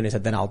kill you. And he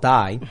said, then I'll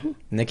die. Mm-hmm.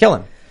 And they kill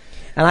him.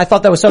 And I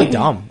thought that was so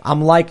dumb.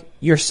 I'm like,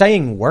 you're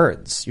saying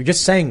words. You're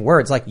just saying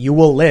words. Like, you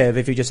will live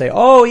if you just say,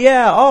 oh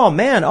yeah, oh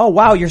man, oh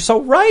wow, you're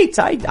so right.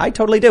 I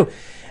totally do.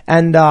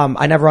 And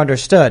I never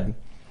understood.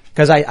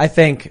 Because I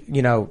think,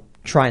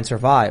 try and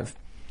survive.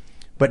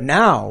 But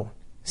now,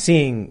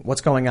 seeing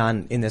what's going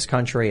on in this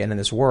country and in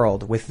this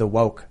world with the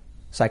woke,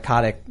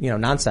 psychotic,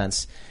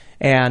 nonsense,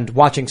 and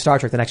watching Star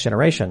Trek The Next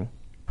Generation,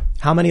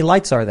 how many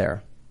lights are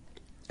there?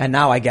 And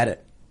now I get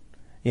it.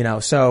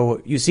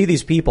 So you see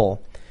these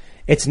people,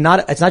 it's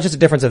not just a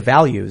difference of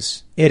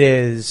values. It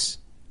is,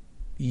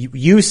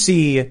 you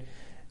see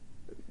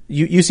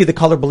the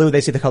color blue,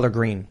 they see the color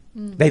green.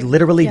 Mm. They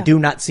literally do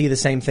not see the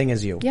same thing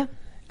as you. Yeah.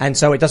 And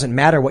so it doesn't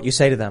matter what you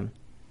say to them.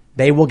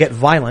 They will get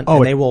violent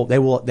and they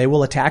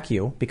will attack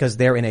you because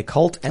they're in a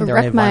cult and they're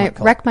in a violent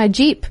cult. Wreck my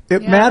Jeep.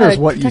 It matters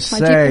what you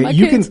say.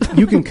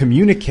 You can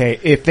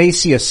communicate. If they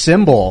see a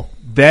symbol,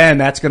 then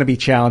that's going to be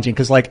challenging.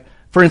 Cause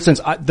for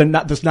instance,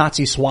 this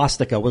Nazi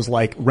swastika was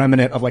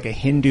remnant of a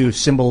Hindu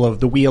symbol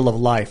of the wheel of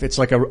life. It's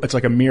like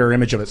a mirror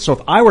image of it. So if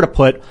I were to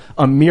put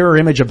a mirror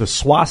image of the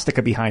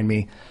swastika behind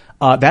me,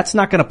 that's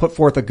not going to put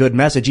forth a good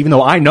message, even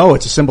though I know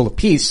it's a symbol of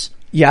peace.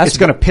 Yes. It's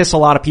going to piss a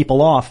lot of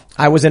people off.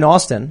 I was in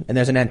Austin and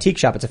there's an antique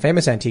shop. It's a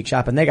famous antique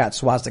shop and they got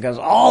swastikas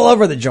all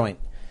over the joint.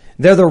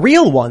 They're the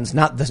real ones,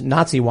 not the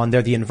Nazi one.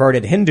 They're the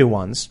inverted Hindu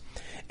ones.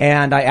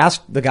 And I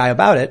asked the guy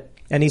about it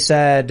and he's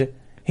like,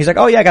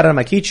 oh yeah, I got it on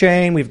my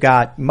keychain. We've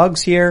got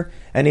mugs here.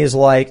 And he's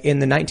like, in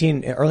the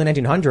early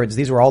 1900s,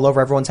 these were all over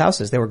everyone's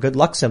houses. They were good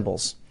luck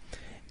symbols.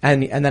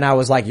 And then I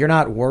was like, you're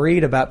not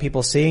worried about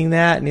people seeing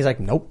that? And he's like,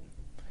 nope.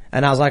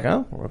 And I was like,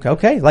 oh,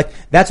 okay.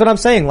 That's what I'm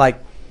saying.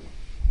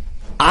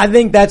 I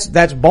think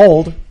that's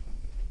bold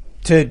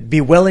to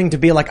be willing to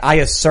be I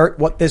assert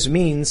what this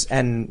means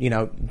and,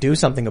 do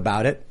something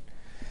about it.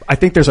 I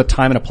think there's a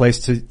time and a place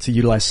to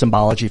utilize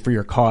symbology for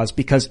your cause,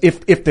 because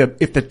if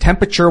the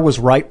temperature was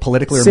right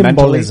politically or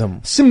mentally,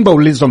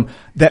 symbolism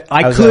that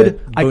I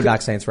could,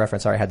 Boondock Saints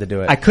reference. Sorry, I had to do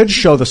it. I could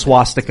show the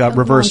swastika,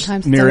 reverse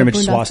mirror image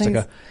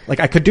swastika. Like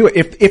I could do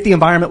it if the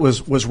environment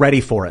was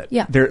ready for it.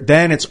 Yeah.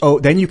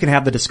 Then you can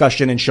have the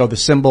discussion and show the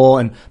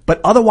symbol,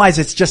 but otherwise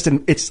it's just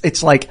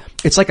it's like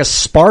a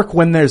spark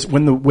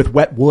with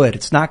wet wood.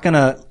 It's not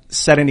gonna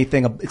set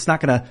anything. It's not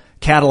gonna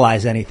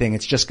catalyze anything.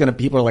 It's just gonna,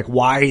 people are like,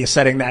 why are you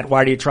setting that?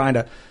 Why are you trying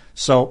to?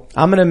 So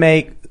I'm gonna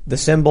make the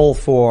symbol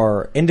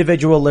for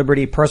individual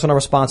liberty, personal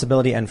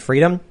responsibility, and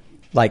freedom,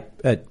 like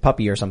a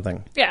puppy or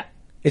something. Yeah.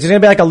 It's gonna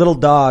be like a little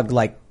dog,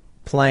 like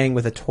playing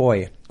with a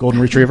toy. Golden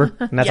retriever?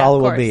 And that's all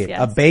it will be. Yes.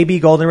 A baby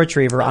golden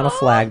retriever on a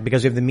flag,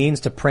 because we have the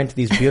means to print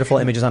these beautiful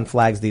images on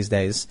flags these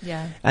days.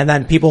 Yeah. And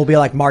then people will be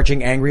like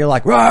marching angry,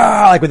 like,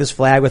 rah, like with this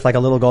flag with like a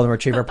little golden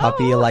retriever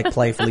puppy, like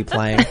playfully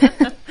playing.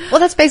 Well,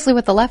 that's basically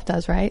what the left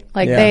does, right?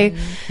 Like Yeah.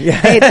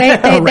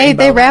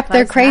 they wrap their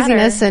Lives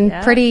craziness matter.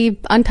 in pretty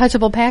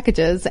untouchable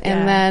packages,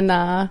 and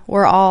then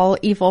we're all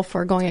evil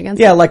for going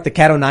against Yeah, it. like the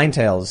cat o' nine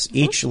tails.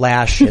 Each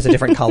lash is a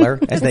different color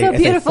as they, so as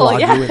they beautiful.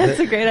 flog Yeah, you with that's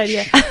it. a great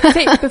idea.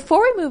 Say,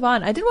 before we move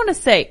on, I did want to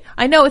say,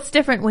 I know it's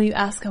different when you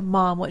ask a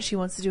mom what she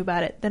wants to do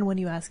about it than when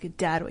you ask a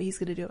dad what he's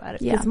going to do about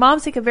it. Yeah. Because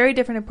moms take a very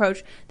different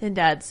approach than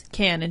dads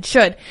can and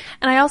should.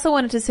 And I also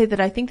wanted to say that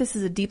I think this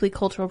is a deeply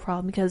cultural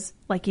problem because,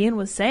 like Ian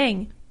was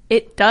saying,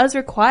 it does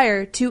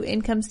require 2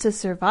 incomes to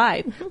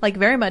survive. Like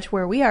very much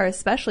where we are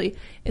especially,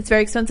 it's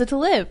very expensive to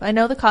live. I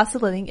know the cost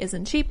of living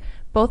isn't cheap.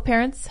 Both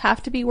parents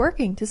have to be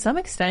working to some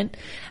extent.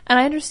 And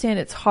I understand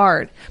it's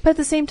hard. But at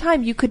the same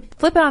time, you could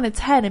flip it on its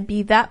head and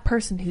be that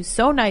person who's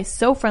so nice,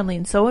 so friendly,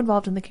 and so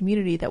involved in the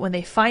community that when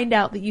they find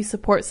out that you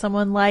support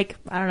someone like,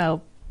 I don't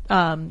know,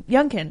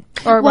 Youngkin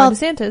or Ron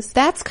DeSantis.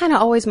 That's kind of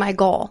always my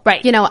goal.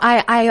 Right. You know,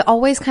 I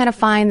always kind of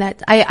find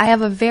that I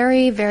have a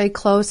very, very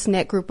close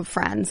knit group of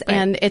friends, Right.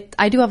 and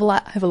I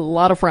have a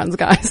lot of friends,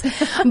 guys.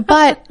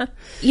 But,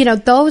 you know,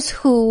 those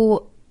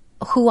who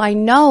I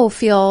know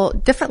feel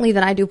differently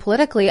than I do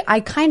politically,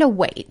 I kind of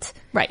wait.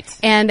 Right.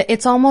 And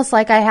it's almost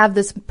like I have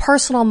this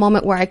personal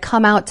moment where I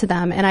come out to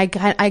them and I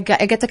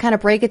get to kind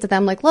of break it to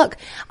them like, look,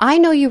 I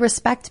know you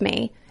respect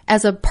me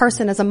as a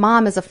person, as a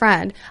mom, as a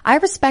friend. I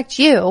respect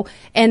you.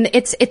 And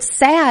it's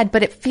sad,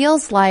 but it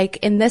feels like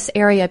in this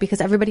area, because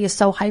everybody is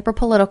so hyper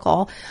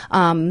political,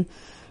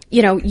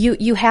 you know,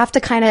 you have to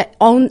kind of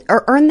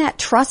earn that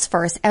trust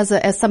first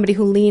as somebody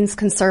who leans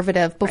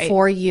conservative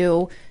before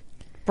you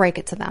break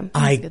it to them.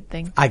 That's a good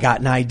thing. I got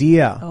an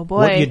idea. Oh boy.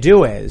 What you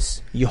do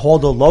is you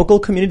hold a local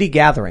community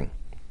gathering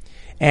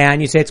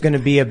and you say it's going to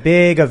be a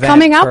big event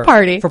Coming out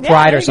party. for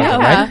Pride Yeah, or something,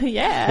 yeah, right?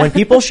 yeah. When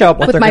people show up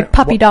With my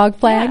puppy dog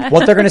flag.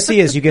 what they're going to see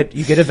is you get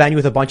a venue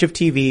with a bunch of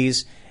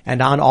TVs,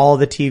 and on all of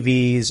the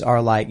TVs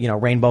are like, you know,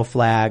 rainbow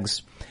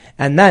flags.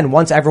 And then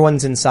once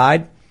everyone's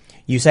inside,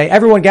 you say,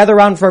 everyone gather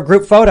around for a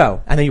group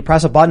photo. And then you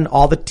press a button,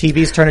 all the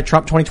TVs turn to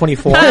Trump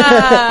 2024.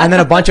 And then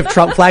a bunch of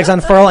Trump flags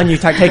unfurl and you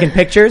start taking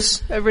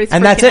pictures. Everybody's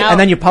and that's freaking it. out. And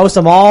then you post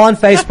them all on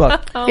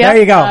Facebook. There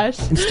you go.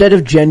 Gosh. Instead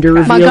of gender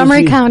reveals,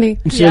 Montgomery County.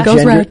 Instead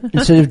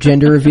of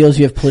gender reveals,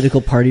 you have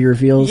political party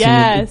reveals. Yes.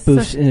 And it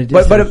boosts in a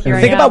But different think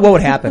area. about what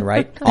would happen,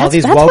 right? All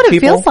these That's woke what it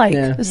people. feels like.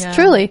 Yeah. It's Yeah.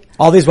 truly.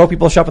 All these woke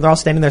people show up and they're all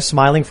standing there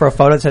smiling for a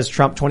photo that says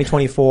Trump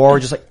 2024,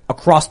 just like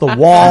across the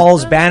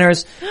walls,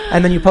 banners.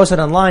 And then you post it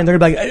online. They're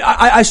going to be like,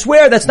 I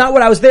swear that's not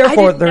what I was there I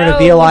for. didn't They're going to know.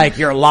 be like,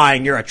 you're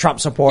lying. You're a Trump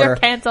supporter. You're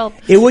canceled.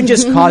 It would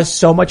just cause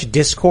so much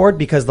discord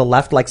because the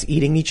left likes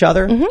eating each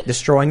other,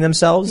 destroying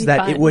themselves, Be that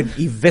fun. it would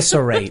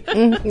eviscerate.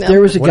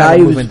 There was a Whatever guy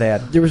who movement they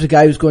had. there was a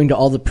guy who was going to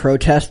all the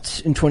protests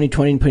in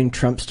 2020 and putting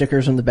Trump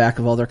stickers on the back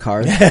of all their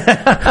cars.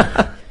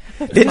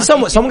 Didn't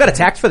someone got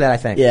attacked for that, I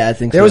think. Yeah, I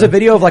think there so. was a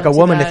video of like a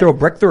woman, bad. they threw a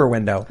brick through her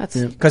window.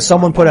 Because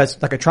someone put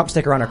a Trump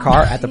sticker on her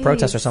car at the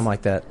protest or something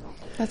like that.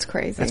 That's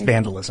crazy. That's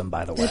vandalism,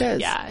 by the way. It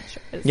is. Yeah, it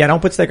sure is. Yeah,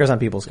 don't put stickers on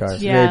people's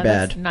cars. Yeah, very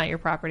bad. that's not your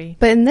property.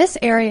 But in this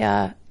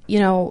area, you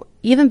know,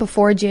 even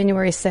before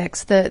January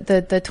 6th,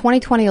 the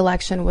 2020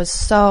 election was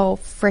so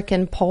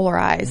frickin'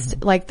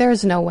 polarized. Like,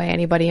 there's no way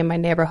anybody in my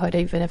neighborhood,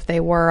 even if they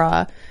were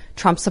a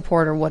Trump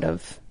supporter, would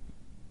have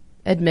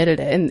admitted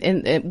it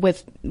in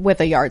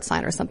with a yard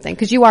sign or something.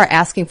 Because you are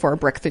asking for a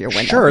brick through your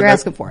window. Sure, You're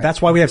asking for it.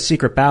 That's why we have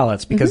secret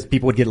ballots, because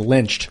people would get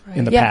lynched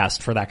in the Yeah.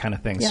 past for that kind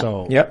of thing. Yep.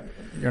 So Yep.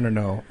 you're under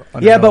no.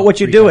 Yeah, but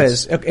what you do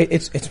is,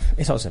 it's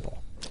so simple.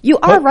 You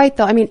are right,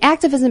 though. I mean,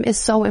 activism is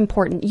so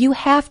important. You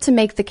have to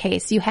make the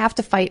case. You have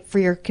to fight for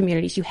your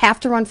communities. You have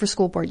to run for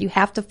school board. You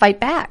have to fight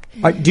back.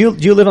 Do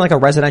you live in like a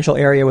residential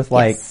area with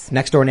like Yes.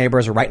 next door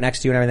neighbors or right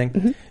next to you and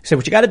everything? So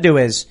what you got to do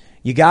is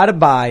you got to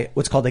buy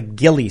what's called a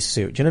ghillie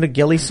suit. Do you know what a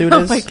ghillie suit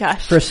Oh is? my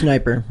gosh. For a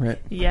sniper, right?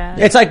 Yeah.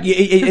 It's like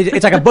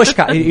it's like a bush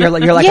cut. You're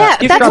like Yeah,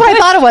 that's what I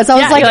thought it was. I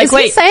was Yeah, like, you're like, is he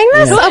wait. saying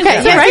this? Yeah.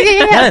 Okay,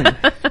 Yeah. yeah.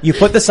 Then you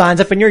put the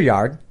signs up in your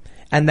yard,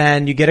 and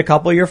then you get a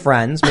couple of your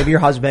friends, maybe your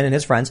husband and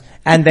his friends,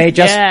 and they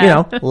just,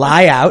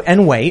 lie out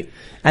and wait.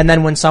 And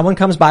then when someone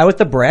comes by with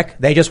the brick,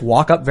 they just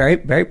walk up very,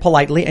 very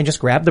politely and just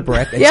grab the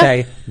brick and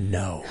say,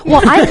 no.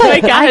 Well,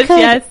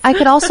 I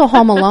could also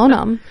Home Alone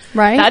them,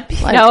 right?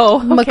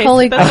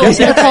 Macaulay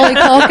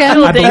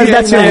Culkin.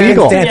 That's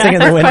illegal. Dancing in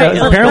the windows.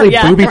 Apparently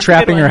booby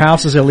trapping your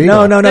house is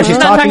illegal. No. She's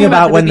talking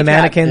about when the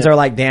mannequins are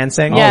like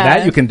dancing. Yeah. Oh,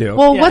 that you can do.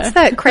 Well, what's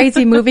that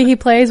crazy movie he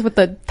plays with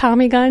the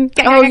Tommy gun?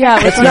 Oh, yeah.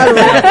 It's not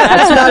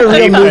a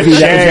real movie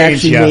that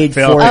was actually made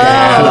for that.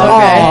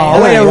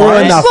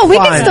 Well, we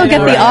can still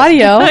get the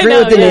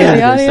audio.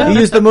 You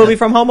used the movie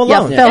from Home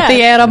Alone.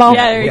 Filthy animal.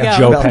 Yeah, there you go.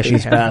 Joe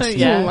Pesci's best.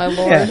 Oh my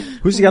lord. Yeah.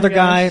 Who's the other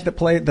guy that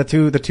played the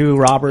two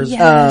robbers?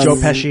 Yes. Joe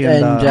Pesci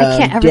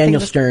and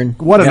Daniel Stern.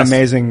 What an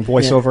amazing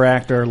voiceover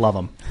actor. Love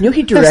him.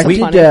 He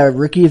directed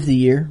Rookie of the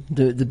Year,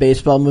 the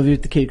baseball movie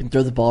with the kid who can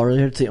throw the ball really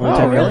hard. It's the only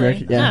time he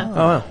directed. Yeah. Oh,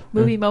 wow.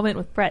 Movie moment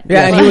with Brett.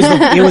 Yeah,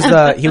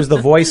 and he was the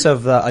voice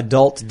of the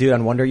adult dude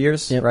on Wonder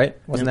Years, right?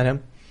 Wasn't that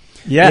him?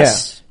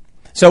 Yes.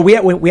 Yeah. So we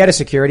had a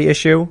security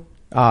issue.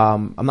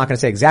 I'm not going to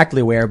say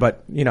exactly where,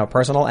 but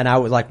personal. And I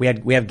was like,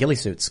 we have ghillie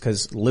suits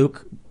because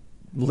Luke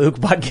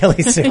bought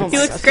ghillie suits. He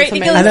looks great in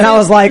ghillie suits. And then I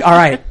was like, all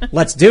right,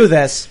 let's do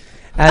this.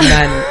 And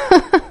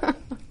then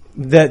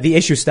the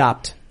issue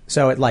stopped.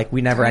 So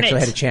we never actually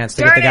had a chance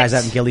to get the guys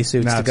out in ghillie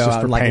suits to go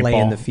out and lay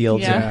in the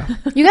fields. Yeah.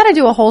 You got to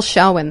do a whole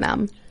show in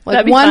them.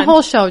 One fun.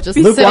 whole show just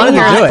Luke sitting wanted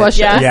here to do in it. bushes.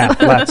 Yeah,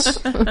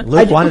 let's.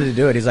 Luke wanted to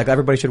do it. He's like,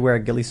 everybody should wear a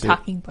ghillie suit.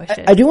 Talking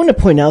bushes. I do want to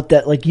point out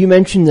that, you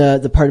mentioned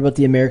the part about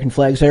the American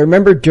flags. I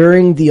remember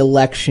during the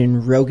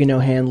election, Rogan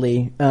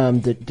O'Hanley,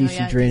 the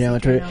DC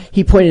Drano,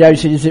 he pointed out,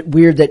 he said, is it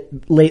weird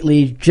that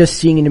lately just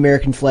seeing an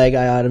American flag,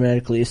 I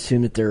automatically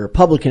assume that they're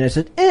Republican? I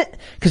said,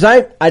 because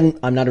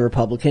I'm not a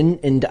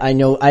Republican, and I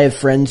know I have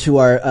friends who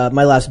are,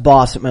 my last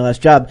boss at my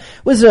last job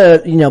was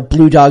a,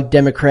 blue dog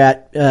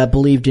Democrat,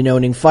 believed in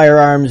owning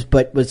firearms,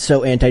 but was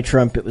so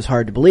anti-Trump it was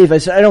hard to believe. I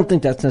said, I don't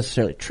think that's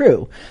necessarily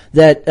true.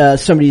 That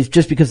somebody's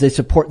just because they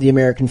support the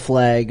American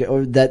flag,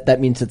 or that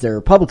means that they're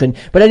Republican.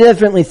 But I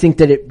definitely think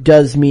that it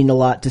does mean a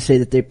lot to say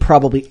that they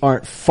probably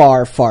aren't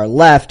far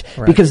left,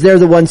 because they're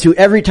the ones who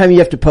every time you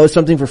have to post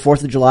something for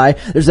 4th of July,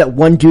 there's that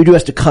one dude who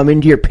has to come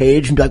into your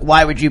page and be like,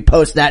 why would you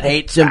post that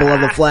hate symbol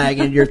of a flag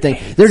in your thing?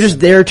 They're just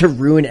there to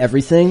ruin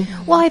everything.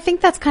 Well, I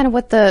think that's kind of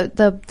what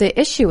the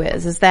issue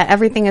is that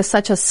everything is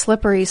such a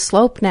slippery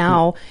slope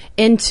now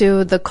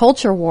into the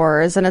culture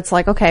wars, and it's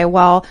like, okay,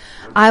 well,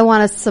 I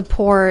want to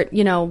support,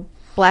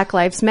 Black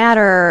Lives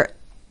Matter,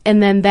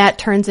 and then that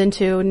turns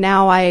into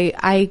now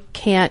I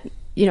can't,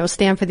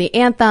 stand for the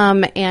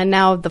anthem, and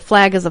now the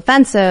flag is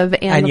offensive,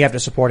 and you have to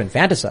support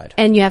infanticide.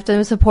 And you have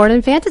to support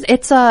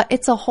infanticide.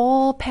 It's a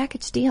whole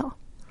package deal.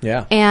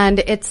 Yeah. And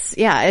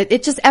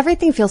it just,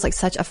 everything feels like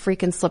such a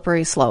freaking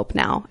slippery slope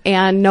now.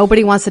 And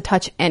nobody wants to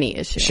touch any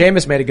issue.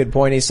 Seamus made a good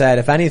point. He said,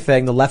 if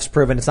anything, the left's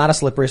proven it's not a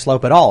slippery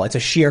slope at all. It's a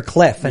sheer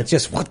cliff. And it's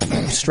just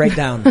straight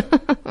down.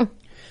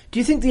 Do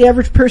you think the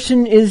average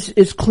person is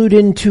clued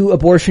into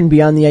abortion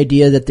beyond the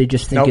idea that they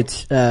just think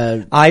it's,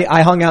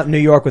 I hung out in New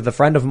York with a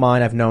friend of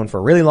mine I've known for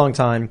a really long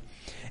time.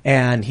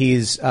 And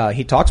he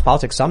talks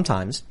politics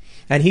sometimes.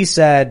 And he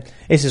said,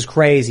 this is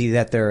crazy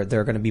that they're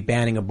going to be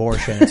banning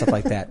abortion and stuff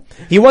like that.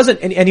 He wasn't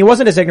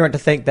as ignorant to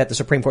think that the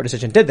Supreme Court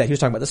decision did that. He was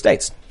talking about the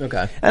states.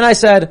 Okay. And I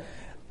said,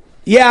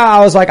 I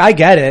was like, I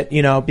get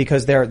it,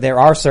 because there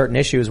are certain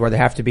issues where there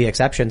have to be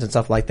exceptions and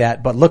stuff like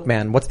that. But look,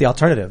 man, what's the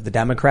alternative? The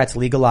Democrats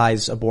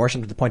legalize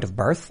abortion to the point of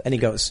birth? And he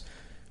goes,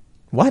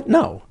 what?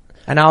 No.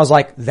 And I was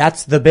like,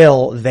 that's the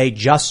bill they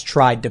just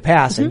tried to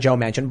pass and Joe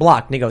Manchin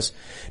blocked. And he goes,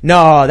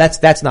 no,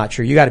 that's not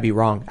true. You got to be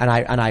wrong. And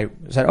I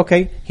said,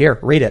 okay, here,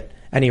 read it.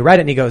 And he read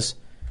it and he goes,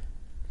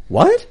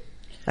 what?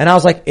 And I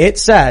was like, it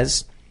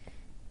says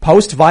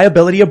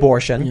post-viability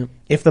abortion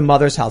if the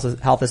mother's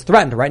health is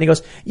threatened, right? And he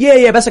goes,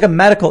 yeah, that's like a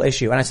medical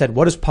issue. And I said,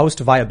 what does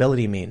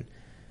post-viability mean?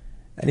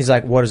 And he's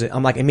like, what is it?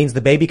 I'm like, it means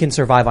the baby can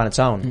survive on its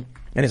own.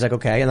 And he's like,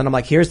 okay. And then I'm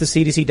like, here's the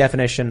CDC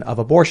definition of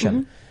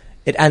abortion.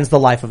 It ends the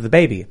life of the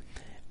baby.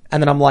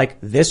 And then I'm like,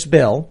 this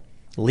bill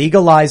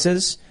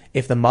legalizes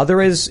if the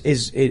mother is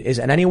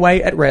in any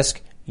way at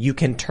risk, you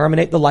can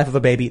terminate the life of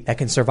a baby that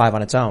can survive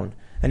on its own.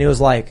 And he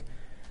was like,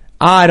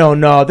 I don't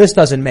know. This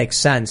doesn't make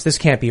sense. This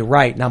can't be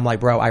right. And I'm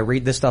like, bro, I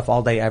read this stuff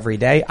all day, every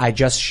day. I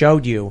just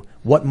showed you.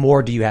 What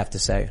more do you have to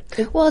say?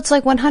 Well, it's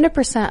like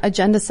 100%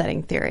 agenda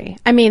setting theory.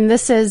 I mean,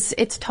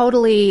 it's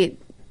totally,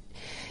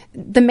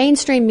 the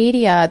mainstream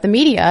media, the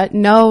media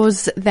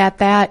knows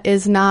that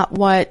is not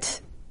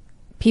what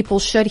people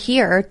should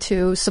hear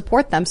to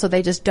support them, so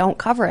they just don't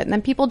cover it, and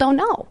then people don't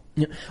know.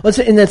 Yeah. Well,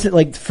 and that's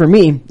like, for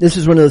me, this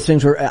is one of those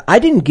things where I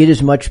didn't get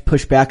as much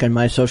pushback on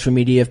my social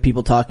media of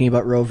people talking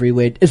about Roe v.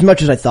 Wade as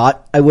much as I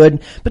thought I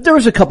would. But there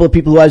was a couple of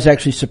people who I was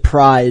actually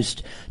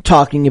surprised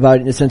talking about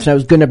it in a sense. And I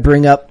was going to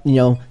bring up,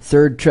 I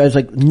was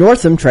like,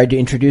 Northam tried to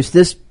introduce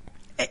this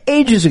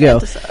ages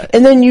ago.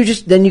 And then you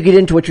get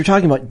into what you're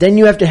talking about. Then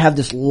you have to have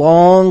this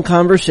long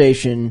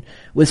conversation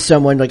with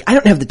someone. Like, I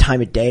don't have the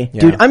time of day.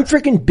 Dude, I'm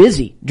freaking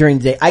busy during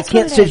the day. I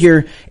can't sit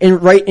here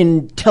and write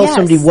and tell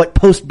somebody what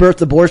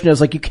post-birth abortion is.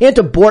 Like, you can't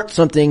abort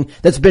something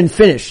that's been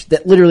finished.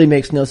 That literally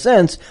makes no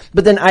sense.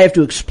 But then I have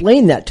to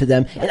explain that to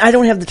them. And I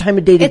don't have the time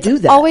of day to do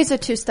that. It's always a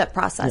two-step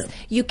process. Yeah.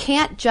 You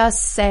can't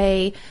just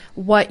say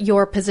what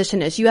your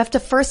position is. You have to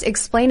first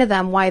explain to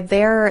them why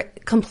they're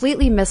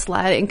completely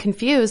misled and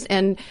confused.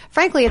 And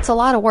frankly, it's a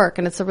lot of work,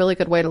 and it's a really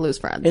good way to lose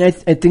friends. And I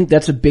think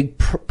that's a big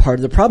part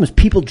of the problem is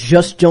people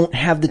just don't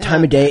have the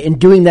time of day, and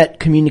doing that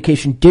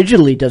communication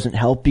digitally doesn't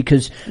help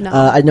because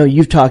I know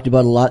you've talked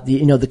about a lot.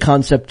 The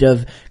concept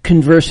of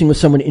conversing with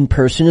someone in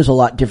person is a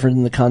lot different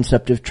than the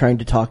concept of trying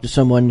to talk to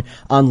someone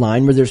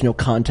online where there's no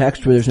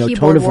context, where there's no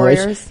tone of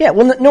voice. Yeah,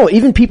 well, no,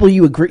 even people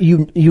you agree,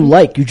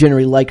 you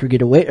generally like or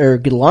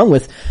get along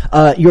with,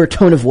 your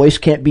tone of voice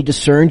can't be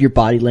discerned, your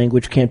body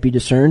language can't be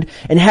discerned,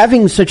 and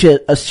having such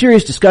a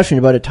serious discussion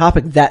about a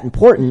topic that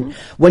important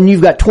when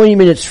you've got 20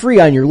 minutes free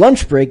on your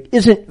lunch break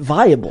isn't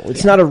viable.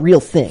 It's not a real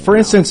thing. For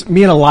instance,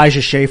 me and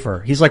Elijah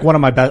Schaefer, he's like one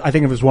of my best, I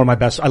think it was one of my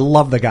best, I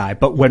love the guy,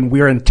 but when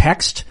we're in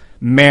text,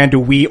 man, do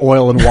we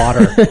oil and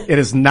water.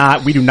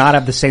 We do not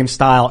have the same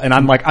style, and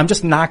I'm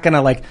just not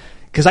gonna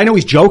because I know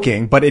he's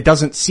joking, but it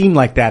doesn't seem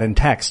like that in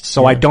text.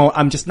 So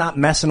I'm just not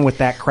messing with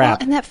that crap.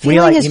 Well, and that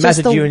feeling is he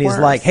just the messaged you and worst.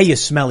 he's like, hey, you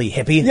smelly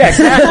hippie. Yeah,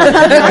 exactly.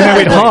 And then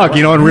we'd hug,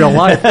 in real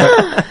life.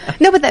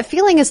 No, but that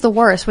feeling is the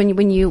worst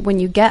when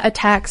you get a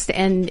text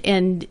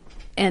and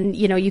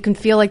you can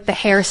feel like the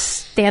hair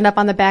stand up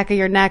on the back of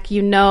your neck,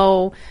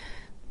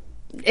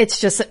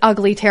 it's just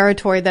ugly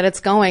territory that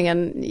it's going.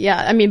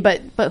 And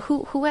but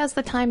who has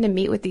the time to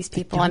meet with these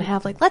people and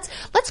have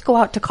let's go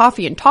out to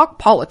coffee and talk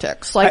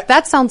politics?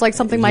 That sounds like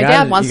something my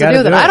dad wants to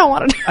do that I don't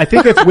want to do. I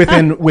think if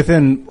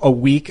within a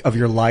week of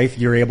your life,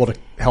 you're able to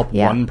help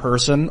one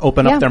person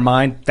open up their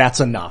mind, that's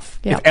enough.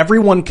 Yeah. If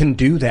everyone can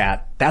do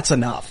that, that's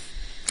enough.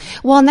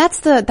 Well, and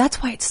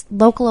that's why it's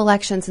local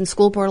elections and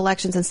school board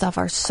elections and stuff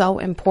are so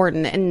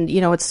important. And,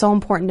 it's so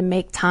important to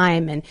make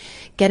time and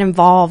get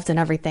involved and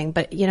everything.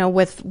 But,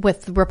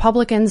 with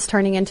Republicans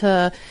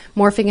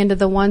morphing into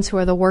the ones who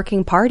are the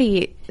working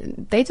party,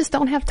 they just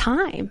don't have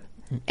time.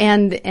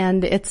 And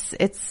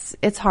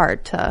it's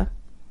hard to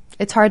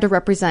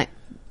represent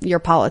your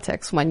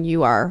politics when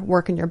you are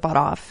working your butt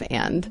off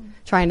and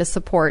trying to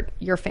support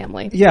your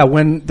family. Yeah.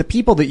 When the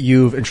people that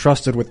you've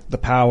entrusted with the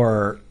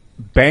power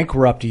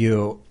bankrupt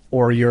you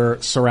or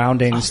your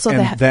surroundings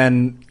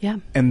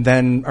and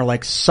then are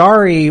like,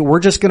 sorry, we're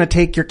just going to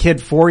take your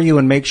kid for you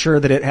and make sure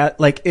that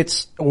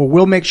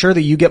we'll make sure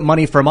that you get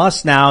money from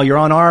us now. You're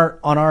on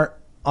our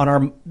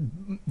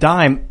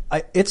dime.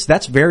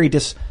 That's very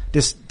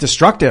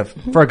destructive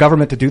for a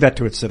government to do that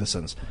to its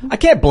citizens. I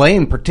can't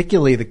blame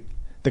particularly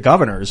the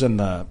governors and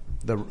the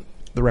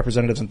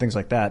representatives and things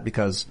like that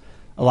because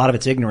a lot of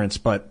it's ignorance,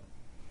 but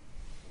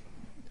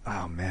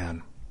oh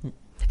man.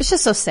 It's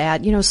just so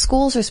sad.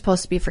 Schools are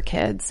supposed to be for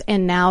kids,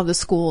 and now the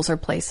schools are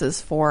places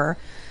for,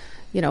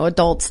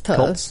 adults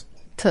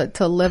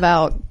to live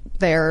out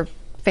their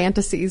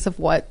fantasies of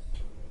what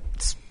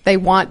they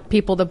want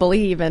people to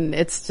believe, and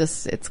it's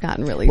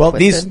gotten really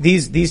twisted.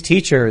 These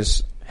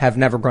teachers have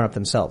never grown up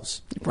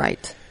themselves.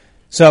 Right.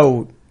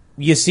 So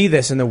you see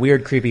this in the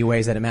weird, creepy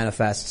ways that it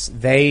manifests.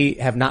 They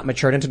have not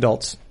matured into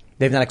adults.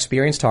 They've not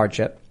experienced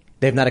hardship.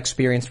 They've not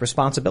experienced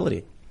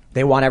responsibility.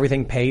 They want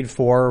everything paid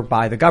for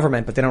by the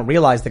government, but they don't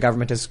realize the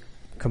government is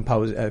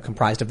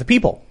comprised of the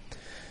people.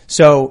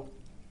 So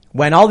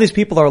when all these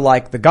people are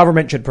like, the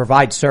government should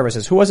provide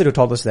services, who was it who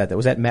told us that?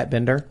 Was that Matt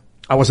Binder?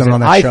 I wasn't on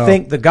that show. I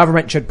think the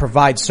government should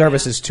provide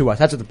services to us.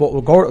 That's what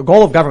the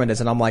goal of government is.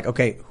 And I'm like,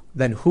 okay,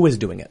 then who is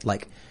doing it?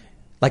 Like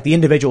the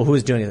individual who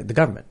is doing it, the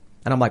government.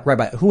 And I'm like, right,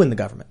 but who in the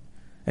government?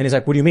 And he's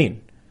like, what do you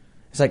mean?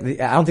 It's like,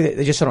 I don't think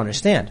they just don't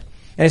understand.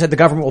 And he said the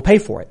government will pay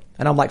for it.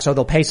 And I'm like, so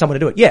they'll pay someone to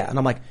do it? Yeah. And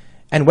I'm like,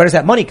 and where does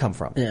that money come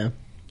from? Yeah.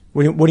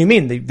 What do you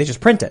mean? They just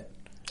print it.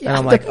 Yeah, and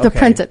I'm like, the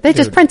print it. They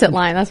just print it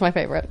line. That's my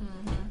favorite.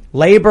 Mm-hmm.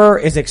 Labor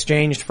is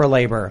exchanged for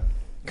labor.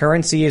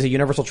 Currency is a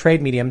universal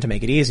trade medium to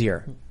make it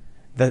easier.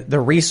 The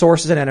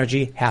resources and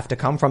energy have to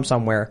come from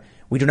somewhere.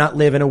 We do not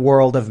live in a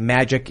world of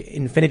magic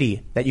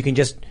infinity that you can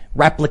just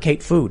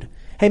replicate food.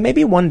 Hey,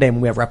 maybe one day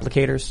when we have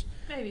replicators,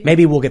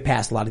 maybe we'll get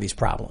past a lot of these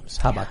problems.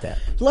 How about that?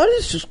 A lot of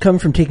this just come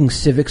from taking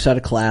civics out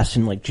of class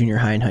in junior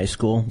high and high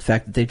school. The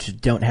fact that they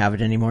just don't have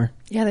it anymore.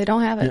 Yeah, they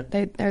don't have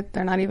it. Yeah.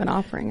 They're not even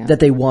offering it. That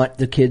they want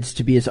the kids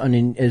to be as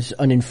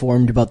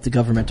uninformed about the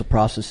governmental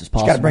process as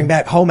possible. Got to bring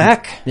back home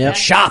ec. Yeah.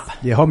 Shop.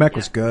 Yeah, home ec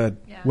was good.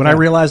 Yeah. When I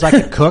realized I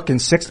could cook in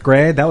 6th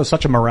grade, that was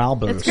such a morale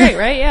boost. It's great,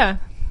 right? Yeah.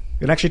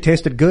 It actually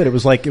tasted good. It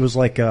was like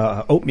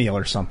oatmeal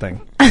or something.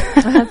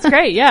 That's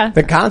great, yeah.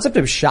 The concept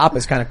of shop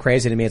is kind of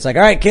crazy to me. It's like,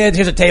 all right, kids,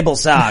 here's a table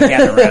saw.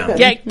 Gather around.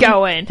 Get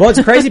going. Well,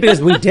 it's crazy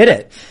because we did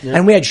it. Yeah.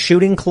 And we had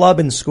shooting club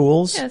in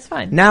schools. Yeah, it's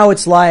fine. Now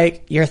it's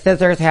like, your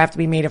scissors have to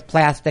be made of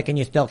plastic and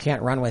you still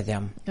can't run with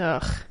them.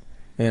 Ugh.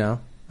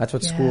 That's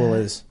what school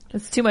is.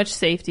 It's too much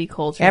safety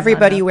culture.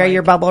 Everybody wear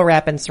your bubble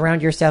wrap and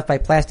surround yourself by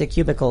plastic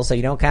cubicles so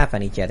you don't cough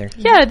on each other.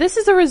 Yeah, this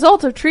is a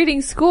result of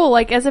treating school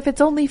like as if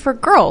it's only for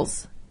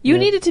girls. You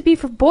need it to be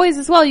for boys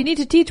as well. You need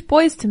to teach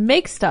boys to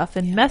make stuff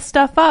and mess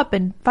stuff up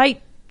and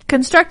fight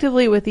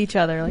constructively with each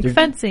other, like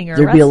fencing or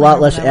there'd be a lot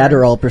less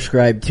whatever. Adderall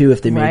prescribed too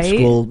if they made Right?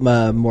 school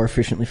more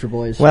efficiently for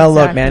boys. Well,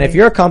 look, man, if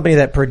you're a company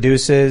that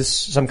produces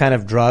some kind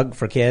of drug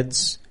for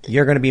kids,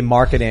 you're going to be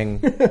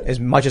marketing as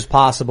much as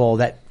possible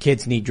that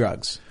kids need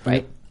drugs,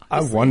 right?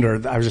 I wonder,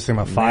 I was just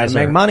thinking about Pfizer.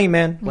 Make money,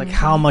 man. Like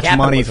how much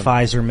money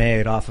Pfizer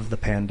made off of the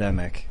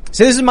pandemic.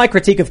 So this is my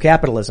critique of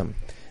capitalism,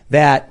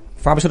 that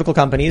pharmaceutical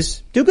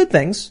companies do good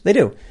things. They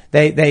do.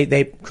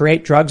 They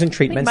create drugs and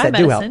treatments that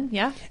do help.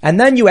 Yeah. And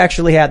then you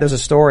actually had, there's a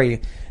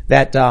story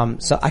that,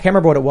 so I can't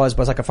remember what it was, but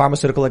it was like a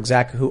pharmaceutical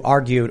exec who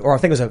argued, or I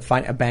think it was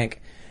a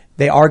bank.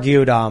 They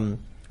argued,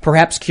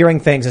 perhaps curing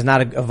things is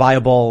not a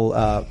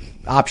viable,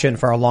 option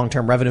for our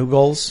long-term revenue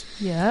goals.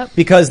 Yeah.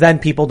 Because then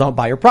people don't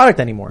buy your product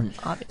anymore.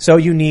 So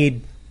you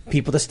need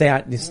people to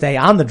stay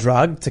on the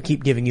drug to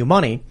keep giving you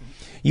money.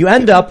 You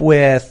end up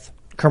with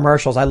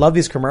commercials. I love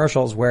these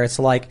commercials where it's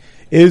like,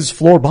 is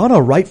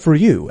Florbana right for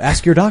you?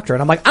 Ask your doctor.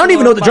 And I'm like, I don't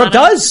even know what the drug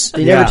does.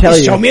 They never tell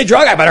you. Show me a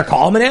drug. I better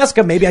call him and ask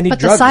him. Maybe I need But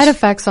drugs. the side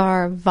effects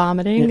are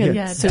vomiting and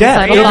Death.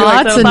 suicidal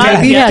thoughts and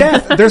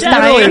Death. There's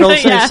dying. no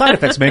side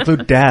effects may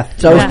include death.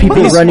 So it's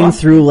people running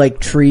through like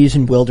trees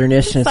and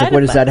wilderness, and it's like,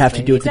 what does that have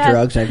to do with the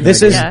drugs? I have no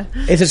This idea.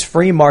 is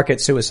free market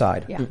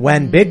suicide. Yeah.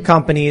 When big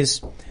companies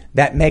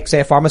that make,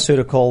 say, a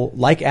pharmaceutical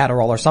like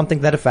Adderall or something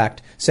to that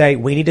effect say,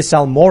 we need to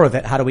sell more of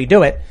it. How do we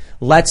do it?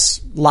 Let's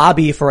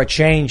lobby for a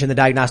change in the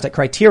diagnostic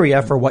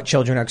criteria for what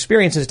children are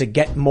experiencing to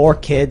get more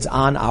kids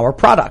on our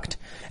product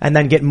and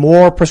then get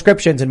more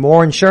prescriptions and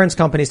more insurance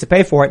companies to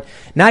pay for it.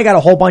 Now you got a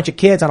whole bunch of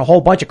kids on a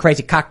whole bunch of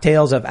crazy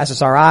cocktails of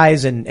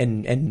SSRIs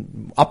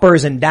and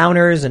uppers and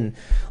downers and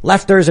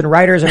lefters and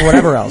righters and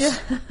whatever else.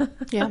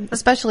 Yeah,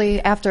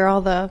 especially after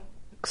all the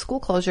school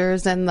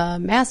closures and the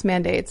mask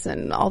mandates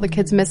and all the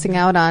kids missing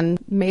out on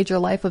major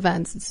life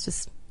events. It's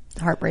just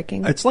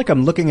heartbreaking. It's like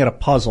I'm looking at a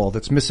puzzle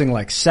that's missing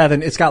like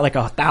 7. It's got like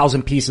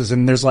 1,000 pieces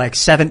and there's like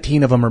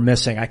 17 of them are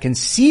missing. I can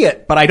see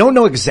it, but I don't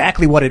know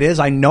exactly what it is.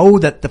 I know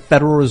that the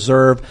Federal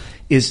Reserve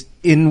is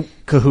in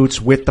cahoots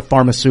with the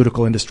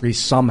pharmaceutical industry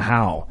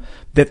somehow.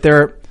 That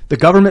the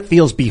government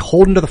feels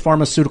beholden to the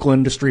pharmaceutical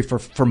industry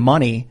for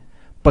money,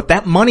 but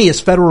that money is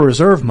Federal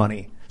Reserve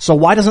money. So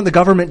why doesn't the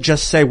government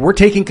just say, we're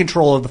taking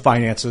control of the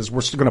finances,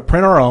 we're still going to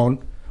print our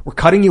own, we're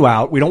cutting you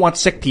out, we don't want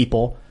sick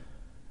people.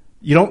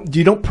 You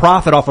don't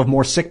profit off of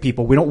more sick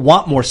people. We don't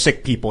want more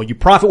sick people. You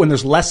profit when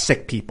there's less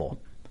sick people.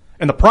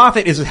 And the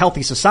profit is a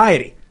healthy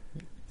society.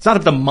 It's not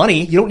of the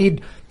money. You don't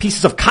need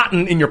pieces of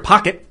cotton in your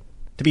pocket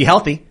to be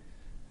healthy.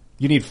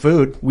 You need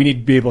food. We need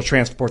to be able to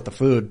transport the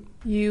food.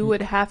 You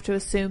would have to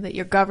assume that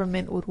your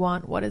government would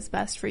want what is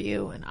best for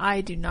you, and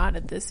I do not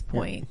at this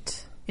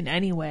point in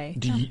any way.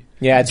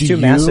 It's too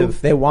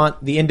massive.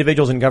 The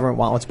individuals in government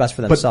want what's best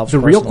for themselves. But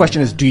the real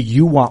question is, do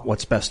you want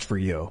what's best for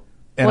you?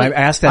 And I've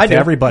asked that to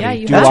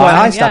everybody. That's why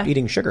I stopped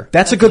eating sugar.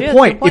 That's a good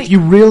point. If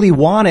you really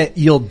want it,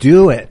 you'll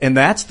do it. And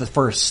that's the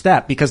first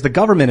step because the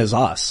government is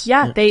us.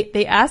 Yeah,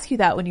 they ask you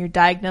that when you're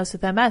diagnosed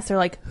with MS. They're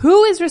like,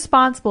 who is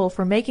responsible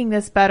for making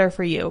this better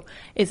for you?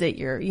 Is it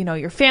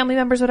your family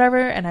members, whatever?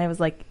 And I was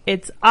like,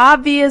 it's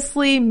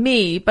obviously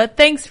me, but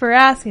thanks for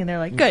asking. They're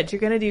like, good,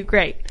 you're going to do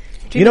great.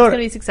 Treatment's going to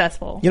be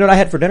successful. You know what I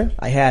had for dinner?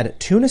 I had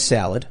tuna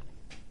salad.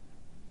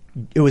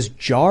 It was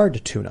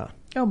jarred tuna.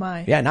 Oh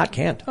my. Yeah, not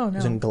canned. Oh no. It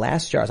was in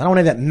glass jars. I don't want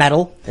any of that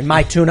metal in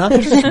my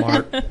tuna.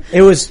 Smart.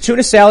 It was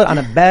tuna salad on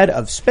a bed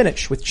of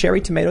spinach with cherry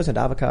tomatoes and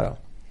avocado.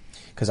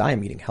 Because I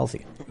am eating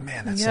healthy.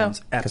 Man, that sounds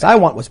epic. Because I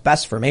want what's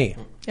best for me.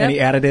 Any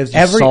additives,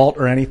 salt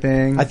or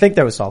anything? I think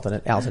there was salt in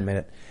it. Allison made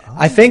it.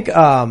 I think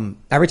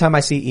every time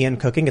I see Ian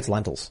cooking, it's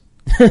lentils.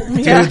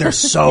 Dude, they're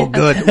so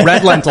good.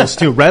 Red lentils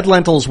too. Red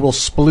lentils will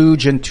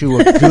splooge into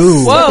a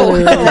goo. Whoa.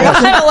 I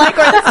don't like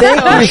where this is going.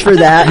 Thank you for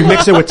that. You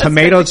mix it with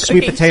tomatoes,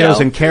 sweet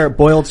potatoes, and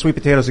boiled sweet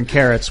potatoes and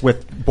carrots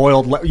with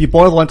you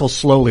boil the lentils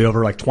slowly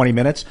over like 20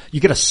 minutes. You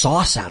get a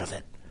sauce out of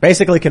it.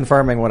 Basically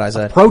confirming what I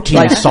said.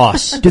 Protein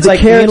sauce. It's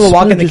like Ian will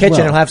walk in the kitchen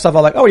and he'll have stuff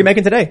all like, oh, what are you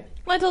making today?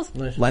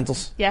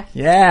 Lentils.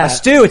 Yeah. A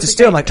stew. It's a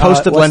stew. I'm like,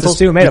 toasted lentils.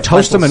 Stew made you of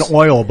toast lentils? them in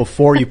oil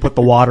before you put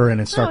the water in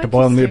and start to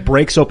boil them. It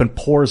breaks open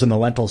pores in the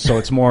lentils, so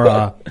it's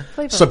more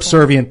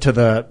subservient to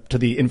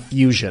the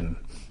infusion.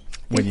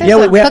 We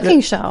have a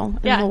cooking show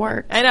in the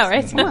works. I know,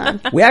 right? Come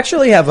on. We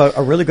actually have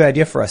a really good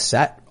idea for a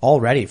set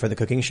already for the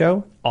cooking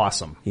show.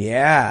 Awesome.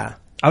 Yeah.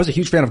 I was a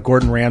huge fan of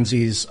Gordon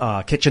Ramsay's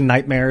Kitchen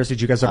Nightmares.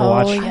 Did you guys ever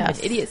watch? Yeah. An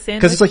idiot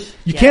sandwich. Because it's like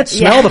you can't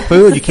smell the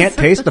food, you can't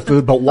taste the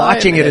food, but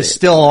watching it is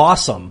still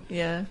awesome.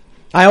 Yeah.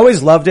 I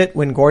always loved it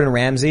when Gordon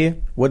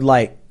Ramsay would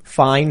like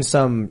find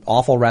some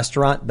awful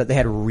restaurant, but they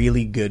had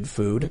really good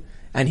food.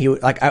 And he would,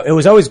 it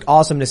was always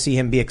awesome to see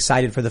him be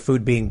excited for the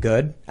food being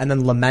good and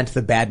then lament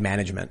the bad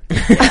management.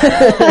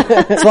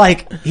 It's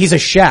like he's a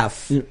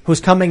chef who's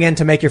coming in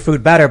to make your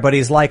food better, but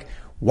he's like,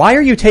 why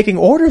are you taking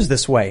orders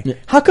this way?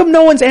 How come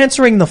no one's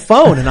answering the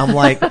phone? And I'm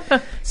like,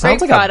 Sounds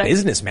Great like product. a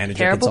business manager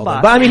Terrible consultant.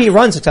 boss. But I mean, he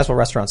runs successful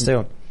restaurants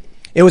too.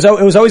 It was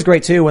always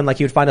great too when like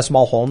he would find a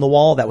small hole in the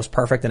wall that was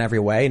perfect in every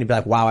way, and he'd be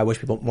like, "Wow, I wish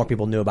more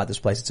people knew about this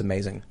place. It's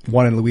amazing."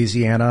 One in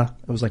Louisiana.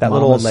 It was like that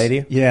little old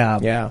lady.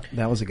 Yeah.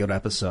 That was a good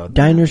episode.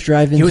 Diners,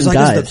 drive-ins, He was and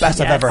like, dives. "This is the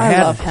best I've ever had."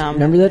 I love him.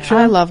 Remember that show?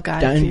 I love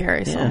Guy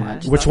Fieri so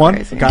much. Which That's one?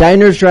 crazy.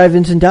 Diners,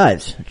 drive-ins, and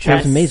dives. It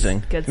was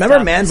amazing. Good Remember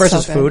stuff. Man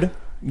versus So good. Food?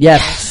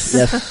 Yes.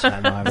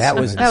 That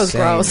was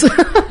gross.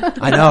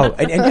 I know.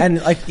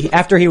 And like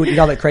after he would eat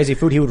all that crazy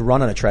food, he would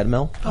run on a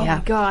treadmill. Oh my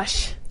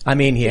gosh. I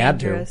mean, he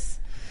Dangerous. had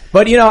to.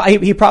 But you know,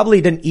 he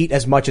probably didn't eat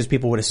as much as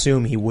people would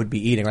assume he would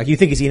be eating. Like you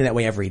think he's eating that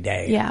way every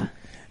day. Yeah.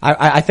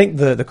 I think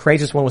the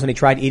craziest one was when he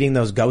tried eating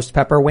those ghost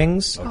pepper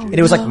wings. And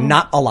it was like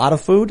not a lot of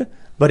food,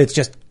 but it's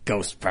just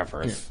ghost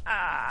peppers.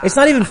 It's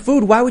not even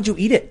food. Why would you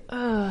eat it?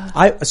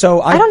 I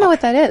don't know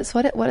what that is.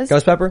 What is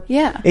ghost pepper?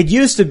 Yeah. It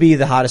used to be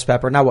the hottest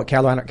pepper. Now what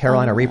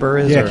Carolina Reaper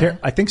is? Yeah,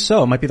 I think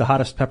so. It might be the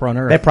hottest pepper on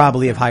earth. They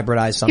probably have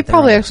hybridized something. He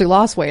probably actually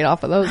lost weight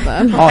off of those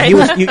then. Oh,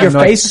 your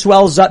face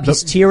swells up.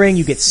 He's tearing.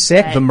 You get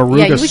sick. The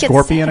Moruga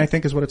scorpion, I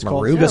think, is what it's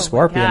called. Moruga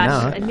scorpion.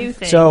 gosh, Now, a new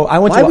thing. So I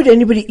went. Why to would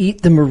anybody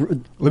eat the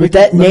with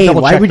that let me name?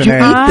 double Why check would the you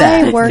name. eat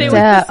that? I worked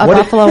at a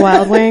Buffalo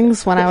Wild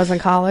Wings when I was in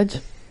college,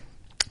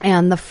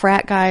 and the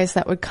frat guys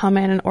that would come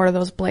in and order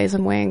those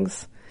blazing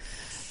wings,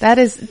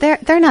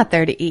 they're not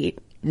there to eat.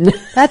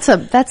 That's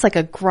like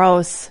a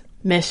gross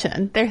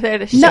mission. They're there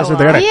to show No, off.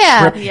 They're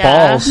there to trip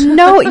balls.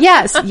 No,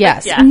 yes.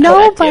 Yeah,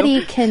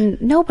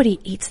 Nobody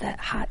eats that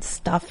hot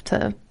stuff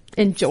to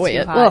enjoy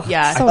it. hot. Ugh,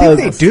 Yeah. so I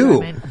think gross. they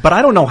do, but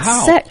I don't know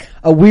how. Sick.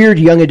 A weird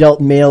young adult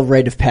male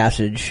rite of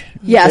passage.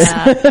 Yes.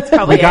 Yeah, that's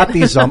probably We got it.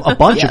 these a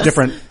bunch Yes. of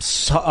different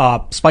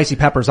spicy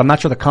peppers. I'm not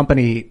sure the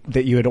company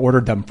that you had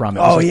ordered them from.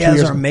 It was Oh, like yeah, 2 those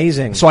years are ago.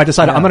 amazing. So I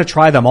decided Yeah. I'm going to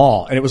try them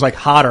all, and it was like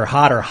hotter,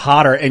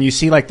 and you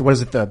see like what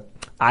is it, the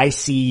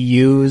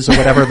ICUs or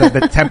whatever,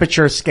 the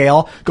temperature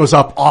scale goes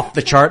up off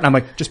the chart, and I'm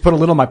like, just put a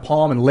little in my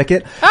palm and lick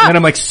it, and then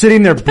I'm like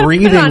sitting there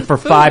breathing for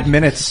 5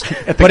 minutes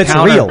at the But it's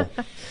counter. real.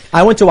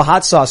 I went to a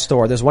hot sauce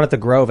store. There's one at the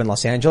Grove in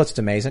Los Angeles. It's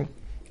amazing.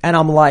 And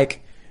I'm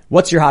like,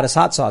 what's your hottest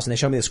hot sauce? And they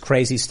show me this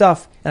crazy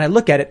stuff. And I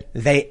look at it.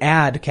 They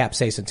add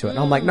capsaicin to it. And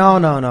I'm like,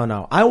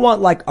 no. I want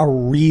like a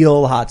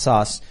real hot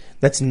sauce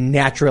that's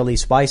naturally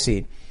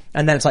spicy.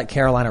 And then it's like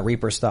Carolina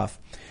Reaper stuff.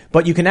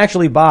 But you can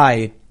actually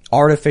buy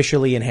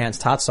artificially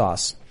enhanced hot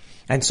sauce.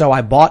 And so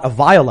I bought a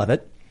vial of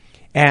it.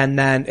 And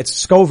then it's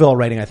Scoville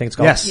rating, I think it's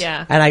called. Yes.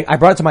 Yeah. And I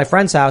brought it to my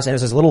friend's house, and it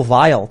was this little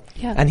vial.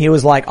 Yeah. And he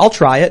was like, I'll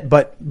try it.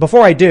 But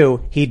before I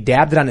do, he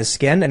dabbed it on his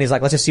skin, and he's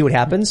like, let's just see what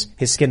happens.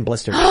 His skin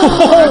blistered.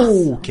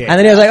 Okay. And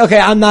then he was like, okay,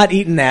 I'm not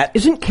eating that.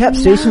 Isn't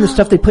capsaicin the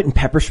stuff they put in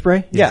pepper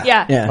spray? Yeah.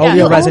 Yeah. Yeah.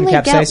 Oleo You resin, only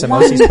get capsaicin,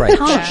 one OC spray.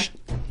 tongue. Yeah.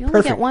 You only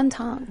Perfect. get one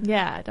tongue.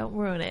 Yeah, don't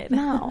ruin it.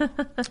 No.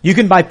 You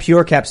can buy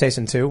pure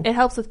capsaicin too. It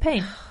helps with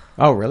pain.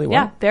 Oh, really? What?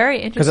 Yeah, very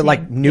interesting. Because it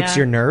like nukes Yeah.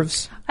 your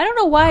nerves. I don't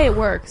know why it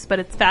works, but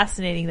it's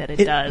fascinating that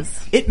it does.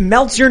 It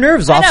melts your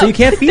nerves I off, so know. you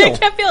can't feel. I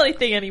can't feel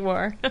anything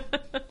anymore.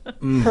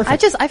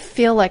 I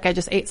feel like I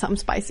just ate something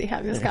spicy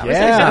having this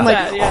conversation. Yeah. I'm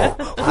like,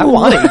 yeah. I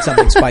want to eat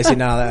something spicy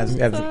now that I'm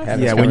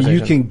having Yeah, this when you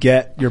conversation. can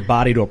get your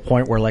body to a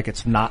point where like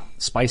it's not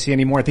spicy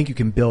anymore, I think you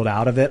can build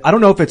out of it. I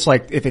don't know if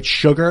it's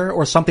sugar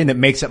or something that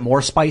makes it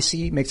more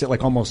spicy, makes it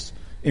like almost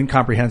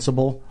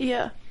incomprehensible.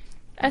 Yeah.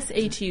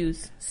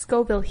 SHUs,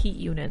 Scoville heat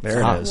units.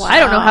 There it is. I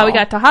don't know how we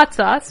got to hot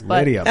sauce, but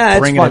Lydia, It's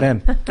bringing fun. it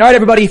in. All right,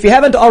 everybody, if you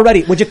haven't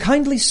already, would you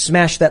kindly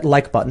smash that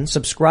like button,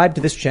 subscribe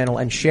to this channel,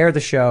 and share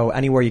the show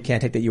anywhere you can.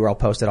 Take that URL,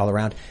 post it all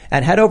around,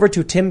 and head over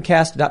to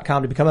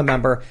timcast.com to become a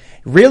member.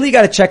 Really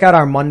got to check out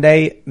our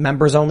Monday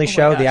members-only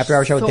show, the After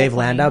Hour show with so Dave funny.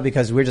 Landau,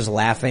 because we're just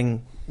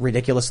laughing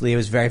ridiculously. It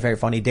was very, very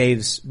funny.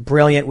 Dave's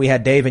brilliant. We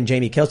had Dave and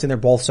Jamie Kilston. They're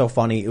both so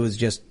funny. It was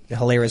just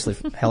hilariously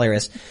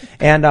hilarious.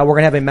 And we're going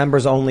to have a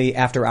members-only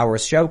After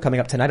Hours show coming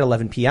up tonight at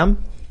 11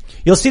 p.m.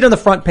 You'll see it on the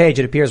front page.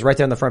 It appears right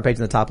there on the front page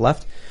in the top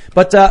left.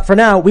 But for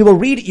now, we will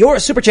read your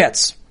Super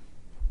Chats.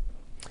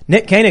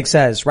 Nick Koenig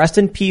says, rest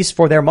in peace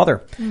for their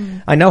mother.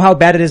 I know how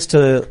bad it is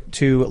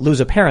to lose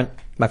a parent.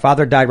 My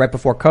father died right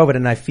before COVID,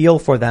 and I feel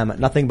for them.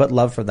 Nothing but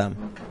love for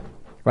them.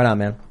 Right on,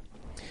 man.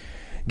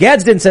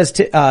 Gadsden says,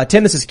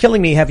 Tim, this is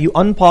killing me. Have you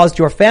unpaused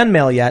your fan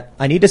mail yet?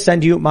 I need to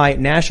send you my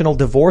National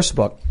Divorce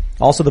book.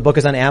 Also, the book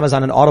is on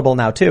Amazon and Audible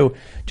now, too.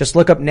 Just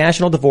look up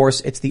National Divorce.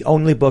 It's the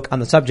only book on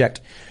the subject.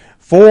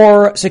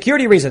 For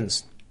security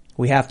reasons,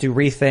 we have to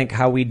rethink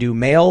how we do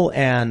mail,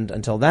 and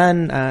until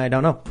then, I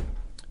don't know.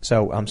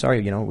 So, I'm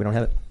sorry, we don't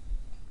have it.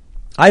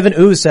 Ivan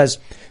Ooze says,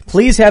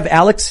 please have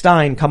Alex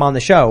Stein come on the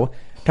show.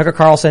 Tucker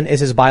Carlson is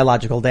his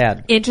biological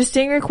dad.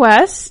 Interesting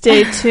request.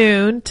 Stay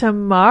tuned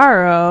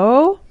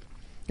tomorrow.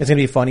 It's going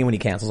to be funny when he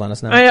cancels on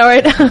us now. I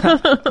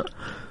know, right?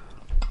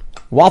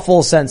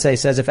 Waffle Sensei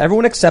says, if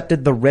everyone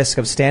accepted the risk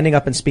of standing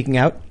up and speaking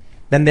out,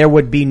 then there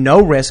would be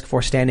no risk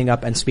for standing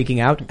up and speaking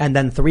out, and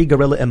then 3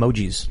 gorilla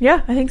emojis.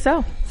 Yeah, I think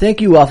so.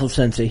 Thank you, Waffle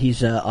Sensei.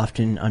 He's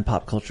often on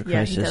Pop Culture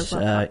Yeah, he Crisis does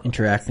love Pop Culture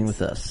interacting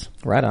with us.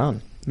 Right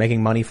on.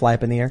 Making money fly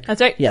up in the air.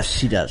 That's right. Yes,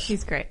 he does.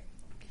 He's great.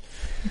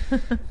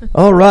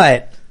 All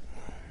right.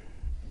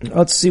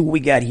 Let's see what we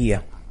got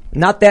here.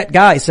 Not That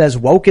Guy says,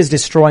 woke is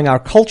destroying our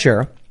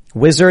culture.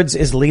 Wizards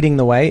is leading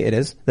the way. It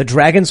is. The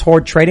Dragon's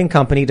Hoard Trading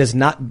Company does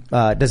not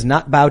bow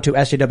to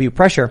SJW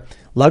pressure.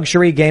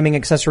 Luxury gaming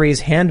accessories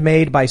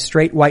handmade by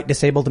straight white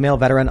disabled male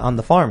veteran on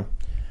the farm.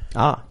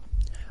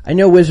 I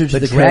know Wizards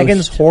of the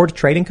Dragon's Coast. Hoard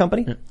Trading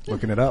Company?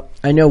 Looking it up.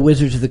 I know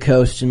Wizards of the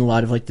Coast and a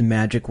lot of like the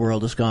Magic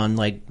world has gone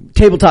like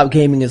tabletop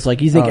gaming is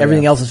like you think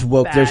everything else is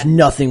woke. Bad. There's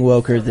nothing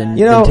woker than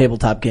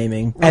tabletop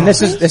gaming. And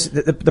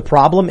the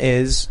problem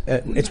is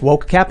it's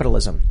woke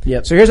capitalism.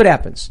 Yep. So here's what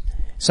happens.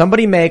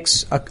 Somebody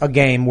makes a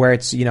game where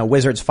it's,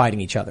 wizards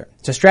fighting each other.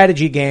 It's a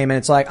strategy game and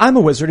it's like, I'm a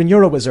wizard and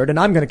you're a wizard and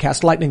I'm going to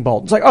cast lightning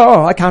bolt. It's like,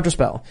 oh, I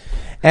counterspell.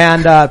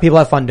 And people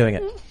have fun doing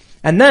it.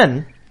 And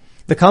then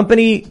the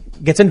company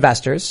gets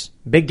investors.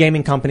 Big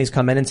gaming companies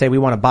come in and say, we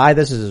want to buy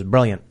this. This is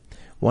brilliant.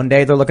 One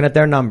day they're looking at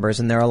their numbers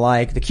and they're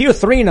like, the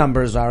Q3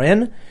 numbers are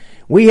in.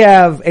 We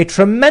have a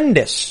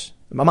tremendous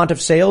amount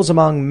of sales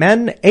among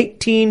men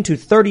 18 to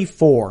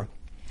 34.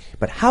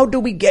 But how do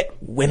we get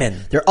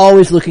women? They're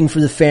always looking for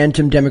the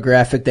phantom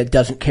demographic that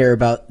doesn't care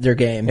about their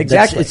game.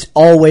 Exactly. It's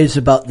always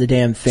about the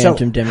damn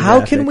phantom demographic.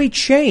 How can we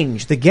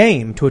change the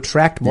game to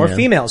attract more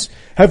females?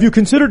 Have you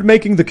considered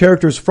making the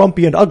characters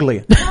frumpy and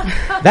ugly?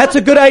 That's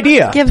a good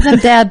idea. Give them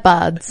dad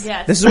bods.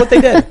 Yes. This is what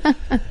they did.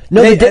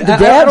 No, the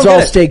dads all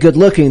get it. stay good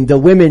looking. The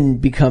women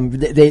become,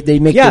 they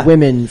make the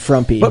women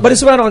frumpy. But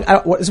this is what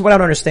this is what I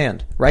don't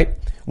understand, right?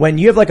 When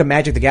you have like a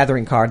Magic the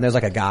Gathering card and there's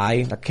like a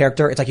guy, a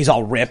character, it's like he's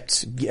all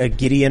ripped,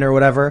 Gideon or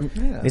whatever.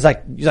 Yeah. He's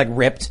like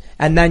ripped.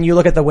 And then you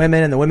look at the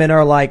women and the women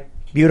are like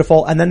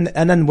beautiful. And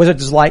then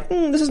Wizards is like,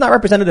 this is not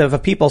representative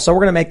of people. So we're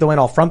going to make the women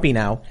all frumpy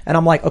now. And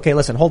I'm like, okay,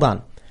 listen, hold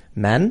on.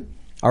 Men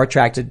are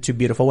attracted to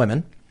beautiful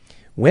women.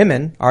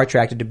 Women are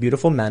attracted to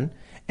beautiful men.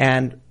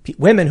 And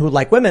women who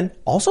like women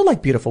also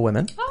like beautiful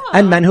women.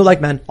 And men who like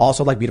men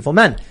also like beautiful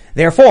men.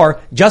 Therefore,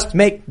 just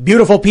make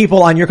beautiful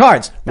people on your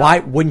cards. Why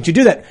wouldn't you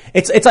do that?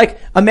 It's like,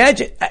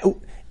 imagine,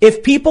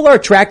 if people are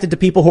attracted to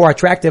people who are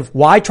attractive,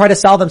 why try to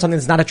sell them something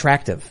that's not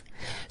attractive?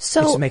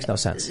 So it just makes no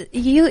sense.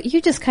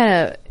 You just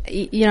kind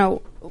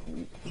of,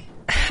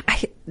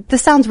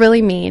 this sounds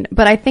really mean,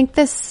 but I think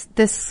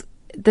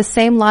the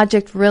same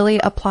logic really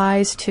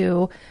applies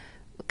to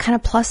kind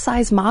of plus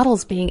size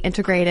models being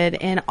integrated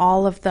in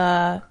all of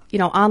the,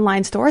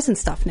 online stores and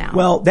stuff now.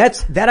 Well,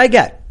 that I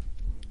get.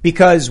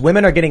 Because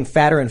women are getting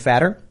fatter and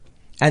fatter.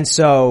 And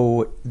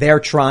so they're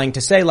trying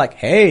to say like,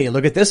 hey,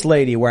 look at this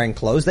lady wearing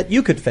clothes that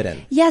you could fit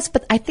in. Yes,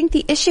 but I think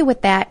the issue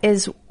with that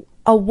is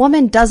a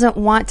woman doesn't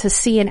want to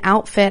see an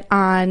outfit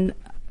on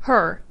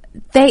her.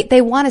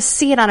 They want to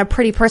see it on a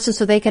pretty person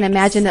so they can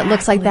imagine it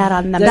looks like that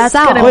on them. That's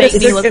gonna make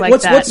me look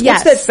like that.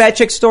 What's that fat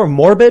chick store?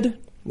 Morbid?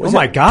 Oh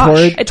my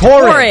gosh.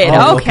 Torrid.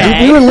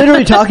 Okay. We were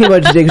literally talking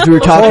about it today because we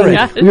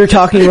were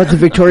talking about the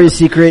Victoria's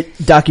Secret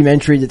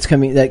documentary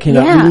that came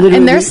out.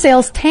 And their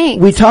sales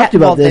tanked. We talked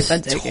about this.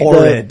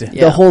 Torrid.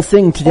 The whole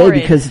thing today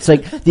because it's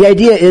like, the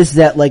idea is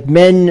that like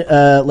men,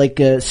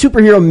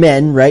 superhero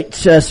men, right?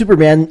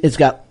 Superman has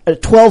got a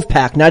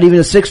 12-pack, not even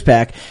a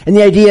 6-pack. And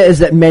the idea is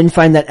that men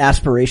find that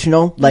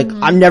aspirational. Like,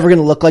 I'm never going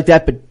to look like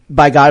that, but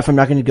by God, if I'm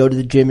not going to go to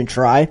the gym and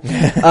try.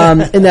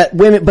 And that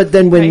women, but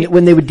then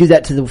when they would do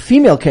that to the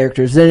female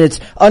characters, then it's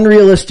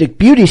unrealistic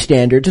beauty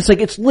standards. It's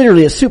like, it's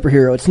literally a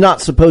superhero. It's not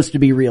supposed to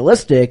be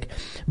realistic.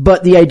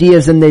 But the idea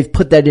is then they've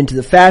put that into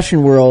the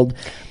fashion world.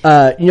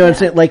 What I'm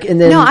saying? Like,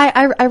 and then. No,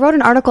 I wrote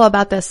an article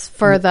about this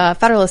for the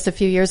Federalist a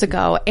few years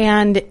ago.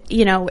 And,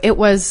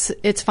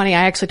 it's funny.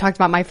 I actually talked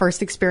about my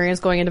first experience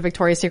going into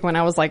Victoria's Secret when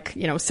I was like,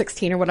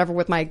 16 or whatever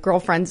with my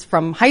girlfriends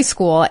from high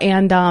school.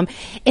 And,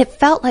 it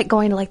felt like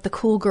going to like the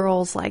cool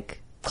girls,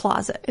 like,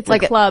 closet. It's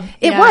like a club.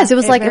 It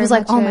was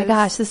like, oh my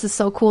gosh, this is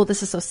so cool.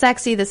 This is so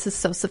sexy. This is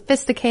so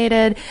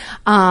sophisticated.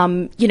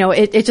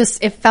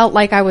 It felt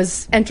like I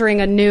was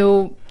entering a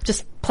new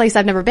just place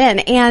I've never been.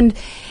 And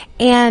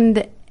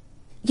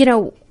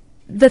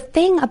the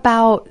thing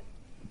about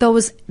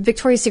those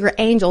Victoria's Secret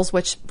angels,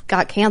 which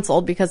got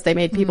canceled because they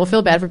made people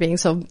feel bad for being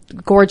so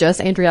gorgeous,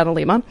 Adriana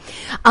Lima.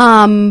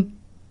 When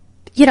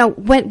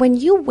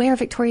you wear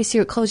Victoria's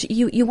Secret clothes,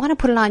 you want to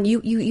put it on.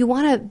 You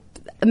want to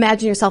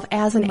imagine yourself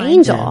as an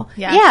angel.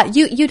 Yeah.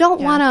 You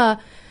don't want to.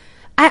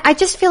 I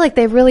just feel like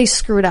they really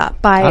screwed up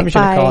by. I'm just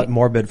going to call it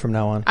morbid from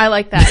now on. I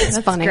like that. That's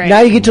funny. Great. Now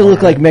you get to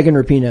look like Megan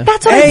Rapinoe.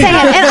 That's what I'm saying.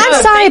 And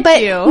I'm sorry,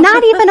 but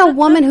not even a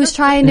woman who's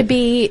trying to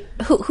be,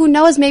 who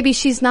knows maybe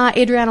she's not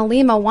Adriana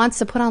Lima wants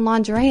to put on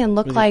lingerie and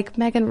look like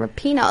Megan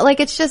Rapinoe. Like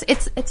it's just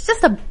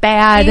a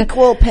bad.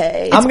 Equal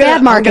pay. It's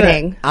bad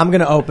marketing. I'm going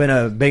to open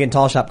a big and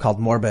tall shop called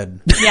Morbid.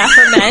 Yeah,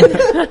 for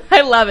men.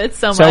 I love it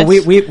so much. So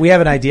we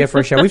have an idea for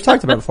a show. We've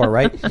talked about it before,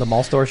 right? The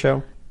mall store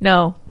show?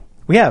 No.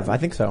 We have, I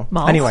think so.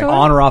 Mall anyway, store?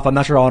 On or off. I'm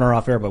not sure on or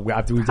off air, but we've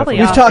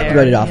talked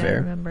about it off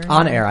air.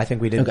 On air, I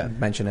think we did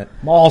mention it.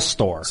 Mall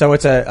store. So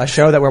it's a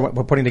show that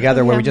we're putting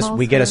together where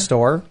we get a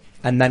store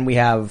and then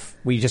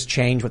we just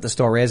change what the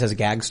store is as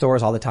gag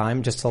stores all the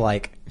time just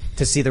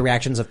to see the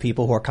reactions of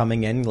people who are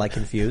coming in like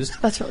confused.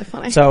 That's really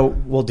funny. So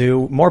we'll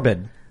do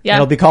Morbid. Yeah.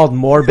 It'll be called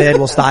Morbid.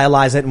 We'll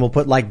stylize it and we'll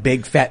put like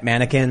big fat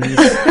mannequins.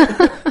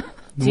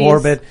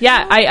 Morbid.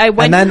 Yeah, I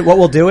went. And then what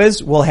we'll do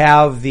is we'll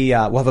have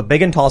a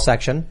big and tall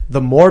section,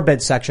 the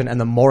morbid section, and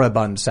the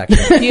moribund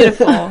section.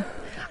 Beautiful.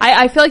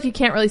 I feel like you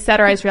can't really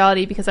satirize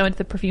reality because I went to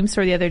the perfume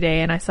store the other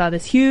day and I saw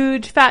this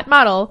huge fat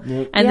model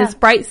and this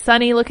bright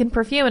sunny looking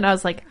perfume and I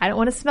was like, I don't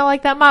want to smell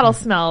like that model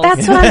smells.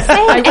 That's what I'm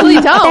saying. I really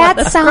don't. That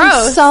That's sounds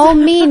gross. so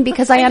mean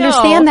because I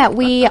understand that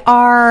we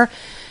are,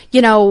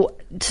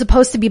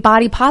 supposed to be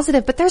body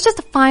positive, but there's just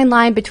a fine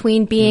line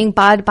between being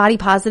body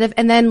positive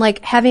and then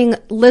like having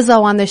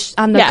Lizzo on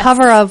the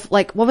cover of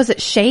like, what was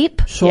it,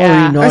 Shape? Sorry,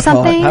 not or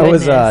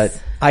something.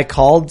 I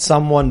called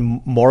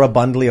someone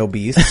moribundly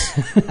obese,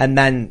 and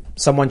then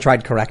someone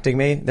tried correcting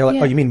me. They're like,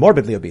 "Oh, you mean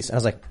morbidly obese?" And I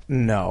was like,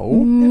 "No,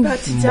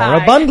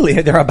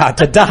 moribundly. They're about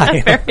to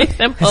die. Very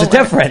simple. There's a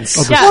difference.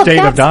 Oh, the state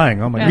of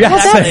dying. Oh my God.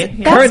 Yes,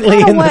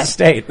 currently in the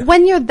state.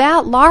 When you're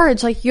that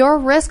large, like your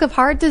risk of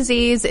heart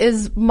disease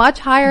is much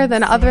higher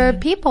than other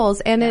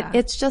people's, and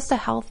it's just a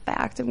health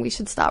fact, and we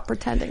should stop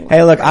pretending.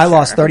 Hey, look, I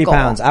lost 30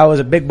 pounds. I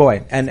was a big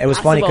boy, and it was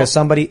funny because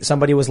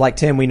somebody was like,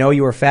 "Tim, we know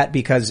you were fat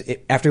because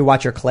after we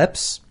watch your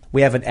clips."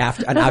 We have an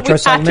outro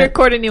segment. After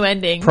record a new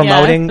ending.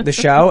 Promoting the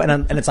show,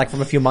 and it's like from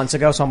a few months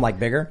ago, so I'm like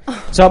bigger.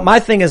 So my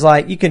thing is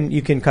like, you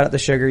can cut out the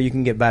sugar, you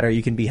can get better,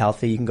 you can be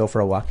healthy, you can go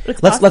for a walk.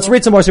 Let's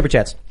read some more super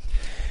chats.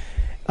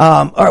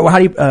 All right, well, how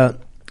do you,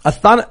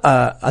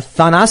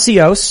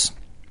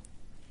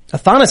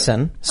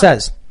 Athanason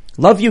says,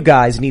 love you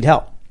guys, need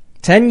help.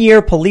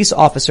 10-year police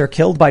officer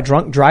killed by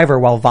drunk driver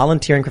while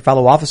volunteering for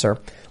fellow officer,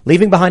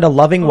 leaving behind a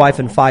loving wife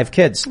and 5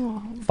 kids.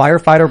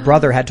 Firefighter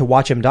brother had to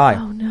watch him die.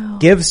 Oh, no.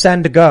 Give,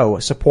 send, go,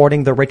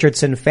 supporting the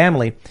Richardson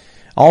family.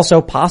 Also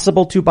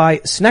possible to buy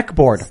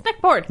Snackboard.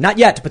 Snackboard. Not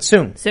yet, but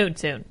soon.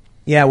 Soon.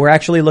 Yeah, we're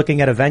actually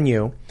looking at a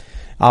venue.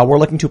 We're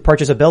looking to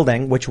purchase a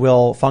building which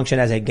will function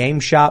as a game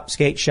shop,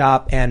 skate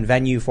shop, and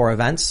venue for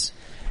events.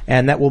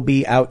 And that will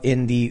be out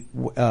in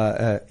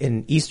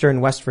in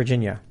eastern West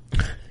Virginia.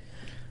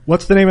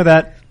 What's the name of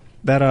that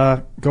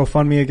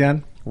GoFundMe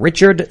again?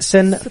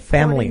 Richardson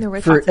family. It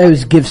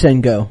was Give,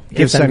 Send, Go.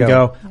 Give, Send,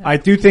 Go. Yeah. I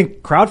do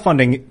think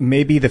crowdfunding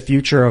may be the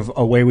future of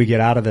a way we get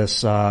out of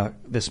this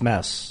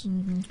mess.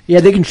 Mm-hmm.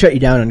 Yeah, they can shut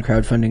you down on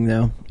crowdfunding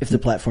though if the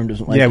platform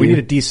doesn't like you. Yeah, we need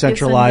a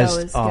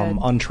decentralized,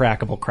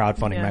 untrackable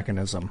crowdfunding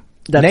mechanism.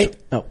 Go ahead.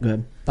 I was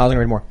going to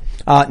read more.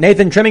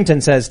 Nathan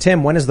Trimington says,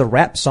 Tim, when is the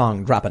rap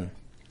song dropping?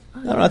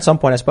 I don't know, at some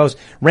point, I suppose.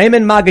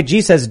 Raymond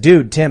Magaji says,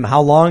 dude, Tim,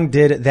 how long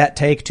did that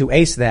take to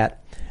ace that?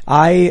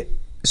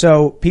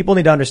 So people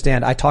need to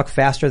understand, I talk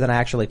faster than I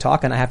actually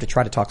talk, and I have to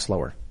try to talk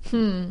slower.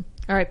 All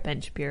right, Ben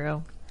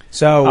Shapiro.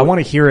 So I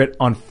want to hear it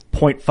on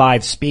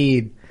 0.5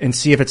 speed and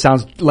see if it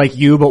sounds like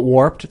you but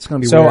warped. It's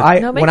going to be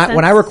weird. So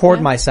when I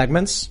record my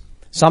segments,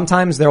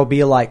 sometimes there'll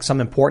be like some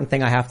important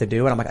thing I have to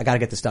do, and I'm like, I got to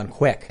get this done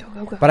quick.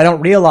 Go. But I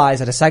don't realize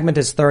that a segment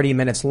is 30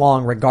 minutes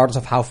long, regardless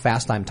of how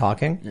fast I'm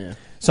talking. Yeah.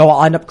 So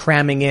I'll end up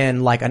cramming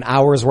in like an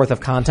hour's worth of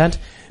content.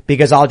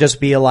 Because I'll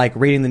just be like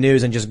reading the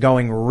news and just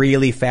going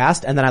really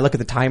fast, and then I look at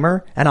the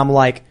timer and I'm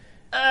like,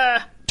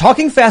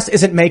 talking fast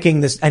isn't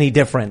making this any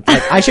different.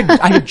 Like I should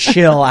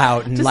chill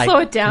out and just slow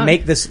it down.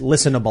 Make this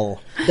listenable.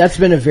 That's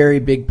been a very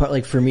big part,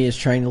 like for me, is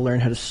trying to learn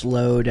how to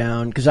slow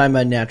down, because I'm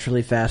a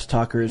naturally fast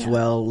talker as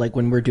well. Like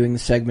when we're doing the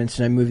segments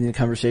and I'm moving the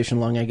conversation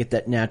along, I get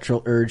that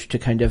natural urge to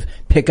kind of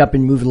pick up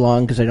and move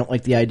along because I don't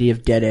like the idea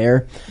of dead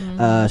air.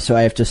 So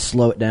I have to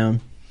slow it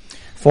down.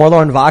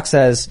 Forlorn Vox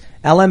says,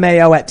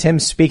 LMAO at Tim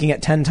speaking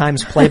at 10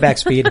 times playback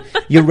speed.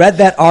 You read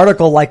that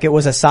article like it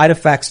was a side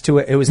effects to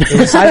it. It was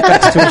side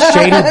effects to a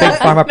shady big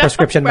pharma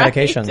prescription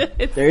medication.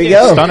 There you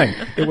go. Stunning.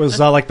 It was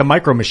like the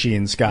Micro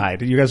Machines guy.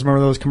 Do you guys remember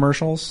those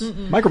commercials?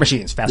 Micro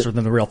Machines, faster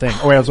than the real thing.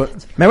 Oh wait,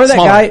 remember that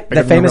guy,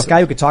 that famous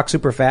guy who could talk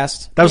super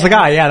fast? That was the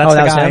guy. Yeah, that's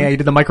the guy. Yeah, he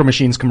did the Micro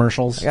Machines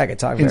commercials. That guy could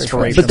talk very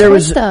fast. But there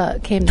was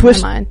Twista came to my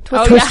mind.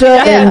 Twista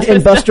and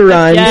Busta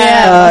Rhymes.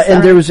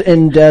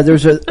 And there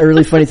was a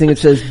really funny thing that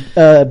says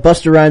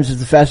Busta Rhymes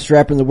is the fastest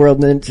rapper in the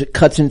world, and then it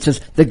cuts in and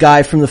says the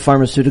guy from the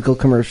pharmaceutical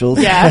commercials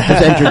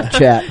has entered the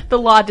chat. The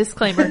law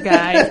disclaimer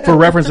guy. For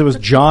reference, it was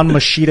John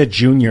Machida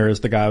Jr.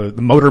 is the guy,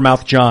 the Motor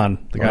Mouth John,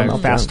 the guy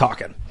fast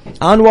talking.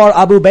 Anwar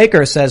Abu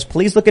Baker says,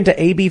 please look into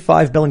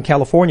AB5 bill in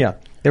California.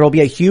 There will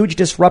be a huge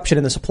disruption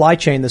in the supply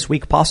chain this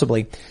week,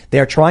 possibly. They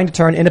are trying to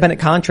turn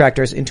independent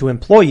contractors into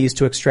employees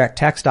to extract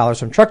tax dollars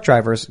from truck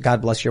drivers.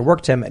 God bless your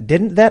work, Tim.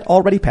 Didn't that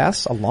already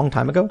pass a long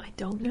time ago? I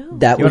don't know.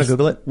 That you want to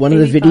Google it? One of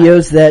the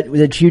videos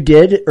that you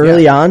did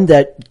early on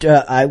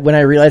that when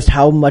I realized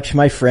how much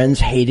my friends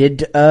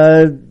hated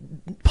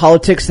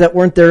politics that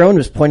weren't their own,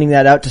 was pointing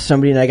that out to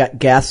somebody, and I got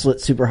gaslit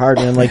super hard.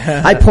 And I'm like,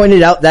 I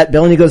pointed out that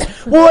bill, and he goes,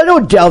 well, I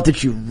don't doubt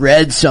that you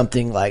read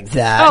something like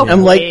that. Oh, and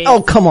I'm like,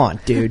 oh, come on,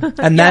 dude.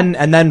 And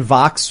then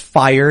Vox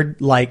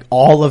fired like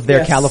all of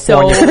their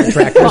California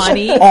contractors.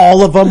 Funny.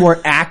 All of them were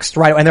axed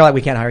right away, and they're like,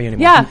 we can't hire you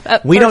anymore. Yeah.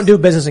 We don't do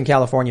business in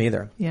California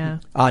either. Yeah.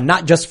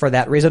 Not just for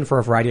that reason, for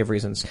a variety of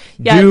reasons.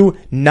 Yeah. Do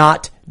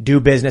not do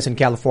business in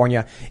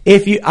California.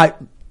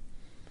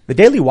 The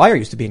Daily Wire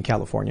used to be in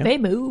California. They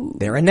moved.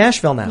 They're in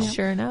Nashville now.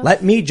 Sure enough.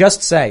 Let me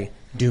just say,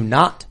 do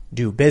not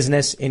do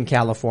business in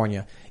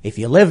California. If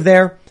you live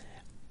there,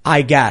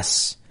 I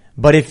guess.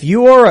 But if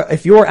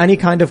you're any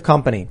kind of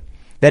company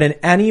that in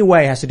any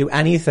way has to do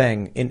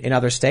anything in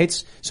other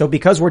states, so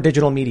because we're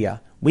digital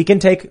media, we can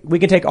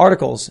take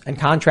articles and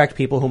contract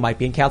people who might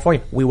be in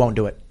California. We won't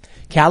do it.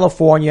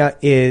 California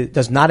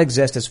does not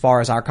exist as far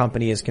as our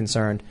company is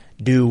concerned.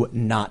 Do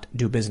not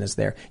do business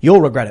there.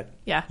 You'll regret it.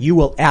 Yeah. You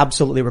will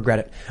absolutely regret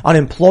it. An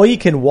employee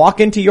can walk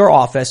into your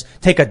office,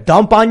 take a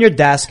dump on your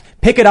desk,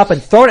 pick it up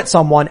and throw it at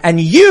someone, and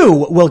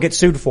you will get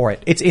sued for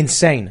it. It's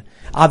insane.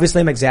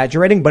 Obviously I'm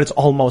exaggerating, but it's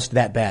almost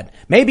that bad.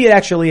 Maybe it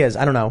actually is.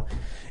 I don't know.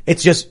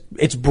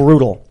 It's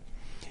brutal.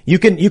 You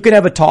can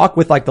have a talk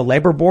with like the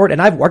labor board,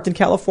 and I've worked in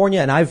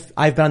California and I've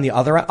been on the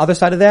other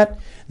side of that.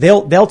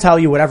 They'll tell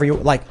you whatever you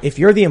like. If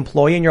you're the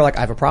employee and you're like,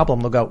 I have a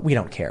problem, they'll go, we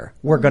don't care.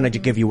 We're going to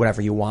give you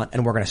whatever you want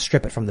and we're going to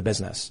strip it from the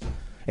business.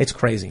 It's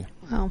crazy.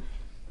 Wow.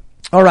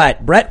 All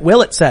right. Brett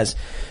Willett says,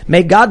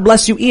 may God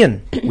bless you,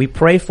 Ian. We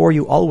pray for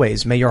you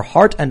always. May your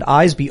heart and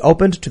eyes be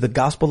opened to the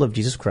gospel of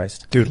Jesus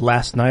Christ. Dude,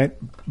 last night,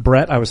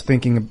 Brett, I was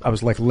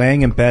like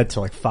laying in bed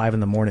till like 5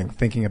 a.m.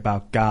 thinking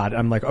about God.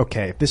 I'm like,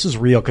 okay, this is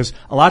real, because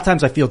a lot of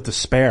times I feel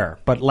despair.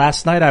 But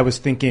last night I was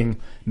thinking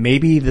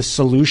maybe the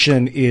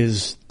solution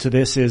is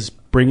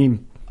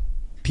bringing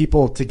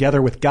people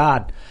together with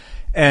God.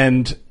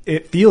 And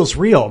it feels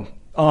real.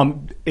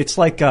 It's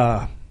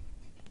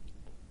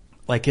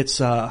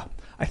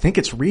I think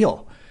it's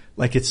real.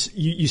 Like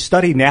you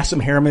study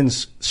Nassim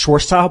Haramehn's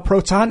Schwarzschild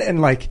proton,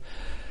 and like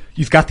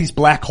you've got these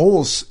black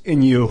holes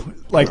in you.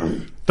 Like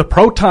the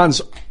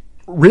protons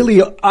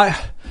really,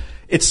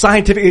 it's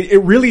scientific. It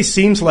really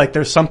seems like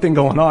there's something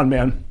going on,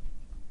 man.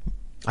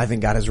 I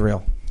think God is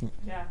real.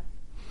 Yeah.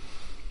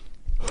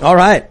 All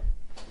right.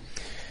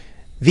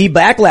 The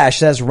Backlash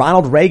says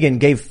Ronald Reagan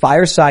gave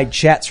fireside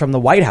chats from the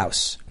White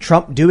House.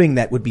 Trump doing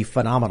that would be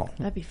phenomenal.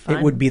 That'd be fun.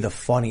 It would be the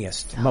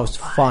funniest, most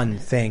fun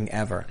thing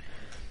ever.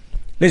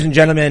 Ladies and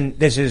gentlemen,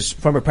 this is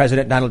former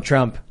President Donald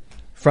Trump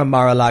from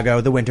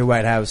Mar-a-Lago, the Winter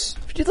White House.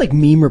 We did like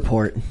meme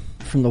report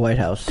from the White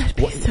House.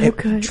 So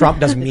good.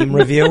 Trump does meme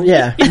review?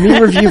 Yeah,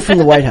 meme review from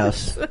the White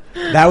House.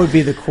 That would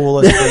be the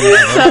coolest thing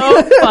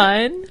ever. So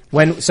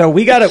fun. So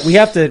we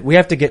have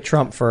to get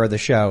Trump for the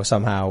show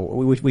somehow.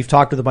 We've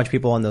talked with a bunch of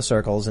people in those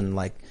circles, and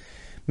like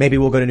maybe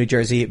we'll go to New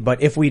Jersey.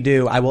 But if we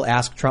do, I will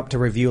ask Trump to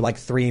review like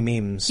 3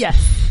 memes.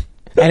 Yes.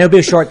 And it'll be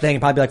a short thing,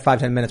 probably like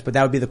 5-10 minutes, but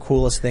that would be the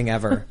coolest thing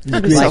ever.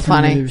 That'd be so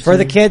funny. For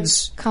the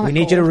kids, Comic we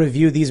need you to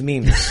review these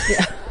memes.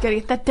 Yeah. Gotta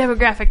get that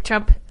demographic,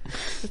 Trump.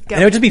 Let's go.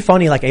 And it would just be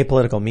funny, like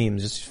apolitical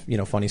memes,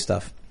 just, funny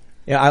stuff.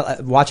 Yeah,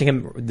 watching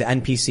him, the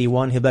NPC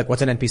one, he'll be like,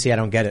 what's an NPC? I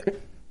don't get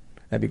it.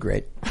 That'd be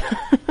great.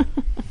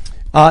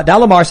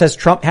 Dalamar says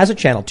Trump has a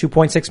channel,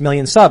 2.6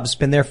 million subs,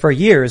 been there for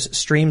years,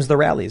 streams the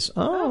rallies.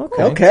 Oh,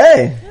 okay.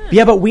 Okay.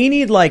 Yeah, but we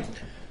need like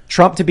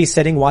Trump to be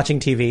sitting watching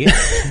TV,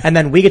 and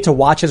then we get to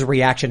watch his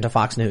reaction to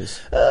Fox News.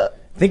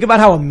 Think about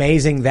how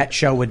amazing that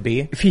show would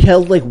be. If he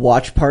held like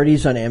watch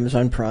parties on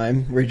Amazon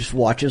Prime where he just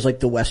watches like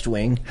The West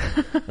Wing.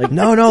 Like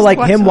no, like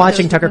him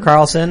watching Tucker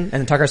Carlson,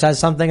 and Tucker says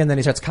something and then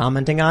he starts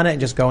commenting on it and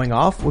just going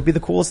off would be the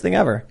coolest thing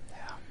ever.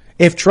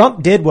 If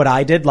Trump did what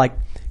I did, like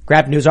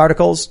grab news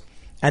articles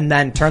and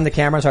then turn the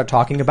camera and start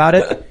talking about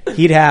it,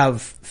 he'd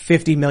have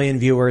 50 million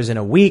viewers in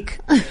a week.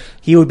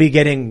 He would be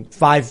getting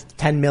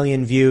 5-10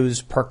 million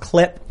views per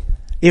clip.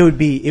 It would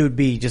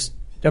be just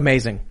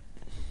amazing.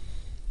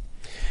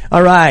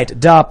 All right.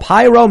 Da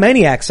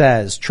Pyromaniac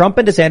says Trump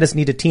and DeSantis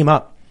need to team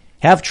up.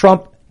 Have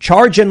Trump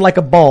charge in like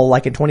a bull,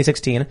 like in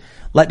 2016.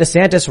 Let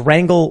DeSantis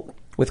wrangle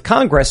with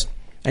Congress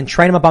and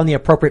train him up on the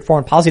appropriate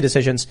foreign policy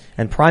decisions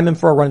and prime him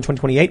for a run in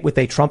 2028 with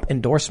a Trump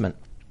endorsement.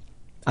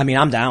 I mean,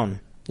 I'm down,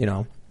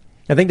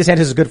 I think DeSantis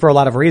is good for a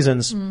lot of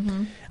reasons.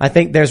 Mm-hmm. I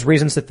think there's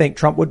reasons to think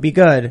Trump would be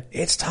good.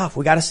 It's tough.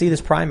 We got to see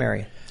this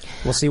primary.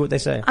 We'll see what they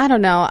say. I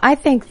don't know. I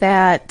think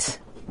that,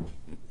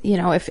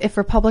 if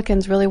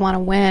Republicans really want to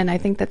win, I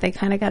think that they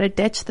kind of got to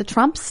ditch the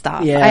Trump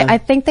stuff. Yeah. I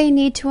think they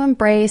need to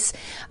embrace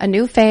a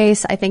new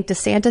face. I think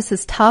DeSantis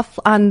is tough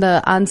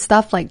on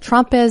stuff like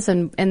Trump is,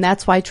 and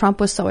that's why Trump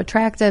was so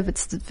attractive.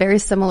 It's very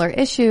similar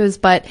issues,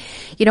 but,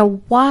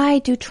 why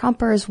do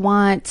Trumpers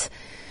want...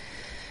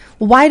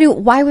 Why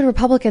would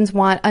Republicans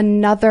want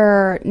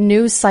another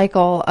news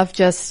cycle of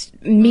just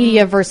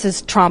media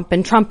versus Trump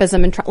and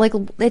Trumpism and Trump? Like,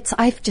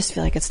 I just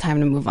feel like it's time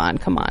to move on.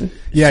 Come on.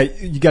 Yeah,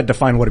 you got to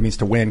define what it means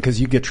to win,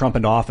 because you get Trump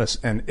into office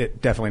and it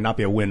definitely not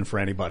be a win for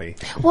anybody.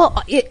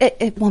 Well,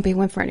 it won't be a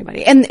win for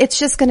anybody. And it's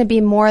just going to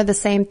be more of the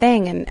same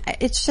thing. And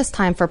it's just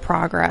time for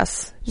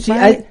progress. See,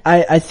 right?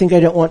 I think I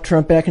don't want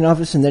Trump back in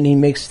office, and then he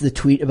makes the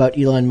tweet about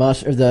Elon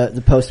Musk, or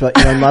the post about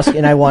Elon Musk,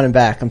 and I want him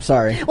back. I'm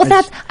sorry. Well,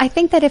 I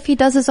think that if he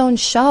does his own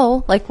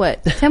show, like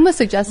what Tim was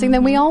suggesting,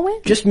 then we all win.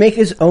 Just make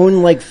his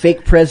own, like,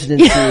 fake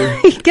presidency.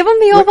 Give him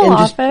the Oval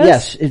Office.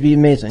 Yes, it'd be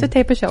amazing. To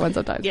tape a show in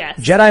sometimes. Yes.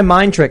 Jedi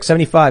Mind Trick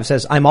 75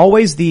 says, I'm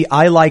always the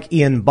I like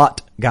Ian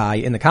Butt guy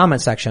in the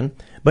comment section,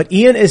 but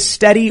Ian is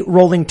steady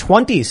rolling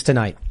 20s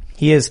tonight.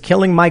 He is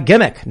killing my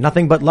gimmick.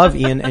 Nothing but love,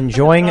 Ian.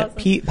 Enjoying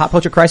awesome. Pop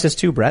Culture Crisis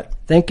 2, Brett.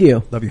 Thank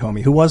you. Love you,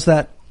 homie. Who was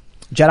that?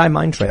 Jedi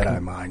Mind Trick.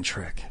 Jedi Mind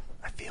Trick.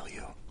 I feel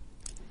you.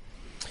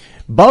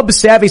 Bub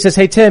Savvy says,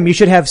 hey Tim, you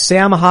should have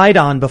Sam Hyde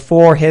on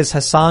before his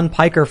Hassan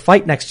Piker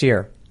fight next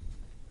year.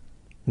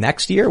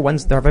 Next year?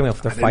 When's they're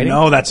fighting?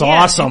 No, that's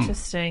awesome.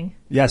 Interesting.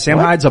 Yeah, Sam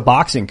Hyde's a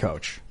boxing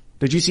coach.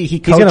 Did you see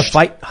he's going to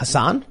fight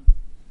Hassan?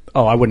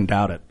 Oh, I wouldn't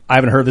doubt it. I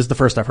haven't heard. This is the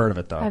first I've heard of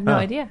it, though. I have no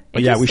idea.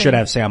 But yeah, we should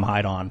have Sam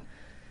Hyde on.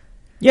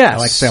 Yes. I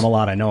like Sam a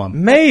lot. I know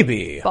him.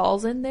 Maybe.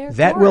 Balls in there.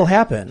 That will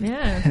happen.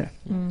 Yeah.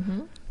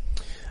 Mm-hmm.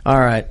 All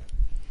right.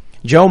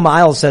 Joe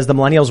Miles says the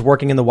millennials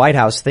working in the White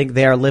House think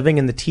they are living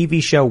in the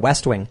TV show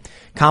West Wing.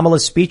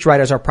 Kamala's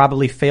speechwriters are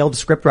probably failed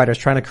scriptwriters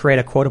trying to create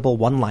a quotable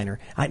one-liner.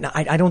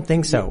 I don't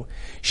think so.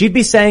 She'd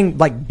be saying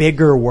like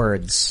bigger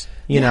words,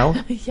 you know?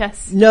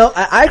 Yes. No,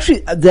 I actually,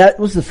 that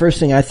was the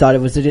first thing I thought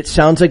of, was that it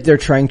sounds like they're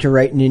trying to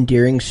write an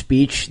endearing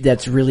speech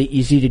that's really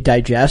easy to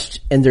digest,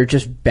 and they're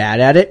just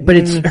bad at it.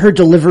 But her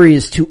delivery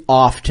is too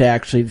off to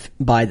actually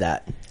buy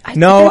that.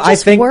 I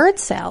think word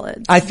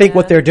salads. I think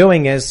what they're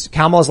doing is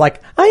Kamala's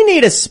like, I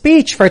need a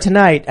speech for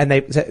tonight,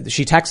 and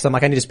she texts them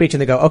like, I need a speech,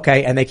 and they go,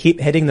 okay, and they keep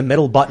hitting the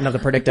middle button of the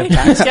predictive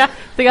text, yeah,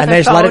 and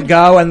they just let it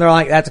go, and they're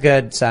like, that's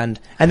good,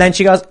 send, and then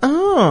she goes,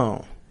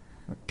 oh,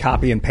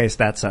 copy and paste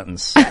that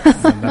sentence.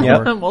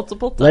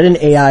 Multiple times. Let an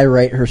AI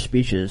write her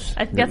speeches.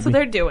 I think that's what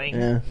they're doing.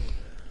 Yeah.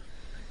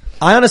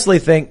 I honestly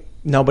think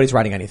nobody's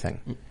writing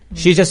anything.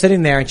 She's just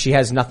sitting there and she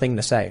has nothing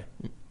to say,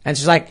 and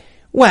she's like,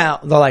 well,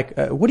 they're like,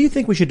 what do you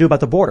think we should do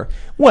about the border?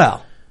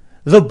 Well,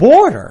 the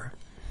border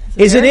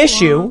is an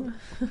issue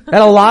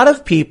that a lot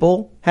of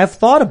people have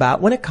thought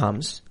about when it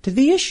comes to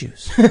the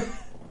issues.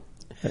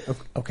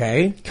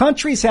 Okay.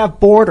 Countries have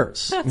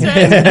borders. That's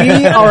right.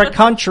 We are a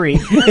country.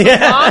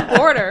 On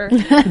border.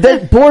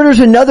 That border's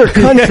another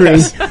country,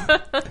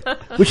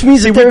 which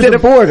means that there's a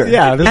border.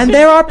 Yeah. And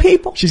there are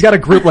people. She's got a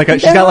group,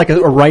 she's got like a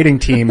writing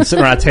team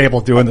sitting around a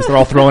table doing this. They're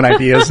all throwing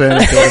ideas in.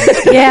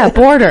 Yeah,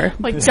 border.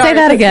 Say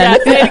that again.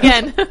 Yeah, say it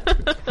again.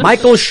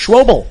 Michael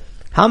Schwobel.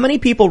 How many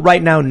people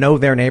right now know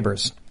their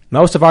neighbors?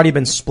 Most have already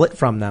been split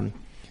from them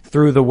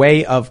through the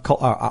way out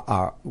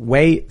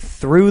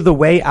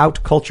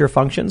culture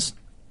functions.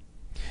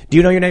 Do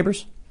you know your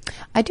neighbors?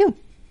 I do.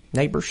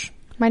 Neighbors.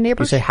 My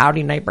neighbors. You say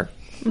howdy neighbor.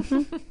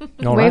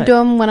 Mm-hmm. Wave to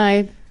them when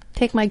I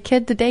take my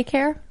kid to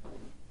daycare.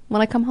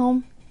 When I come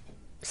home,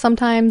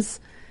 sometimes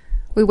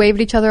we wave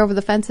at each other over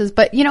the fences.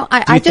 But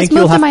I just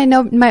moved to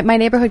my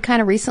neighborhood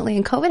kind of recently,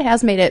 and COVID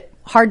has made it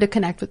hard to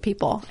connect with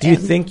people. Do you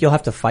think you'll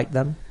have to fight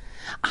them?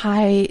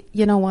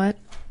 You know what?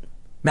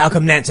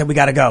 Malcolm Nant said we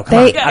got to go.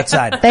 Come on,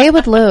 outside. They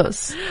would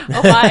lose.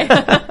 Oh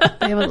my!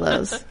 They would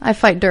lose. I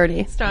fight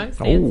dirty. Strong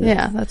stance.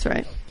 Yeah, that's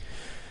right.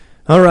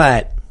 All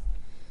right.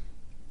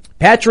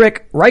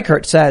 Patrick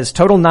Reichert says,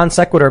 total non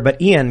sequitur,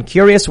 but Ian,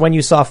 curious when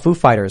you saw Foo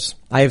Fighters.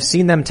 I have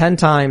seen them 10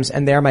 times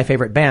and they're my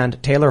favorite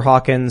band. Taylor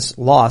Hawkins'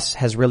 loss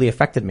has really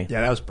affected me.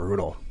 Yeah, that was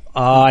brutal.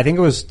 I think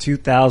it was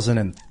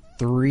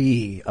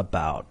 2003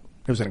 about.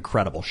 It was an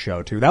incredible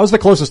show too. That was the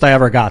closest I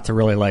ever got to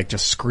really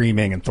just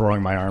screaming and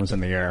throwing my arms in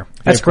the air.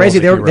 That's crazy.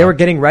 They were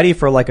getting ready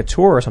for a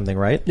tour or something,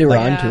 right? They were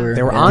on tour.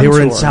 They were on tour. They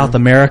were in South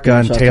America,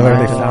 and Taylor,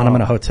 they found him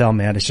in a hotel. hotel,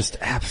 man. It's just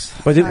how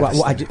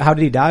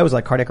did he die? Was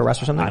it cardiac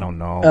arrest or something? I don't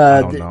know.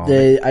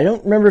 I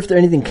don't remember if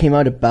anything came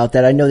out about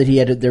that. I know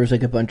that there was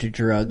a bunch of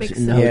drugs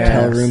in the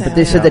hotel room, but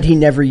they said that he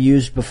never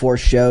used before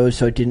shows,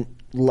 so it didn't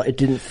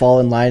fall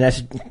in line.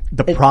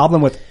 The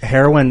problem with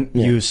heroin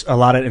use, a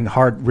lot of in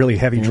hard, really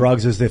heavy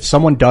drugs, is that if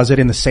someone does it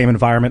in the same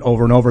environment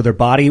over and over, their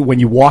body, when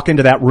you walk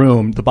into that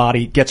room, the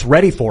body gets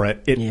ready for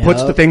it. It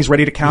puts the things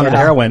ready to counter the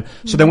heroin.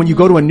 So then when you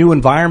go to a new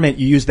environment,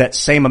 you use that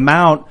same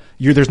amount.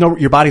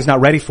 Your body's not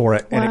ready for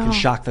it, and it can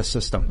shock the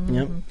system.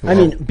 Yep. I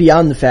mean,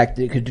 beyond the fact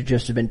that it could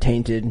just have been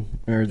tainted,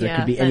 or there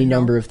could be any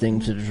number of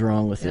things that is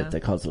wrong with it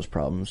that cause those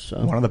problems.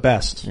 So. One of the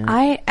best. Yeah.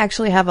 I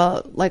actually have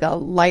a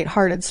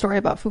lighthearted story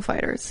about Foo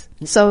Fighters.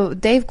 So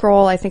Dave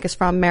Grohl, I think, is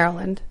from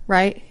Maryland,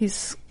 right?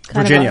 He's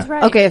kind Virginia. of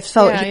okay.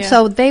 So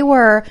so they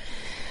were.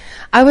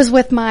 I was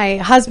with my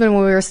husband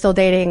when we were still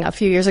dating a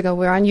few years ago.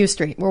 We were on U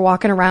Street. We're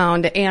walking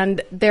around,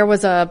 and there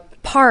was a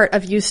part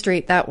of U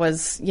Street that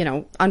was,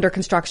 under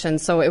construction.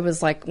 So it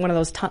was like one of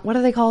those, what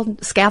are they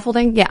called?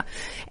 Scaffolding? Yeah.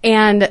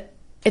 And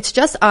it's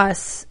just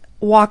us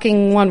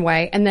walking one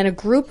way, and then a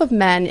group of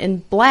men in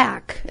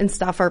black and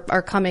stuff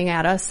are coming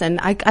at us. And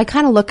I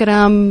kind of look at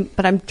them,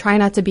 but I'm trying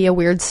not to be a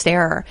weird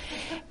starer.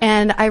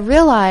 And I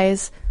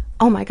realize,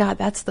 oh my God,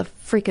 that's the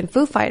freaking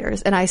Foo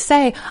Fighters. And I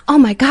say, oh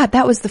my God,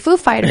 that was the Foo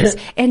Fighters.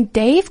 And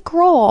Dave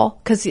Grohl,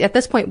 because at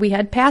this point we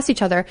had passed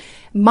each other,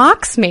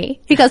 mocks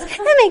me. He goes, oh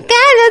my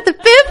God, that's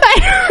the Foo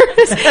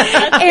Fighters.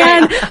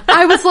 And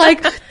I was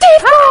like, Dave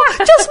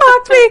Grohl just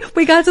mocked me.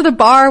 We got to the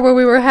bar where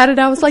we were headed.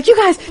 I was like, you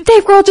guys,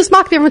 Dave Grohl just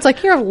mocked me. Everyone's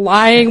like, you're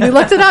lying. We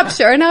looked it up.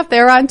 Sure enough,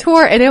 they were on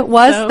tour, and it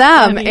was so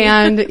them. Funny.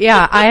 And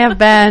yeah, I have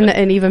been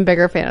an even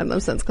bigger fan of them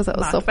since, because that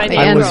was so funny.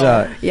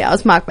 I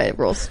was mocked by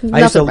rules.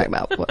 Nothing to brag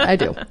about what I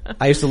do.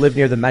 I used to live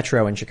near the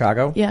Metro in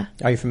Chicago. Yeah.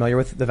 Are you familiar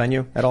with the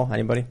venue at all?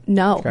 Anybody?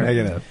 No.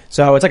 Okay.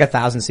 So it's like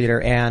 1,000-seater,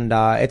 and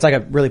it's like a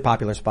really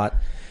popular spot.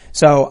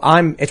 So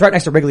it's right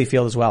next to Wrigley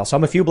Field as well. So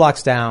I'm a few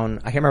blocks down.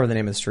 I can't remember the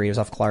name of the street. It was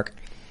off Clark.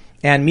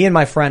 And me and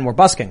my friend were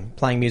busking,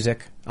 playing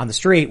music on the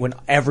street when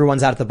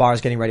everyone's out at the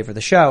bars getting ready for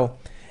the show.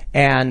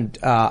 And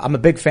I'm a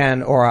big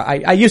fan, or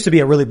I used to be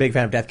a really big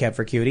fan of Death Cab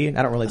for Cutie.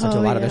 I don't really listen to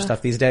a lot of their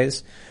stuff these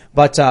days.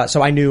 But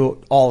so I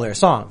knew all their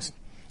songs.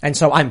 And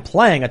so I'm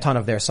playing a ton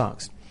of their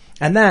songs.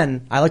 And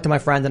then I looked at my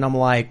friend and I'm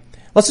like,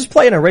 let's just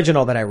play an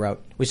original that I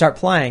wrote. We start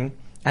playing.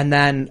 And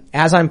then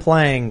as I'm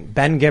playing,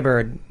 Ben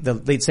Gibbard, the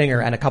lead singer,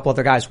 and a couple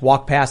other guys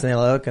walk past and they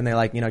look and they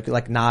like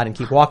nod and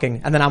keep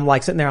walking. And then I'm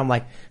like sitting there, I'm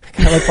like, I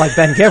kind of look like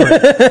Ben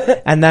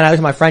Gibbard. And then I looked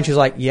at my friend, she was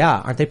like, yeah,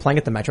 aren't they playing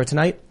at the Metro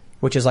tonight?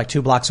 Which is like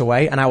 2 blocks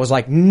away. And I was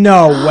like,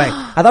 no way.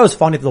 I thought it was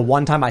funny that the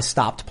one time I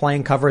stopped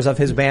playing covers of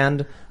his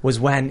band was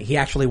when he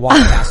actually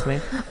walked past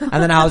me.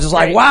 And then I was just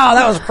like, wow,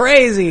 that was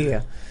crazy.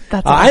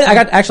 That's awesome.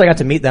 I got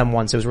to meet them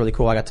once. It was really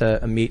cool. I got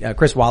to meet,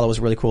 Chris Waller was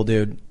a really cool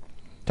dude.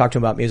 Talked to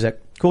him about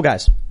music. Cool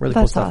guys. Really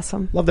cool stuff. That's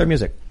awesome. Love their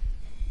music.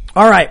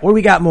 All right. What do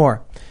we got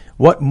more?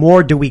 What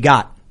more do we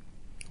got?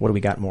 What do we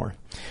got more?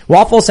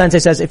 Waffle Sensei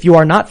says, if you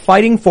are not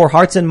fighting for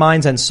hearts and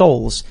minds and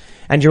souls,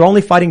 and you're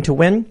only fighting to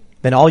win,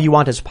 then all you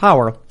want is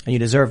power, and you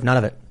deserve none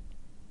of it.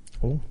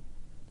 Ooh.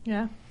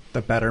 Yeah.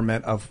 The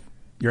betterment of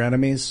your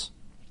enemies.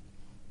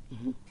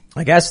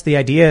 I guess the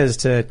idea is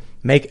to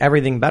make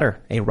everything better.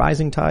 A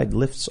rising tide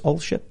lifts all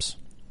ships.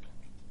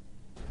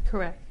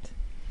 Correct.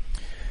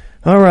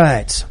 All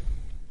right.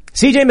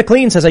 CJ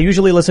McLean says, I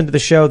usually listen to the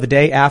show the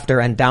day after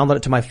and download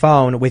it to my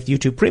phone with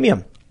YouTube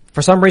Premium.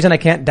 For some reason, I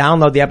can't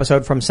download the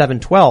episode from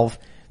 7/12.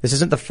 This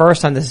isn't the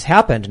first time this has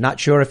happened. Not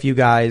sure if you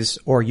guys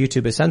or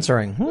YouTube is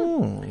censoring.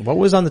 What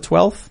was on the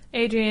 12th?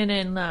 Adrian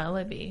and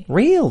Libby.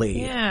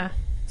 Really? Yeah.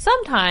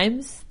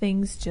 Sometimes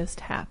things just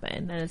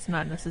happen, and it's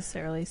not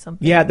necessarily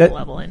something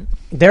malevolent.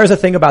 There's a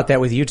thing about that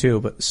with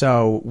YouTube.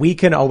 So we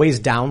can always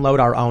download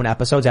our own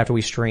episodes after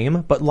we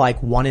stream, but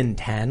like 1 in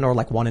 10 or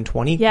like 1 in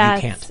 20, you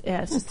can't.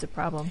 It's just a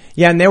problem.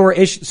 Yeah, and there were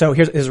issues. So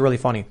this is really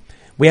funny.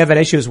 We have had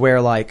issues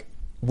where like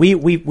we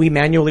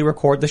manually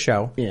record the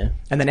show. Yeah.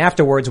 And then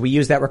afterwards we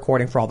use that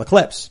recording for all the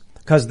clips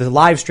because the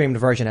live streamed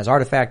version has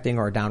artifacting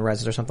or down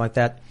res or something like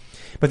that.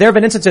 But there have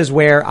been instances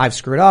where I've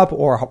screwed up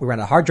or we ran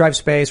out of hard drive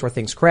space or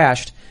things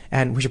crashed,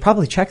 and we should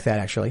probably check that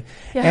actually.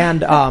 Yeah.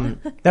 And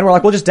then we're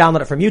like, we'll just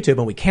download it from YouTube,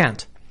 and we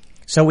can't.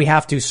 So we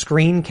have to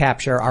screen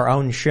capture our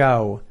own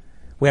show.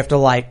 We have to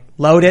like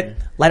load it,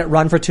 let it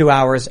run for 2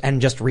 hours, and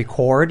just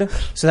record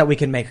so that we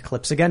can make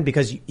clips again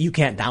because you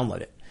can't download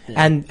it.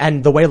 Yeah.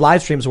 And the way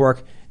live streams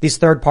work, these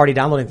third-party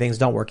downloading things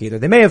don't work either.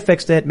 They may have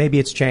fixed it, maybe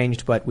it's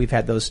changed, but we've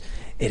had those.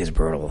 It is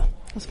brutal.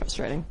 That's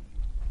frustrating.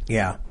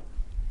 Yeah.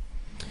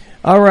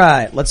 All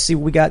right, let's see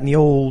what we got in the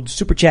old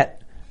super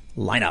chat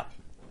lineup.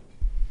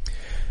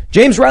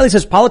 James Riley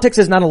says, politics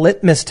is not a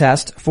litmus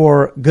test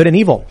for good and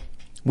evil.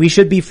 We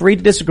should be free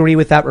to disagree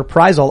without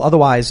reprisal,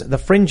 otherwise the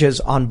fringes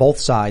on both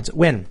sides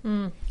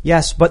win.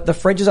 Yes, but the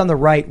fringes on the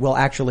right will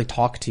actually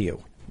talk to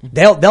you.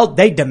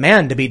 They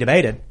demand to be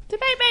debated.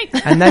 Debate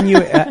me. And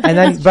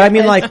then but I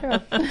mean like,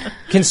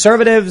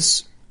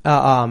 conservatives,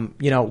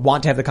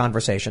 want to have the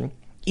conversation.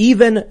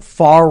 Even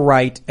far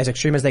right, as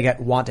extreme as they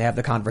get, want to have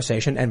the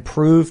conversation and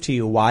prove to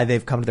you why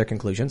they've come to their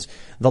conclusions.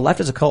 The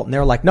left is a cult and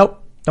they're like,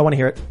 nope, don't want to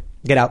hear it.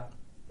 Get out.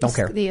 Don't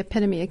care. The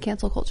epitome of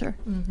cancel culture.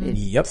 Mm-hmm.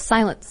 Yep.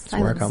 Silence.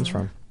 That's where it comes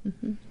from.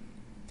 Mm-hmm.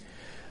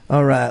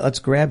 All right, let's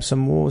grab some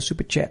more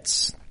super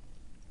chats.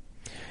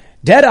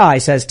 Deadeye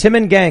says, Tim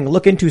and gang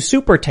look into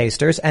super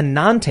tasters and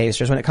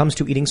non-tasters when it comes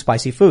to eating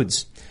spicy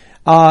foods.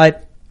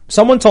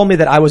 Someone told me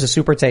that I was a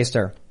super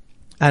taster.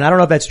 And I don't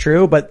know if that's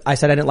true, but I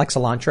said I didn't like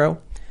cilantro.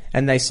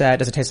 And they said,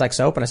 does it taste like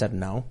soap? And I said,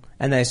 no.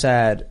 And they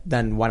said,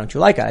 then why don't you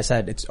like it? I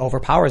said, it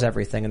overpowers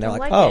everything. And they're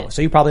like, oh,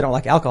 so you probably don't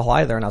like alcohol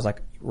either. And I was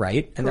like,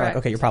 right. And they're like,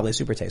 okay, you're probably a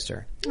super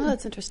taster. Oh,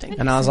 that's interesting.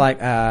 And I was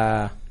like,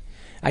 I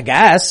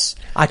guess.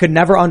 I could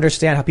never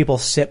understand how people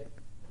sip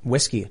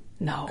whiskey.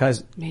 No.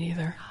 Me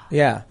neither.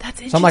 Yeah. That's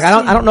interesting. So I'm like,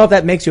 I don't know if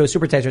that makes you a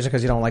super taster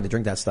because you don't like to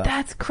drink that stuff.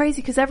 That's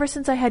crazy because ever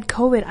since I had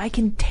COVID, I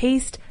can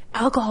taste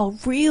alcohol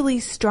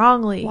really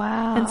strongly.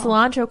 Wow. And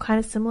cilantro kind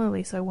of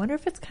similarly. So I wonder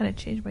if it's kind of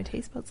changed my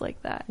taste buds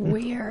like that.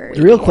 Weird.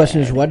 The real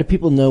question is, why do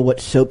people know what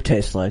soap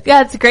tastes like?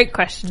 Yeah, that's a great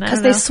question.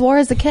 Because they swore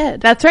as a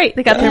kid. That's right.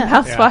 They got their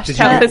mouths washed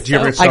out. Did you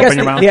ever get soap in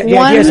your mouth?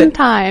 One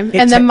time.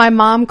 And then my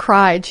mom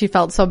cried. She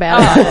felt so bad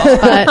about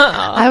it. But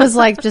I was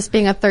like just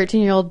being a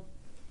 13-year-old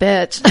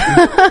bitch.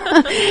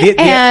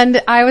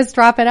 And I was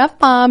dropping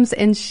F-bombs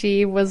and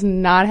she was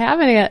not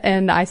having it.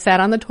 And I sat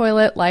on the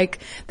toilet like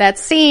that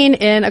scene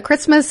in a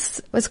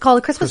Christmas, what's it called,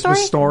 A Christmas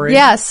Story?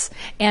 Yes.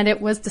 And it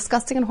was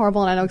disgusting and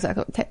horrible and I know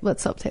exactly what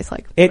soap tastes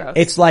like.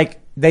 It's like,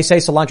 they say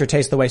cilantro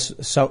tastes the way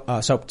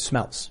soap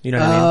smells. You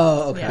know what I mean?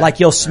 Oh, okay. Like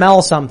you'll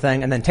smell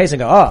something and then taste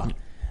and go, oh.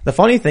 The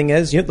funny thing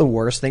is, the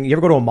worst thing, you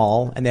ever go to a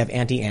mall and they have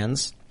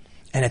Auntie-Anne's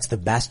and it's the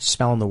best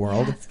smell in the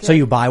world. Yeah, so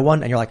you buy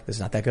one and you're like, this is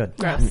not that good.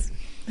 Gross.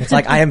 It's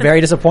like, I am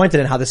very disappointed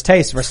in how this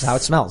tastes versus how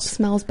it smells.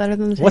 Smells better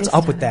than the taste. What's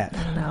up with that?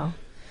 I don't know.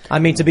 I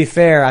mean, to be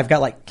fair, I've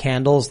got like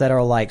candles that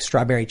are like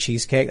strawberry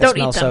cheesecake that Don't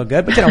smell eat them. so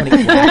good, but you don't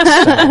eat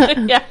wax,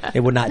 so Yeah. it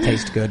would not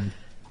taste good.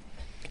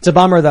 It's a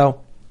bummer though.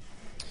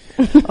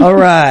 All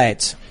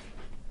right.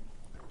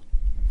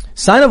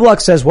 Sign of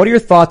Luck says, what are your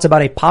thoughts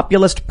about a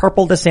populist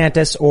purple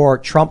DeSantis or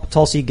Trump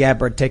Tulsi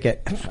Gabbard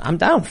ticket? I'm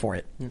down for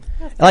it.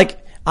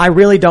 Like, I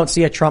really don't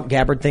see a Trump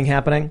Gabbard thing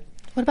happening.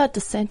 What about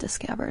DeSantis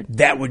Gabbard?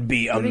 That would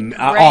be,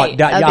 great.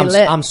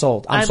 I'm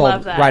sold. I'm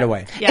sold right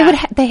away.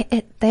 Yeah.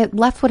 The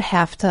left would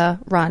have to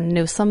run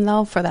Newsom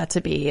though for that to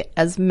be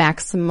as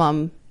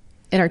maximum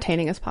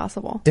entertaining as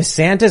possible.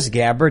 DeSantis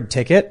Gabbard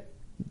ticket,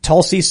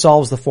 Tulsi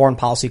solves the foreign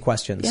policy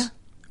questions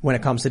when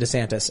it comes to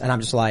DeSantis. And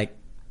I'm just like,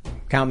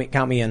 count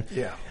me in.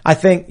 Yeah. I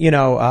think,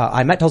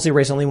 I met Tulsi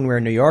recently when we were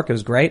in New York. It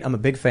was great. I'm a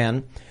big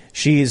fan.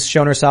 She's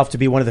shown herself to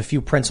be one of the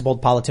few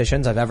principled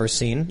politicians I've ever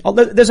seen.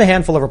 There's a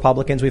handful of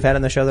Republicans we've had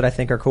on the show that I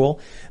think are cool,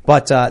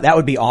 but that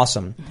would be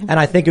awesome. And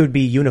I think it would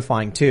be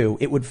unifying too.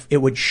 It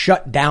would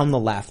shut down the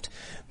left.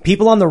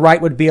 People on the right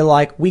would be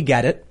like, we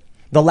get it.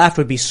 The left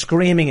would be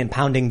screaming and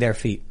pounding their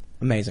feet.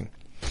 Amazing.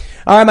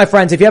 All right, my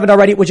friends, if you haven't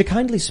already, would you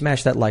kindly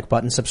smash that like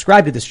button,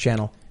 subscribe to this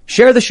channel,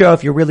 share the show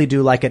if you really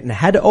do like it, and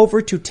head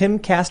over to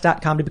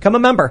timcast.com to become a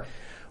member.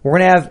 We're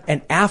going to have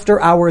an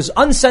after hours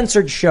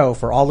uncensored show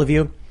for all of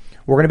you.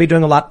 We're going to be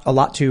doing a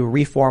lot to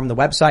reform the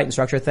website and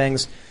structure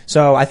things.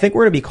 So I think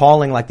we're going to be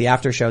calling like the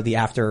after show, the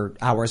after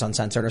hours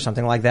uncensored or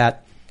something like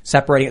that,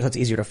 separating it so it's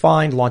easier to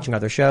find, launching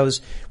other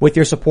shows. With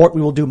your support,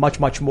 we will do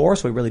much, much more.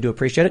 So we really do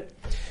appreciate it.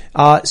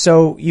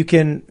 So you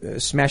can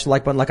smash the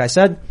like button. Like I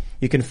said,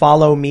 you can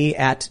follow me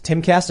at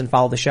Timcast and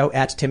follow the show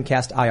at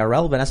Timcast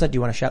IRL. Vanessa, do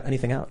you want to shout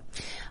anything out?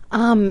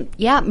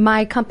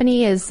 My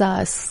company is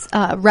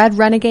Red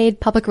Renegade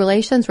Public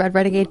Relations, Red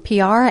Renegade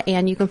PR,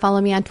 and you can follow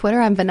me on Twitter.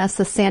 I'm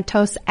Vanessa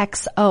Santos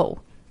XO.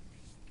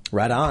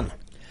 Right on.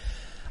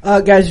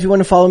 Guys, if you want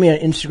to follow me on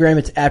Instagram,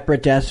 it's at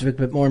Brett Dasovic,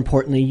 but more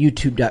importantly,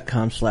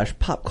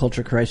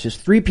 youtube.com/popculturecrisis,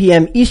 3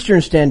 p.m.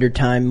 Eastern Standard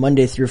Time,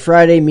 Monday through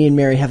Friday. Me and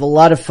Mary have a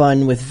lot of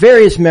fun with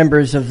various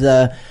members of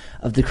the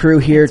crew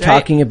here. That's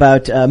talking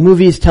right. about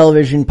movies,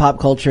 television, pop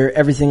culture,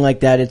 everything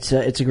like that. It's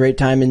a great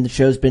time, and the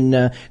show's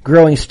been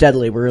growing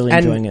steadily. We're really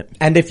enjoying it.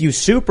 And if you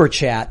super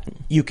chat,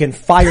 you can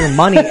fire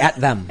money at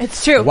them.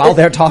 It's true. While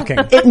they're talking.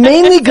 It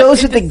mainly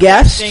goes at the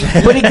guest,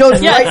 but it goes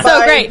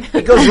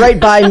it goes right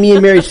by me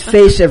and Mary's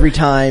face every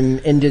time,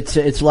 and it's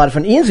a lot of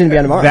fun. Ian's going to be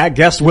on tomorrow. That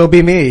guest will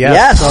be me.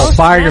 Yes. So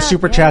fire your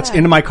super chats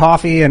into my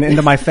coffee and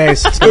into my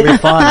face. It's going to be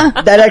fun.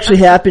 That actually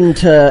happened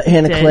to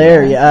Hannah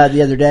Claire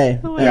the other day.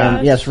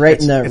 Yes, right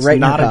in the. It's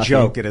not a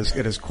joke. It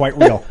is quite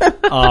real.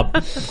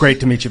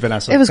 Great to meet you,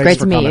 Vanessa. It was Thanks great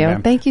to meet you.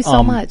 Man. Thank you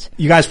so much.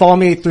 You guys follow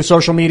me through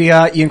social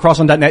media,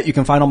 iancrossland.net. You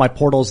can find all my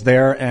portals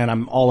there, and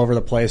I'm all over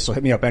the place, so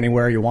hit me up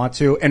anywhere you want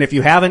to. And if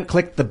you haven't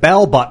clicked the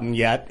bell button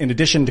yet, in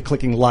addition to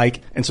clicking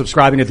like and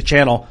subscribing to the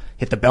channel,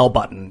 hit the bell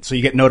button so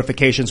you get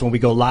notifications when we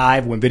go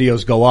live, when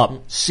videos go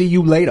up. See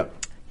you later.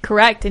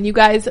 Correct. And you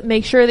guys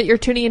make sure that you're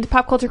tuning into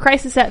Pop Culture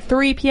Crisis at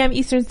 3 p.m.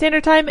 Eastern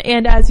Standard Time.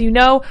 And as you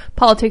know,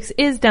 politics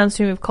is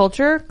downstream of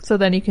culture. So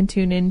then you can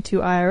tune in to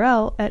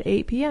IRL at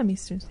 8 p.m.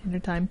 Eastern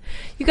Standard Time.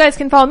 You guys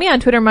can follow me on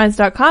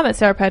TwitterMinds.com at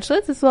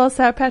SourPatchLids as well as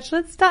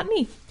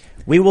SourPatchLids.me.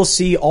 We will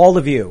see all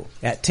of you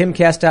at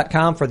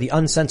timcast.com for the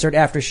uncensored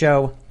after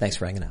show. Thanks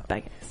for hanging out.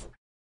 Bye, guys.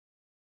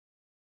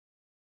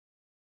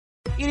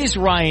 It is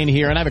Ryan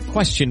here, and I have a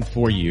question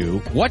for you.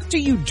 What do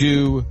you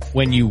do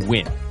when you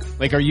win?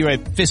 Like, are you a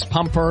fist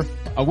pumper,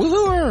 a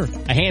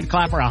woohooer, a hand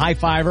clapper, a high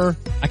fiver?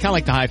 I kind of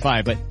like the high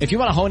five, but if you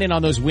want to hone in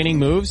on those winning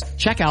moves,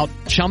 check out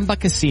Chumba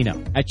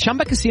Casino. At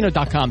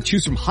ChumbaCasino.com,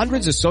 choose from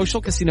hundreds of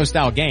social casino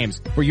style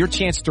games for your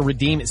chance to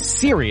redeem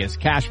serious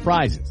cash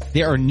prizes.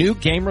 There are new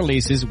game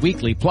releases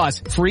weekly,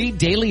 plus free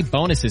daily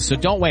bonuses. So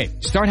don't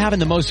wait. Start having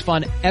the most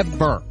fun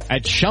ever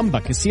at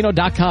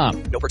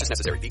ChumbaCasino.com. No purchase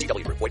necessary.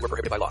 VGW Group. Void where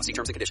prohibited by law. See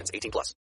terms and conditions. 18+.